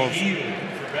Joe Ingles,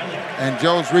 and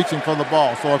Joe's reaching for the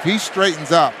ball. So if he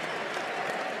straightens up,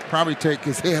 probably take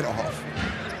his head off.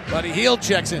 Buddy Hield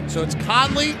checks in. So it's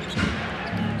Conley,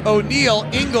 O'Neal,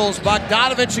 Ingles,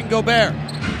 Bogdanovich, and Gobert.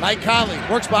 Mike Conley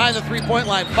works behind the three-point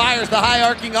line, fires the high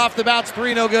arcing off the bounce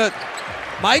three, no good.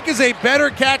 Mike is a better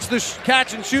catch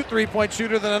and shoot three-point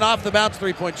shooter than an off the bounce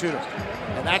three-point shooter,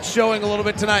 and that's showing a little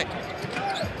bit tonight.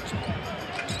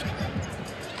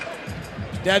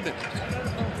 Dedmon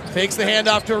fakes the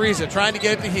handoff to Ariza, trying to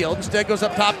get it to Hield. Instead goes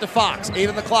up top to Fox. 8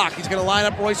 on the clock. He's going to line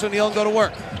up Royce O'Neal and go to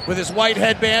work. With his white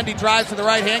headband, he drives to the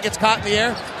right hand, gets caught in the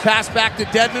air. Pass back to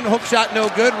Dedmon. Hook shot no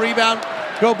good. Rebound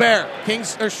Gobert.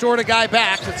 Kings are short a guy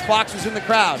back since Fox was in the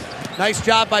crowd. Nice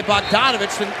job by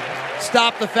Bogdanovich to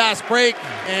stop the fast break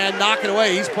and knock it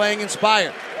away. He's playing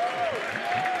inspired.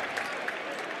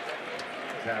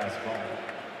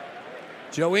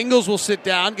 Joe Ingles will sit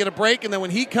down, get a break, and then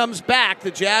when he comes back,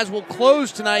 the Jazz will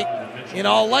close tonight in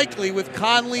all likely with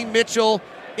Conley, Mitchell,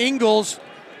 Ingles,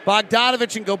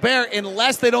 Bogdanovich, and Gobert,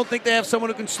 unless they don't think they have someone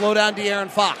who can slow down De'Aaron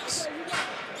Fox.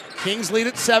 Kings lead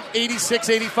at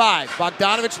 86-85.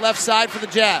 Bogdanovich left side for the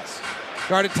Jazz.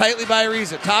 Guarded tightly by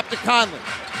Ariza. Top to Conley.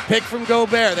 Pick from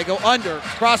Gobert. They go under.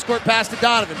 Cross-court pass to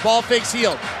Donovan. Ball fakes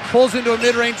Hield. Pulls into a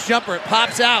mid-range jumper. It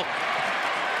pops out.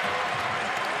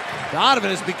 Donovan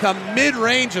has become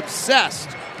mid-range obsessed.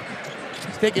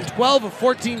 He's taken 12 of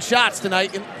 14 shots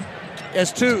tonight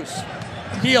as twos.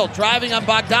 Hield driving on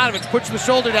Bogdanovich, puts the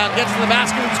shoulder down, gets to the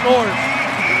basket and scores.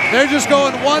 They're just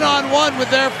going one-on-one with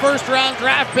their first-round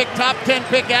draft pick, top 10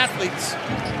 pick athletes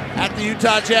at the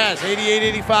Utah Jazz,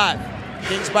 88-85.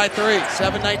 Kings by 3,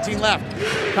 7:19 left.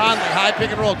 Conley, high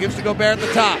pick and roll, gives to Gobert at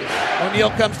the top.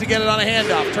 O'Neal comes to get it on a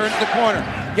handoff, turns the corner,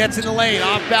 gets in the lane,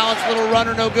 off balance, little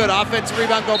runner, no good. Offensive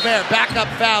rebound, Gobert, back up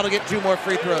foul to get 2 more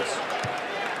free throws.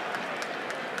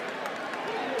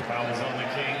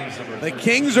 The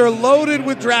Kings are loaded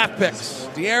with draft picks.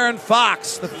 De'Aaron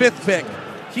Fox, the 5th pick.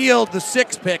 Hield, the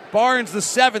 6th pick. Barnes, the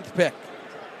 7th pick.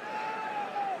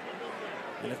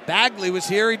 And if Bagley was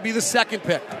here, he'd be the 2nd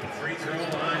pick.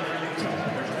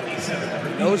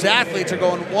 Those athletes are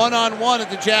going one-on-one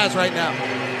at the Jazz right now.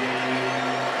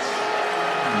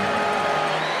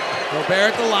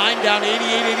 Gobert at the line, down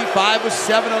 88-85 with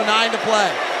 7:09 to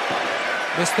play.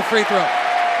 Missed the free throw.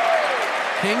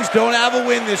 Kings don't have a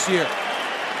win this year.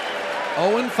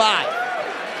 0-5.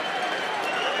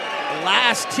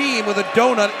 Last team with a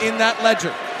donut in that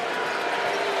ledger.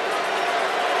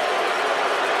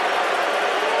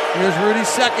 Here's Rudy's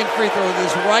second free throw with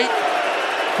his right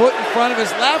foot in front of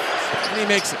his left, and he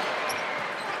makes it.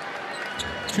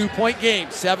 2-point game,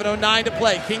 7:09 to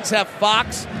play. Kings have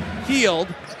Fox, Hield,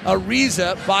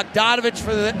 Ariza, Bogdanovich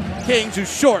for the Kings,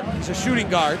 who's short. He's a shooting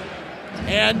guard,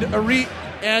 and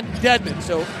Dedmon.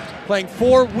 So playing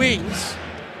 4 wings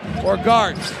or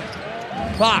guards.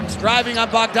 Fox driving on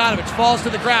Bogdanovich, falls to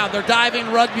the ground. They're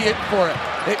diving rugby for it.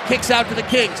 It kicks out to the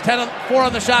Kings. 4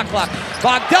 on the shot clock.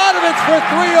 Bogdanovich for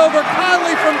 3 over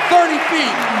Conley from 30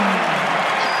 feet.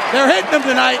 They're hitting him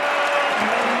tonight.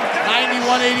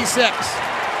 91-86.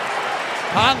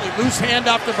 Conley, loose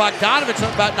handoff to Bogdanovich,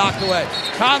 about knocked away.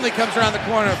 Conley comes around the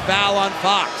corner, foul on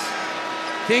Fox.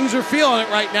 Kings are feeling it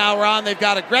right now, Ron. They've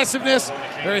got aggressiveness.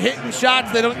 They're hitting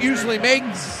shots they don't usually make.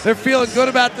 They're feeling good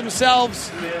about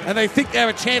themselves, and they think they have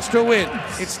a chance to win.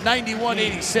 It's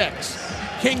 91-86.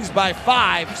 Kings by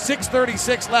 5,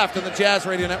 6:36 left on the Jazz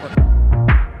Radio Network.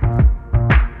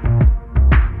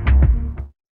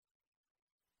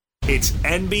 It's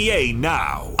NBA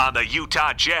Now on the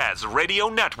Utah Jazz Radio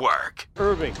Network.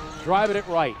 Irving driving it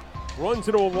right. Runs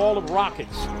into a wall of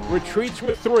Rockets. Retreats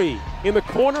with 3. In the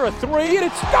corner, a 3, and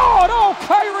it's gone! Oh,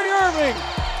 Kyrie Irving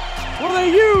with a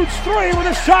huge 3 with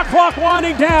the shot clock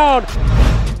winding down.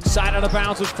 Side out of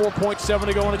bounds with 4.7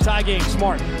 to go in a tie game.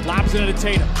 Smart lobs it into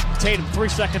Tatum. Tatum, 3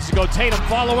 seconds to go. Tatum,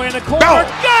 fall away in the corner. Go.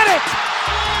 Got it!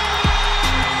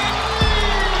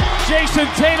 Jason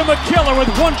Tatum, a killer with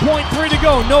 1.3 to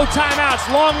go. No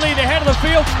timeouts. Long lead ahead of the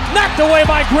field. Knocked away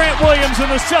by Grant Williams, and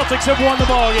the Celtics have won the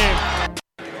ball game.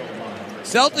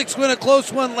 Celtics win a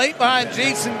close one late behind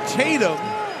Jason Tatum.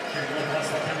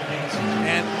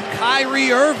 And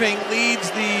Kyrie Irving leads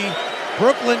the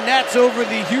Brooklyn Nets over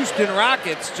the Houston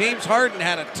Rockets. James Harden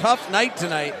had a tough night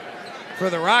tonight for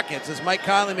the Rockets as Mike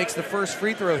Conley makes the first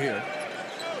free throw here.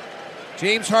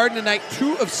 James Harden tonight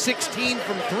 2 of 16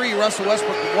 from 3. Russell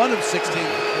Westbrook 1 of 16 from 3.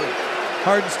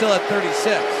 Harden still at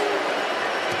 36.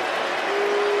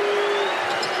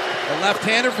 The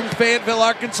left-hander from Fayetteville,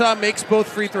 Arkansas makes both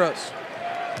free throws.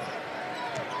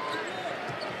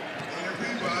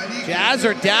 Jazz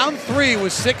are down 3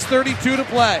 with 6:32 to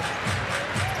play.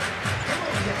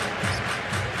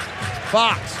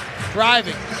 Fox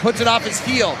driving, puts it off his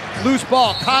heel. Loose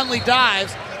ball, Conley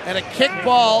dives, and a kick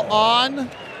ball on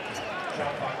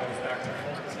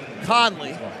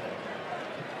Conley.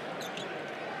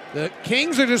 The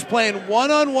Kings are just playing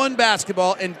one-on-one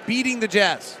basketball and beating the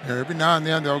Jazz. Yeah, every now and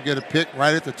then they'll get a pick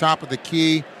right at the top of the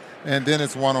key, and then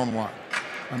it's one-on-one.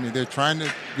 I mean, they're trying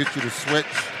to get you to switch.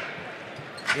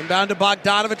 Inbound to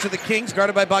Bogdanovich of the Kings,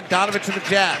 guarded by Bogdanovich of the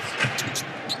Jazz.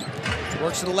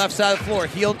 Works to the left side of the floor.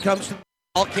 Hield comes to the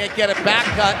ball, can't get it. Back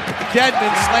cut.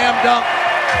 Dedmon, slam dunk.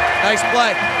 Nice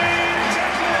play.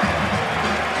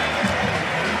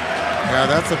 Yeah,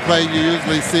 that's a play you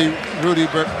usually see Rudy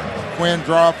Quinn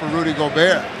draw for Rudy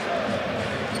Gobert.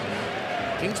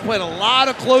 Kings played a lot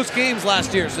of close games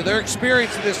last year, so they're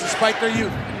experiencing this despite their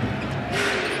youth.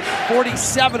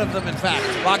 47 of them, in fact.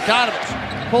 Bogdanovich.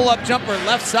 Pull-up jumper,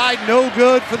 left side, no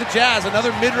good for the Jazz.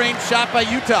 Another mid-range shot by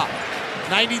Utah.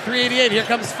 93-88, here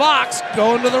comes Fox,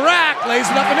 going to the rack, lays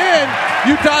it up and in.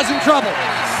 Utah's in trouble.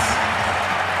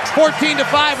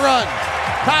 14-5 run.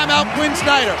 Timeout, Quinn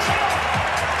Snyder.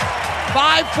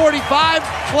 5:45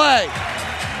 play.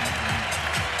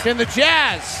 Can the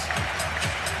Jazz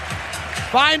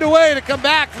find a way to come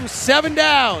back from 7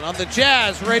 down on the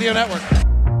Jazz Radio Network?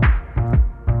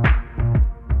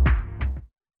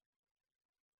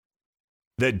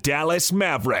 The Dallas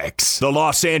Mavericks, the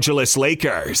Los Angeles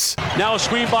Lakers. Now a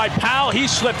screen by Powell. He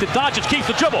slipped it. Doncic keeps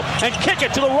the dribble and kick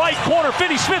it to the right corner.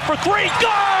 Finney-Smith for 3.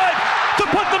 Good! To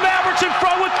put the Mavericks in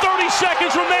front with 30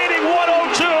 seconds remaining.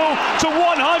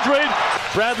 102-100.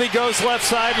 Bradley goes left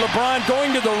side. LeBron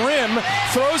going to the rim.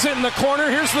 Throws it in the corner.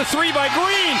 Here's the 3 by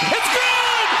Green. It's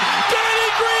good! Danny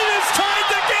Green has tied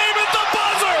the game at the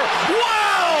buzzer!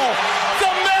 Wow!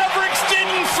 The Mavericks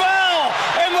didn't foul,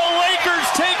 and the Lakers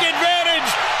take advantage.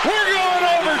 We're going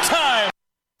overtime.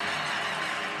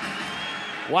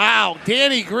 Wow,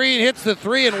 Danny Green hits the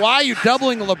 3, and why are you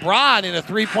doubling LeBron in a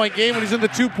 3-point game when he's in the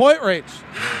 2-point range?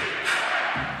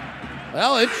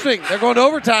 Well, interesting. They're going to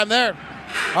overtime there.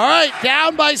 All right,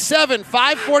 down by 7,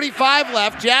 5:45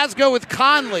 left. Jazz go with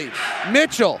Conley,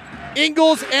 Mitchell,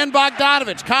 Ingles, and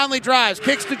Bogdanovich. Conley drives,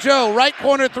 kicks to Joe, right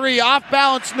corner 3, off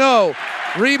balance, no.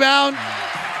 Rebound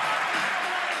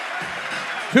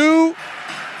to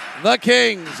the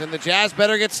Kings, and the Jazz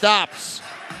better get stops,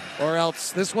 or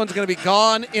else this one's going to be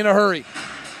gone in a hurry.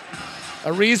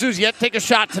 Arizu's yet to take a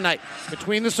shot tonight.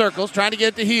 Between the circles, trying to get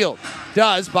it to Hield.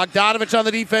 Does. Bogdanovich on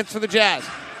the defense for the Jazz.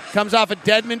 Comes off a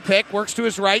Dedmon pick, works to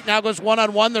his right, now goes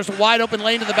one-on-one. There's a wide open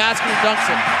lane to the basket and dunks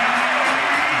it.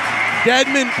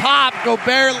 Dedmon pop,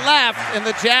 Gobert left, and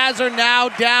the Jazz are now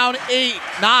down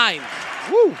 8-9.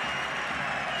 Woo!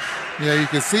 Yeah, you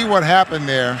can see what happened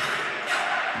there.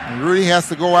 And Rudy has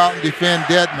to go out and defend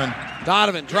Dedmon.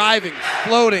 Donovan driving,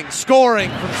 floating,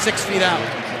 scoring from 6 feet out.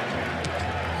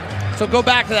 So go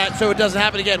back to that so it doesn't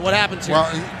happen again. What happens here?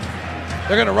 Well,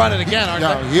 they're going to run it again, aren't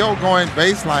they? Hill going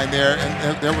baseline there,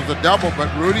 and there was a double, but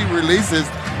Rudy releases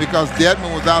because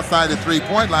Dedmon was outside the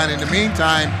three-point line. In the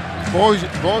meantime,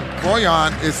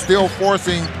 Bojan is still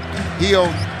forcing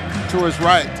Hill to his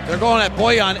right. They're going at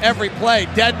Bojan every play.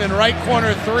 Dedmon, right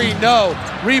corner 3, no.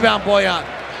 Rebound, Bojan.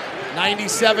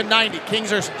 97-90.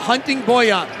 Kings are hunting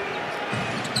Bojan.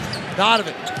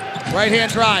 Donovan,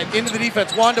 right-hand drive, into the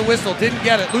defense. Wanda Whistle, didn't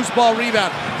get it. Loose ball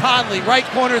rebound. Conley, right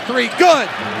corner 3, good!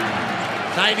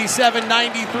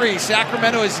 97-93.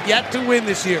 Sacramento is yet to win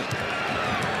this year.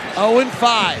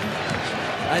 0-5.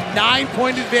 A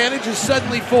 9-point advantage is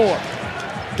suddenly 4.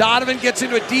 Donovan gets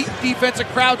into a deep defensive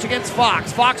crouch against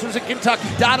Fox. Fox was at Kentucky.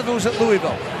 Donovan was at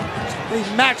Louisville. They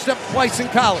matched up twice in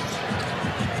college.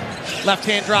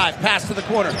 Left-hand drive, pass to the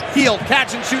corner. Hield,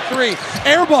 catch and shoot 3.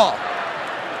 Air ball.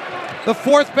 The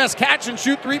 4th best catch and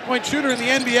shoot 3-point shooter in the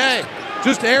NBA.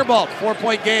 Just airballed,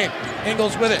 4-point game.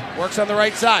 Ingles with it, works on the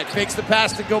right side, fakes the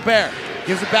pass to Gobert,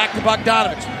 gives it back to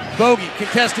Bogdanovich. Bogey,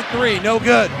 contested 3, no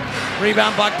good.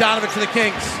 Rebound Bogdanovich to the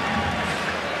Kings.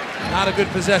 Not a good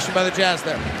possession by the Jazz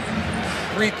there.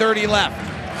 3:30 left.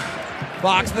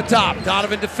 Fox the top,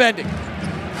 Donovan defending.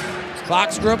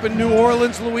 Fox grew up in New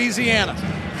Orleans, Louisiana.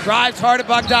 Drives hard at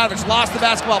Bogdanovich. Lost the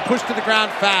basketball. Pushed to the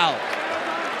ground. Foul.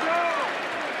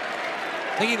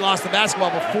 I think he lost the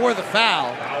basketball before the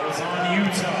foul. That was on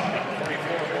Utah.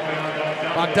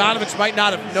 Bogdanovich might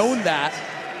not have known that.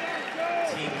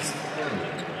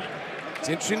 It's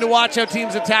interesting to watch how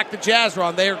teams attack the Jazz,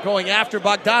 Ron. They are going after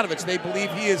Bogdanovich. They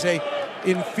believe he is a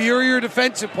inferior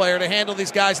defensive player to handle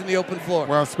these guys in the open floor.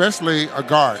 Well, especially a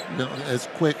guard, as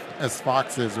quick as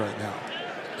Fox is right now.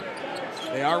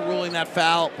 They are ruling that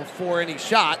foul before any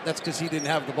shot. That's because he didn't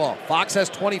have the ball. Fox has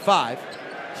 25.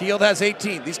 Hield has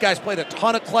 18. These guys played a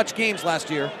ton of clutch games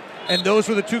last year, and those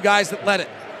were the two guys that led it.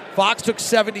 Fox took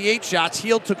 78 shots.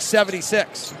 Hield took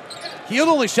 76. Hield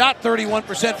only shot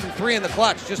 31% from three in the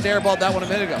clutch. Just airballed that one a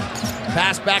minute ago.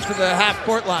 Pass back to the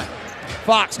half-court line.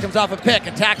 Fox comes off a pick,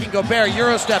 attacking Gobert,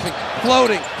 Euro-stepping,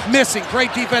 floating, missing.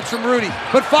 Great defense from Rudy.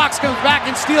 But Fox comes back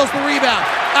and steals the rebound.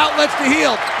 Outlets to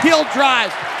Hield. Hield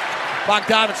drives.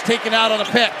 Bogdanovich taken out on a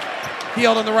pick.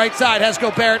 Hield on the right side, has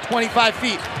Gobert at 25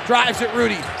 feet. Drives at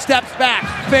Rudy, steps back,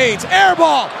 fades, air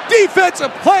ball.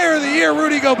 Defensive Player of the Year,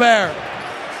 Rudy Gobert.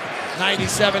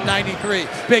 97-93.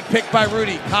 Big pick by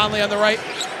Rudy. Conley on the right,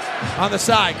 on the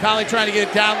side. Conley trying to get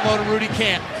it down low to Rudy,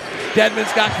 can't.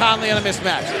 Dedmon's got Conley on a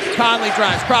mismatch. Conley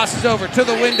drives, crosses over to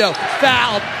the window,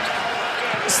 fouled.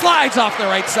 Slides off the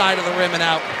right side of the rim and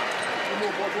out.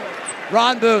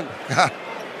 Ron Boone.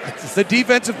 The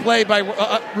defensive play by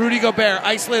Rudy Gobert,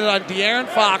 isolated on De'Aaron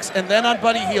Fox and then on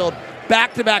Buddy Hield.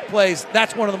 Back-to-back plays.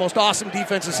 That's one of the most awesome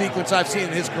defensive sequences I've seen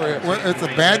in his career. Well, it's a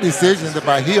bad decision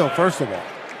by Hield, first of all.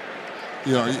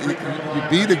 You know, you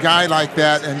beat a guy like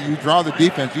that and you draw the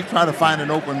defense. You try to find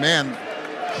an open man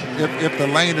if the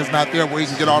lane is not there where he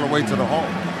can get all the way to the hole.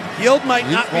 Hield might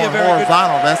not be a very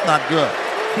horizontal. That's not good.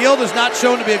 Hield has not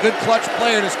shown to be a good clutch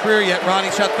player in his career yet, Ron.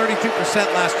 He shot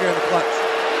 32% last year in the clutch.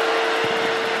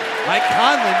 Mike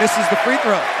Conley misses the free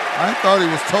throw. I thought he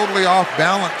was totally off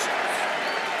balance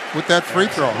with that free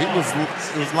throw. It was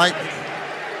like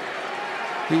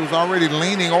he was already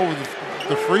leaning over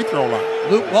the free throw line.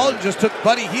 Luke Walton just took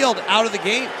Buddy Hield out of the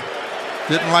game.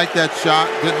 Didn't like that shot,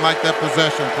 didn't like that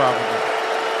possession probably.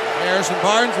 Harrison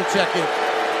Barnes will check in.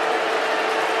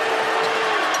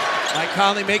 Mike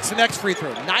Conley makes the next free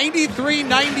throw.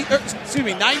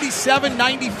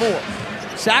 97-94.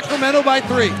 Sacramento by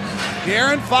 3.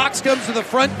 De'Aaron Fox comes to the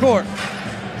front court.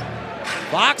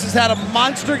 Fox has had a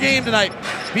monster game tonight,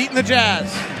 beating the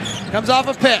Jazz. Comes off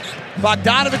a pick.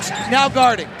 Bogdanovich now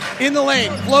guarding. In the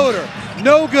lane, floater.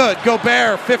 No good.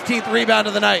 Gobert, 15th rebound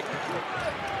of the night.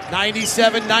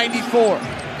 97-94.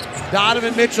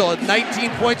 Donovan Mitchell at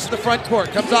 19 points to the front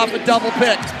court. Comes off a double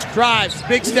pick. Drives.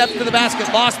 Big step to the basket.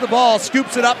 Lost the ball.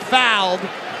 Scoops it up. Fouled.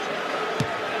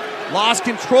 Lost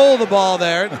control of the ball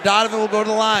there. Donovan will go to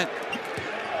the line.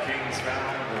 Kings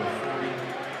foul number 40.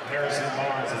 Harrison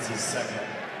Barnes is his second.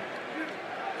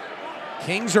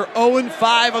 Kings are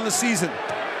 0-5 on the season.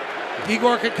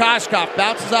 Igor Kokoshkov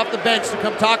bounces off the bench to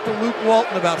come talk to Luke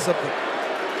Walton about something.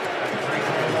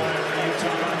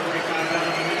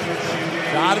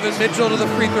 Donovan Mitchell to the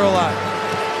free throw line.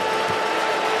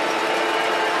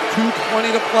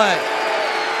 2:20 to play.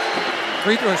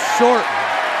 Free throw is short.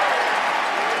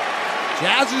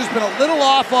 Jazz has been a little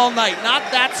off all night.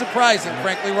 Not that surprising,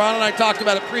 frankly. Ron and I talked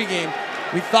about it pregame.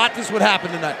 We thought this would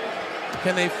happen tonight.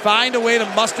 Can they find a way to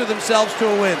muster themselves to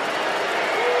a win?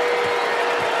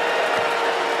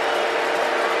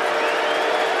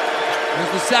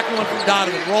 Here's the second one from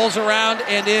Donovan. Rolls around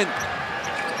and in.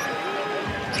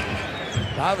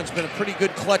 Donovan's been a pretty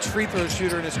good clutch free throw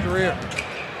shooter in his career.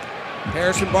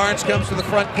 Harrison Barnes comes to the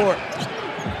front court.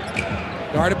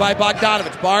 Guarded by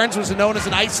Bogdanovich. Barnes was known as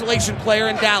an isolation player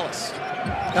in Dallas.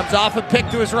 Comes off a pick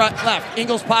to his left.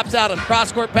 Ingles pops out. A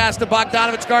cross-court pass to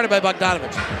Bogdanovich, guarded by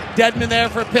Bogdanovich. Dedmon there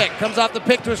for a pick. Comes off the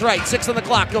pick to his right. 6 on the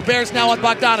clock. Gobert's now on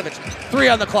Bogdanovich. 3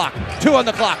 on the clock. 2 on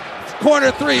the clock.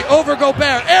 Corner 3 over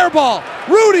Gobert. Air ball.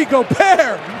 Rudy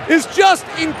Gobert is just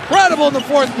incredible in the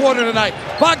fourth quarter tonight.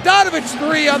 Bogdanovich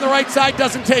 3 on the right side,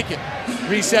 doesn't take it.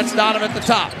 Resets Donovan at the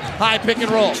top. High pick and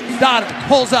roll. Donovan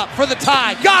pulls up for the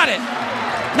tie. Got it.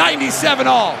 97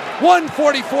 all.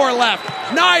 1:44 left.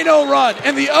 9-0 run.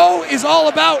 And the O is all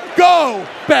about go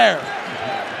Bear.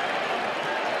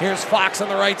 Here's Fox on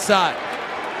the right side.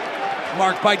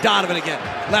 Marked by Donovan again.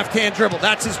 Left-hand dribble.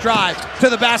 That's his drive. To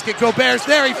the basket. Gobert's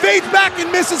there. He fades back and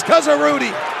misses because of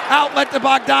Rudy. Outlet to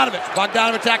Bogdanovich.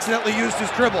 Bogdanovich accidentally used his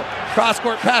dribble.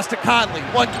 Cross-court pass to Conley.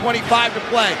 1:25 to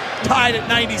play. Tied at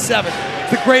 97.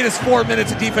 It's the greatest 4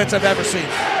 minutes of defense I've ever seen.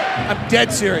 I'm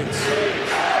dead serious.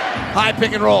 High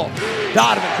pick and roll.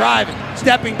 Donovan driving.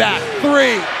 Stepping back.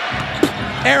 3.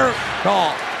 Error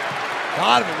call.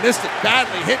 Donovan missed it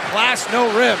badly. Hit glass, no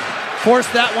rim.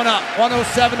 Forced that one up.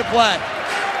 1:07 to play.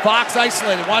 Fox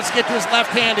isolated. Wants to get to his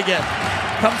left hand again.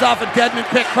 Comes off a Dedmon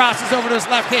pick. Crosses over to his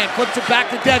left hand. Flips it back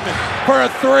to Dedmon for a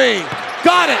three.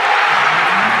 Got it.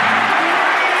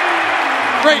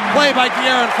 Great play by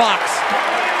De'Aaron Fox.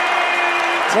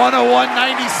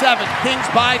 101-97. Kings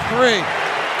by 3.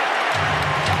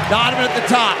 Donovan at the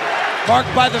top. Marked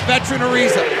by the veteran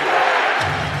Ariza.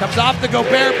 Comes off the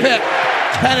Gobert pick.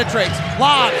 Penetrates.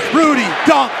 Lobs. Rudy.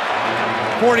 Dunk.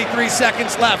 43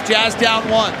 seconds left. Jazz down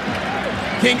 1.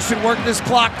 Kings should work this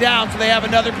clock down so they have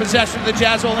another possession. The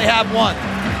Jazz only have 1.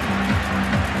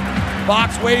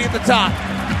 Fox waiting at the top.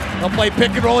 They'll play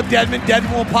pick and roll with Dedmon.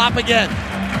 Dedmon will pop again.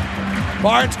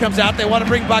 Barnes comes out. They want to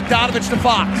bring Bogdanovich to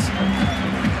Fox.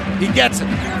 He gets it.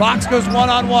 Fox goes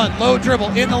one-on-one. Low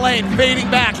dribble in the lane. Fading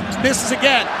back. Misses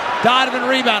again. Donovan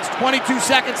rebounds. 22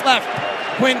 seconds left.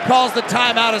 Quinn calls the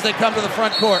timeout as they come to the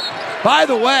front court. By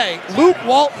the way, Luke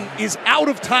Walton is out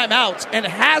of timeouts and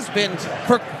has been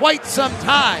for quite some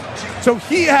time. So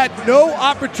he had no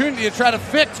opportunity to try to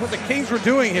fix what the Kings were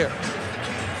doing here.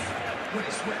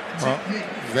 Well,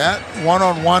 that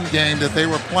one-on-one game that they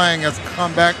were playing has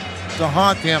come back to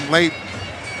haunt him late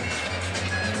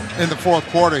in the fourth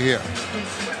quarter here.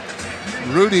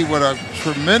 Rudy with a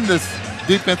tremendous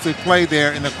defensive play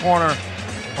there in the corner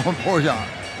on Bojan.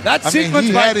 That sequence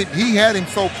he had him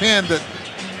so pinned that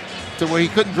to where he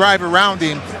couldn't drive around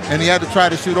him, and he had to try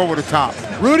to shoot over the top.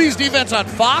 Rudy's defense on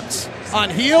Fox, on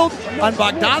Hield, on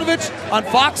Bogdanovich, on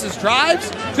Fox's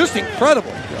drives, just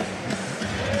incredible.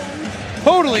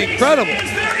 Totally incredible.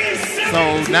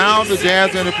 So now the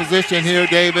Jazz are in a position here,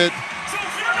 David.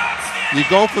 You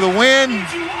go for the win.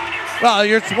 Well,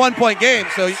 it's a 1-point game,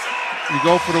 so you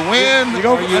go for the win.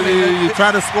 You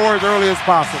try to score as early as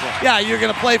possible. Yeah, you're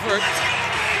going to play for it.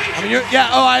 I mean,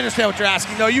 I understand what you're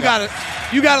asking. No, you got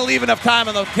to leave enough time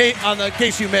on the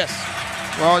case you miss.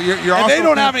 Well, you're and also they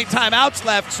don't have any timeouts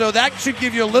left, so that should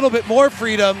give you a little bit more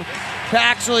freedom to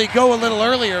actually go a little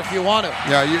earlier if you want to.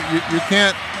 Yeah, you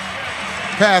can't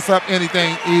pass up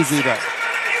anything easy there.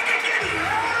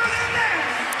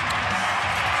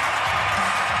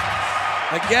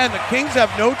 Again, the Kings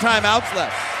have no timeouts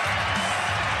left.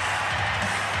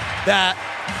 That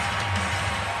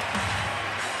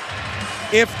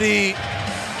if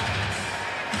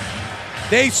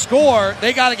they score,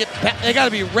 they got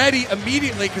to be ready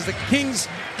immediately because the Kings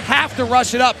have to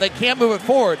rush it up. They can't move it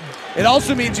forward. It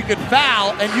also means you could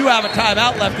foul and you have a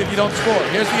timeout left if you don't score.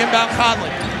 Here's the inbound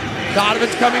Conley.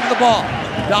 Donovan's coming to the ball.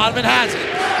 Donovan has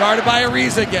it. Guarded by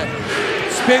Ariza again.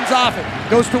 Spins off it.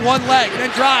 Goes to one leg. Then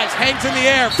drives. Hangs in the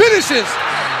air. Finishes.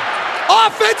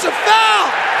 Offensive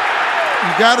foul.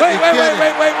 You got to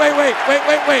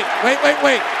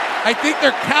wait. I think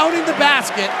they're counting the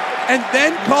basket and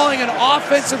then calling an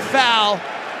offensive foul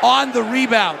on the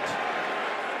rebound.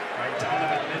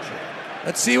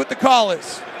 Let's see what the call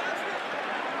is.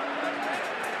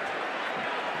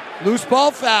 Loose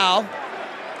ball foul.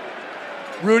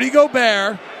 Rudy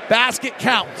Gobert. Basket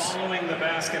counts. Following the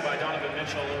basket by Donovan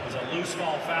Mitchell, it was a loose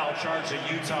ball foul charged to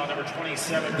Utah, number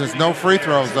 27. There's no free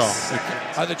throws, though.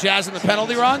 Are the Jazz in the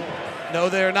penalty run? No,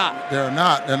 they're not. They're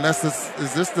not. Unless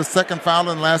is this the second foul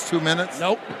in the last 2 minutes?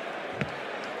 Nope.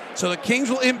 So the Kings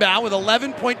will inbound with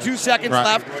 11.2 seconds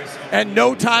left and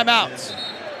no timeouts.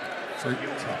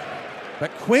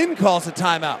 But Quinn calls a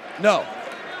timeout. No.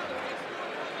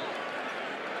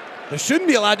 There shouldn't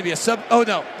be allowed to be a sub. Oh,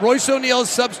 no. Royce O'Neal is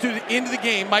substituted into the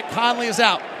game. Mike Conley is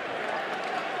out.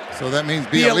 So that means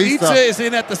Bjelica is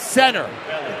in at the center.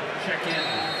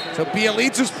 So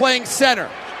Bjelica's playing center.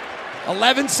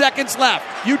 11 seconds left.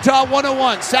 Utah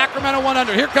 101. Sacramento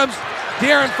 100. Here comes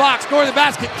De'Aaron Fox going to the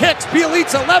basket. Kicks.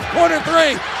 Bjelica left corner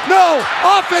three. No.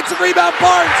 Offensive rebound.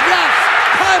 Barnes. Yes.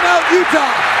 Timeout Utah.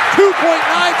 2.9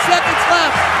 seconds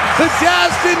left. The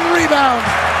Jazz didn't rebound.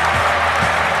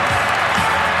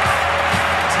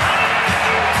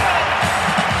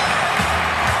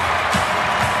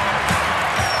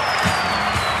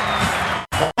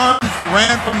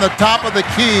 Ran from the top of the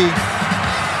key.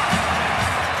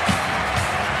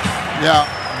 Yeah,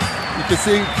 you can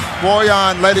see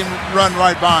Bojan let him run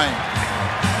right by him.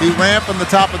 He ran from the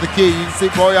top of the key. You can see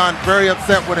Bojan very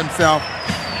upset with himself.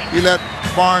 He let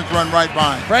Barnes run right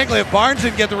by him. Frankly, if Barnes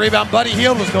didn't get the rebound, Buddy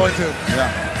Hield was going to. Yeah.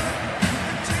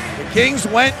 The Kings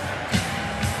went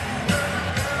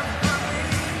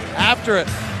after it.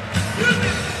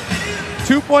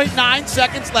 2.9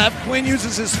 seconds left. Quinn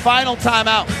uses his final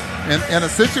timeout. In a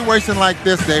situation like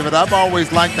this, David, I've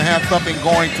always liked to have something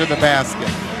going to the basket.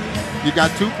 You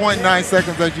got 2.9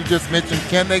 seconds, as you just mentioned.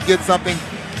 Can they get something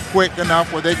quick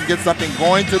enough where they can get something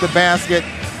going to the basket?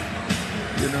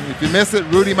 You know, if you miss it,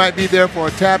 Rudy might be there for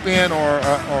a tap in or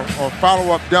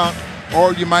follow-up dunk,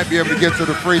 or you might be able to get to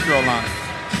the free throw line.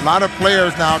 A lot of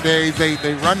players nowadays,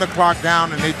 they run the clock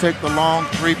down and they take the long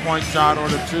three-point shot or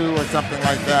the two or something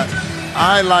like that.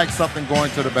 I like something going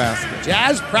to the basket.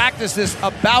 Jazz practice this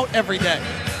about every day.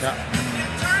 Yeah.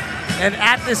 And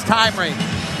at this time range.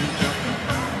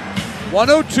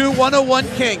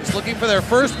 102-101 Kings looking for their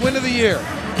first win of the year.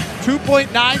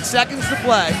 2.9 seconds to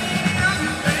play.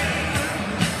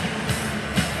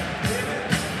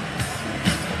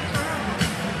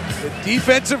 The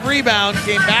defensive rebound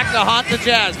came back to haunt the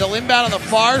Jazz. They'll inbound on the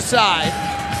far side.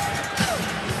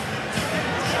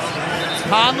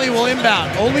 Conley will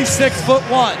inbound, only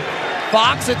 6'1".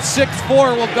 Fox at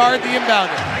 6'4" will guard the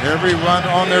inbounder. Every run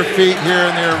on their feet here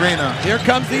in the arena. Here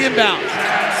comes the inbound.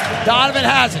 Donovan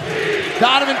has it.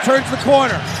 Donovan turns the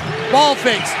corner. Ball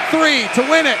fakes, three to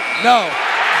win it. No.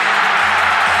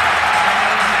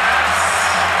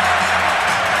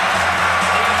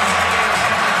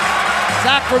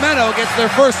 Sacramento gets their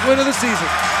first win of the season.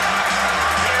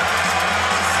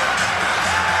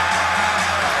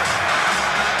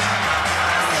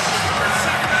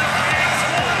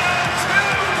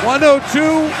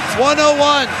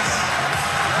 (102-101).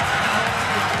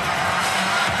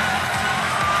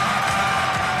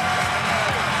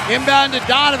 Inbound to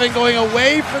Donovan, going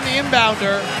away from the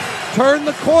inbounder. Turned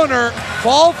the corner.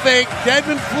 Ball fake.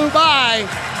 Dedmon flew by.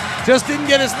 Just didn't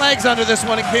get his legs under this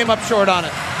one and came up short on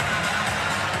it.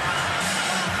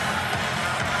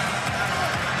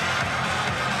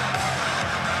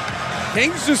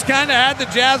 Kings just kind of had the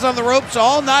Jazz on the ropes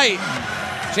all night.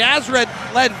 Jazz led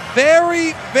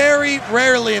very, very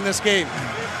rarely in this game.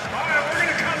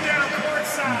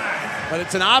 But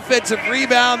it's an offensive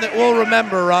rebound that we'll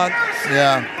remember, Ron.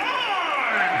 Yeah.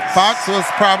 Fox was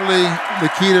probably the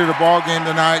key to the ball game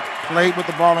tonight. Played with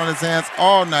the ball in his hands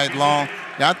all night long.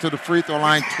 Got to the free throw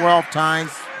line 12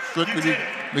 times, strictly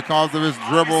because of his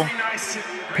dribble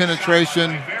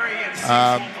penetration.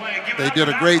 They did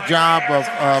a great job of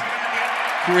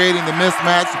creating the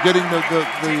mismatch, getting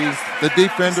the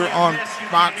defender on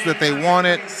Fox that they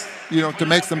wanted, to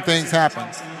make some things happen.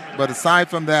 But aside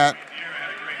from that,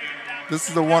 this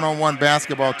is a one-on-one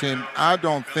basketball team I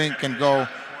don't think can go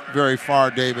very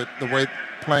far, David, the way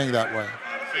playing that way.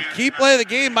 The key play of the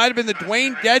game might have been the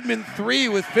Dwayne Dedmon three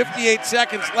with 58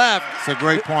 seconds left. It's a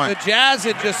great point. The Jazz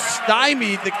had just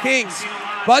stymied the Kings.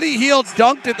 Buddy Hield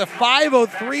dunked at the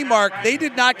 5:03 mark. They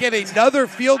did not get another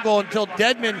field goal until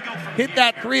Dedmon hit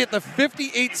that three at the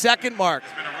 58-second mark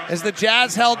as the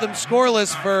Jazz held them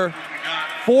scoreless for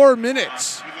 4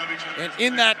 minutes. And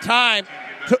in that time,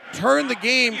 turned the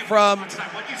game from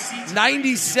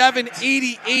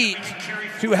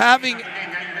 97-88 to having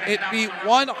it be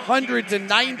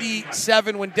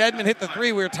 100-97 when Dedmon hit the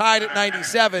three. We were tied at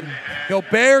 97.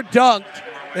 Gobert dunked.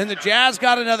 Then the Jazz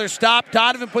got another stop.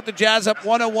 Donovan put the Jazz up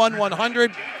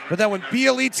 101-100. But then when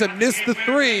Bjelica missed the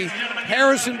three,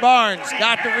 Harrison Barnes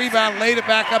got the rebound, laid it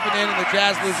back up and in, and the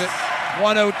Jazz lose it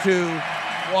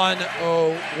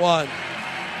 102-101.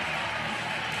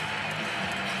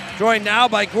 Joined now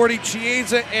by Gordy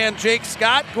Chiesa and Jake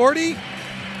Scott. Gordy,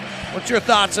 what's your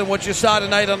thoughts on what you saw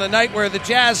tonight on a night where the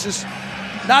Jazz is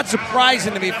not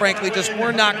surprising to me, frankly, just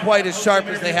were not quite as sharp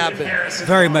as they have been?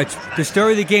 Very much. The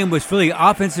story of the game was really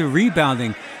offensive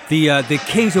rebounding. The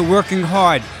Kings are working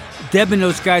hard. Deb and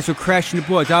those guys were crashing the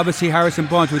boards. Obviously, Harrison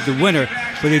Barnes was the winner,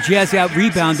 but the Jazz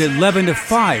out-rebounded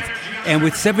 11-5. And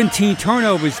with 17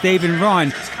 turnovers, Dave and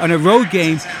Ron, on a road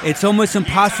game, it's almost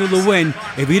impossible to win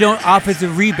if you don't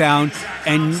offensive rebound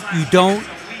and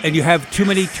you have too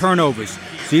many turnovers.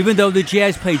 So even though the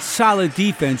Jazz played solid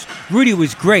defense, Rudy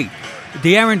was great.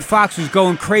 De'Aaron Fox was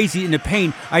going crazy in the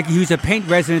paint. He was a paint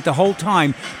resident the whole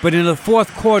time. But in the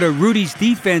fourth quarter, Rudy's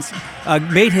defense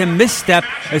made him misstep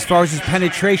as far as his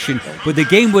penetration. But the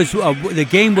game was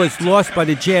lost by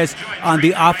the Jazz on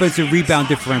the offensive rebound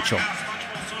differential.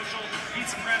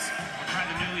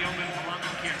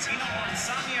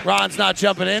 Ron's not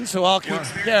jumping in, so I'll keep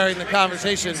carrying the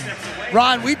conversation.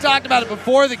 Ron, we talked about it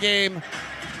before the game.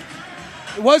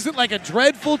 It wasn't like a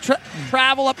dreadful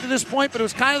travel up to this point, but it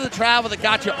was kind of the travel that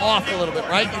got you off a little bit,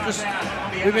 right?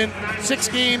 We've been 6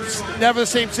 games, never the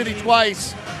same city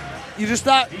twice. You just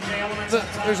thought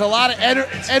there's a lot of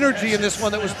energy in this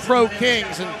one that was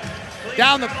pro-Kings, and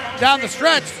down the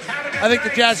stretch, I think the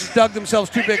Jazz just dug themselves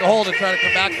too big a hole to try to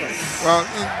come back from. Well,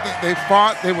 they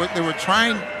fought. They were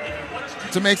trying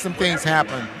to make some things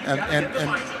happen,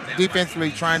 and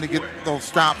defensively trying to get those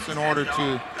stops in order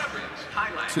to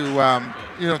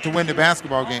win the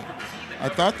basketball game. I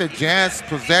thought the Jazz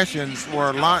possessions were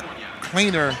a lot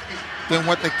cleaner than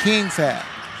what the Kings had.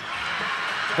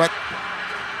 But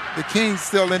the Kings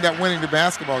still end up winning the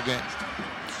basketball game.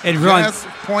 And Ron, Jazz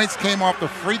points came off the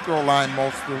free throw line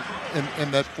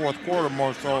in that fourth quarter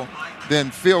more so than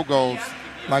field goals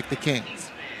like the Kings.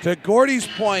 To Gordy's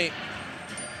point,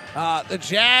 the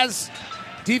Jazz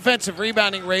defensive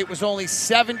rebounding rate was only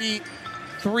 73%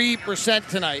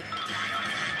 tonight.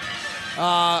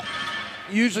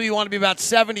 Usually you want to be about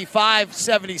 75,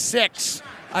 76.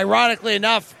 Ironically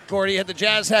enough, Gordy, had the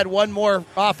Jazz had one more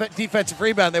defensive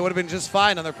rebound, they would have been just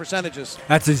fine on their percentages.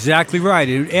 that's exactly right.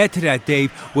 And add to that,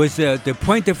 Dave, was the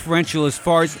point differential as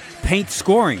far as paint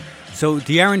scoring. So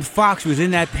De'Aaron Fox was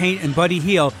in that paint and Buddy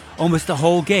Hield almost the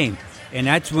whole game. And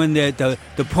that's when the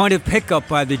point of pickup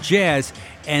by the Jazz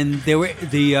and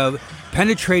the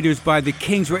penetrators by the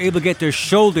Kings were able to get their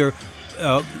shoulder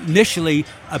initially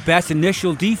Bass'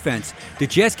 initial defense. The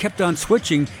Jazz kept on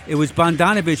switching. It was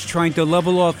Bogdanovic trying to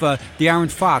level off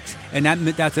De'Aaron Fox, and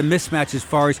that's a mismatch as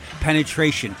far as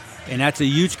penetration. And that's a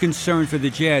huge concern for the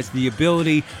Jazz, the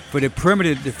ability for the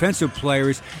perimeter defensive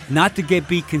players not to get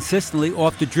beat consistently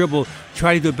off the dribble,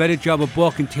 try to do a better job of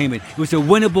ball containment. It was a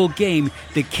winnable game.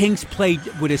 The Kings played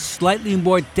with a slightly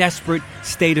more desperate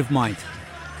state of mind.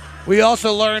 We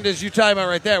also learned, as you talking about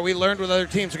right there, we learned what other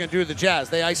teams are going to do with the Jazz.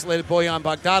 They isolated Bojan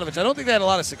Bogdanovic. I don't think they had a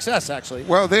lot of success, actually.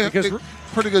 Well, they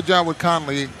pretty good job with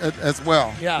Conley as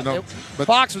well. Yeah, but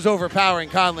Fox was overpowering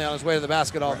Conley on his way to the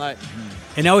basket all night.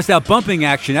 And that was that bumping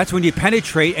action. That's when you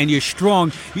penetrate and you're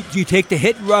strong. You take the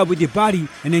hit rub with your body,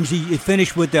 and then you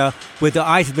finish with the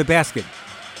eyes of the basket.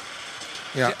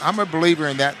 Yeah, I'm a believer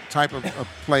in that type of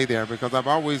play there because I've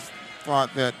always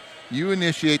thought that you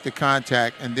initiate the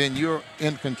contact and then you're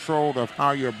in control of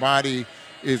how your body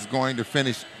is going to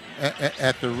finish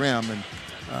at the rim. And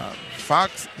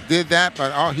Fox did that,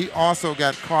 but he also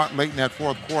got caught late in that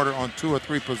fourth quarter on 2 or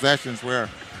 3 possessions where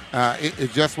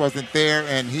it just wasn't there,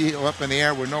 and he up in the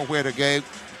air with nowhere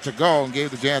to go and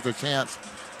gave the Jazz a chance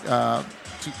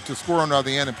to score on the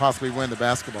other end and possibly win the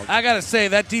basketball game. I got to say,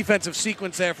 that defensive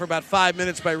sequence there for about 5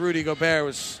 minutes by Rudy Gobert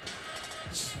was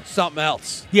something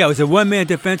else. Yeah, it was a one-man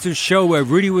defensive show where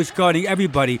Rudy was guarding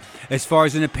everybody as far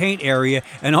as in the paint area,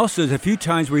 and also there's a few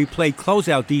times where he played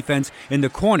closeout defense in the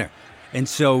corner. And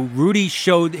so Rudy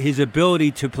showed his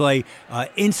ability to play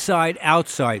inside,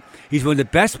 outside. He's one of the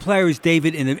best players,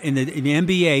 David, in the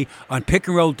NBA on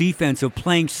pick-and-roll defense of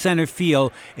playing center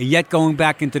field and yet going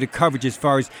back into the coverage as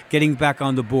far as getting back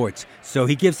on the boards. So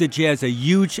he gives the Jazz a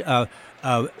huge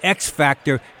X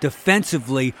factor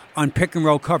defensively on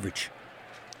pick-and-roll coverage.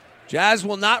 Jazz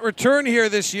will not return here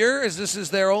this year as this is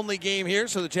their only game here,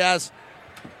 so the Jazz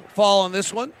fall on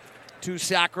this one to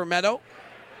Sacramento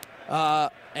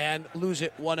and lose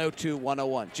it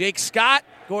 102-101. Jake Scott,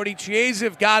 Gordy Chiesa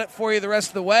have got it for you the rest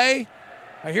of the way.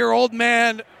 I hear old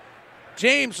man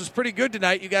James was pretty good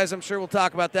tonight. You guys, I'm sure we'll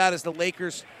talk about that as the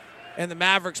Lakers and the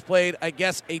Mavericks played, I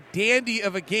guess, a dandy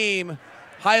of a game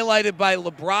highlighted by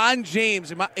LeBron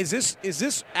James. Is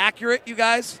this accurate, you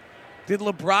guys? Did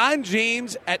LeBron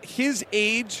James, at his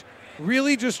age,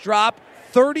 really just drop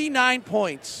 39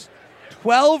 points,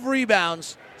 12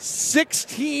 rebounds,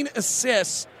 16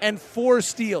 assists, and 4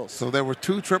 steals? So there were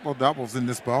 2 triple-doubles in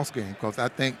this ball game because I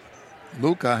think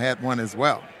Luka had one as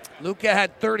well. Luka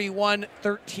had 31,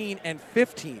 13, and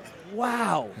 15.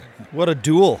 Wow. What a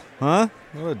duel, huh?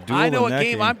 What a duel. I know a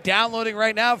game I'm downloading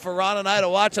right now for Ron and I to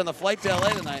watch on the flight to LA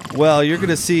tonight. Well, you're going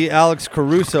to see Alex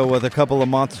Caruso with a couple of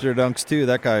monster dunks, too.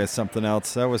 That guy is something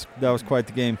else. That was quite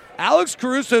the game. Alex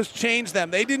Caruso's changed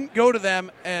them. They didn't go to them,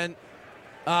 and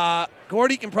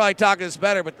Gordy can probably talk this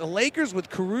better, but the Lakers with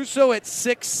Caruso at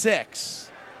 6'6",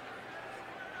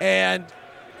 and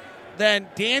then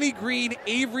Danny Green,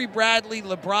 Avery Bradley,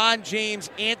 LeBron James,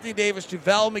 Anthony Davis,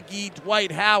 JaVale McGee,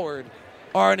 Dwight Howard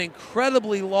are an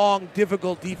incredibly long,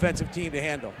 difficult defensive team to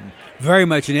handle. Very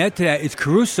much. And add to that, it's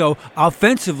Caruso.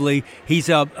 Offensively, he's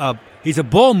a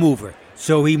ball mover.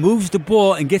 So he moves the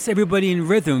ball and gets everybody in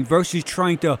rhythm versus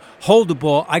trying to hold the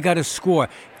ball. I got to score.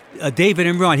 David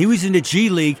and Ron, he was in the G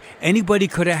League. Anybody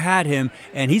could have had him,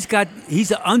 and he's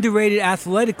underrated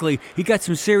athletically. He got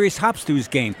some serious hops to his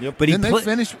game. Yep. But they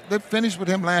finished with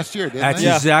him last year, didn't That's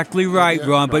they? exactly right,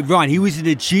 Ron. But Ron, he was in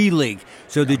the G League.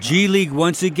 So the G League,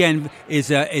 once again,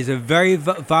 is a very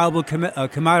viable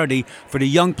commodity for the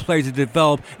young players to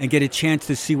develop and get a chance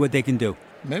to see what they can do.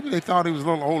 Maybe they thought he was a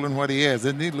little older than what he is.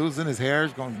 Isn't he losing his hair?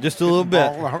 He's going just a little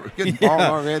bit. Getting bald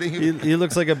already. He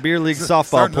looks like a beer league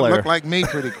softball player. To look like me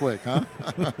pretty quick, huh?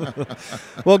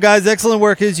 Well, guys, excellent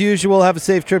work as usual. Have a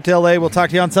safe trip to LA. We'll talk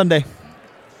to you on Sunday.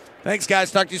 Thanks, guys.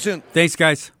 Talk to you soon. Thanks,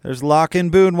 guys. There's Locke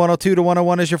and Boone.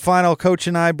 102-101 is your final. Coach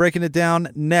and I breaking it down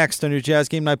next on your Jazz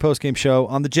Game Night postgame show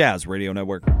on the Jazz Radio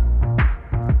Network.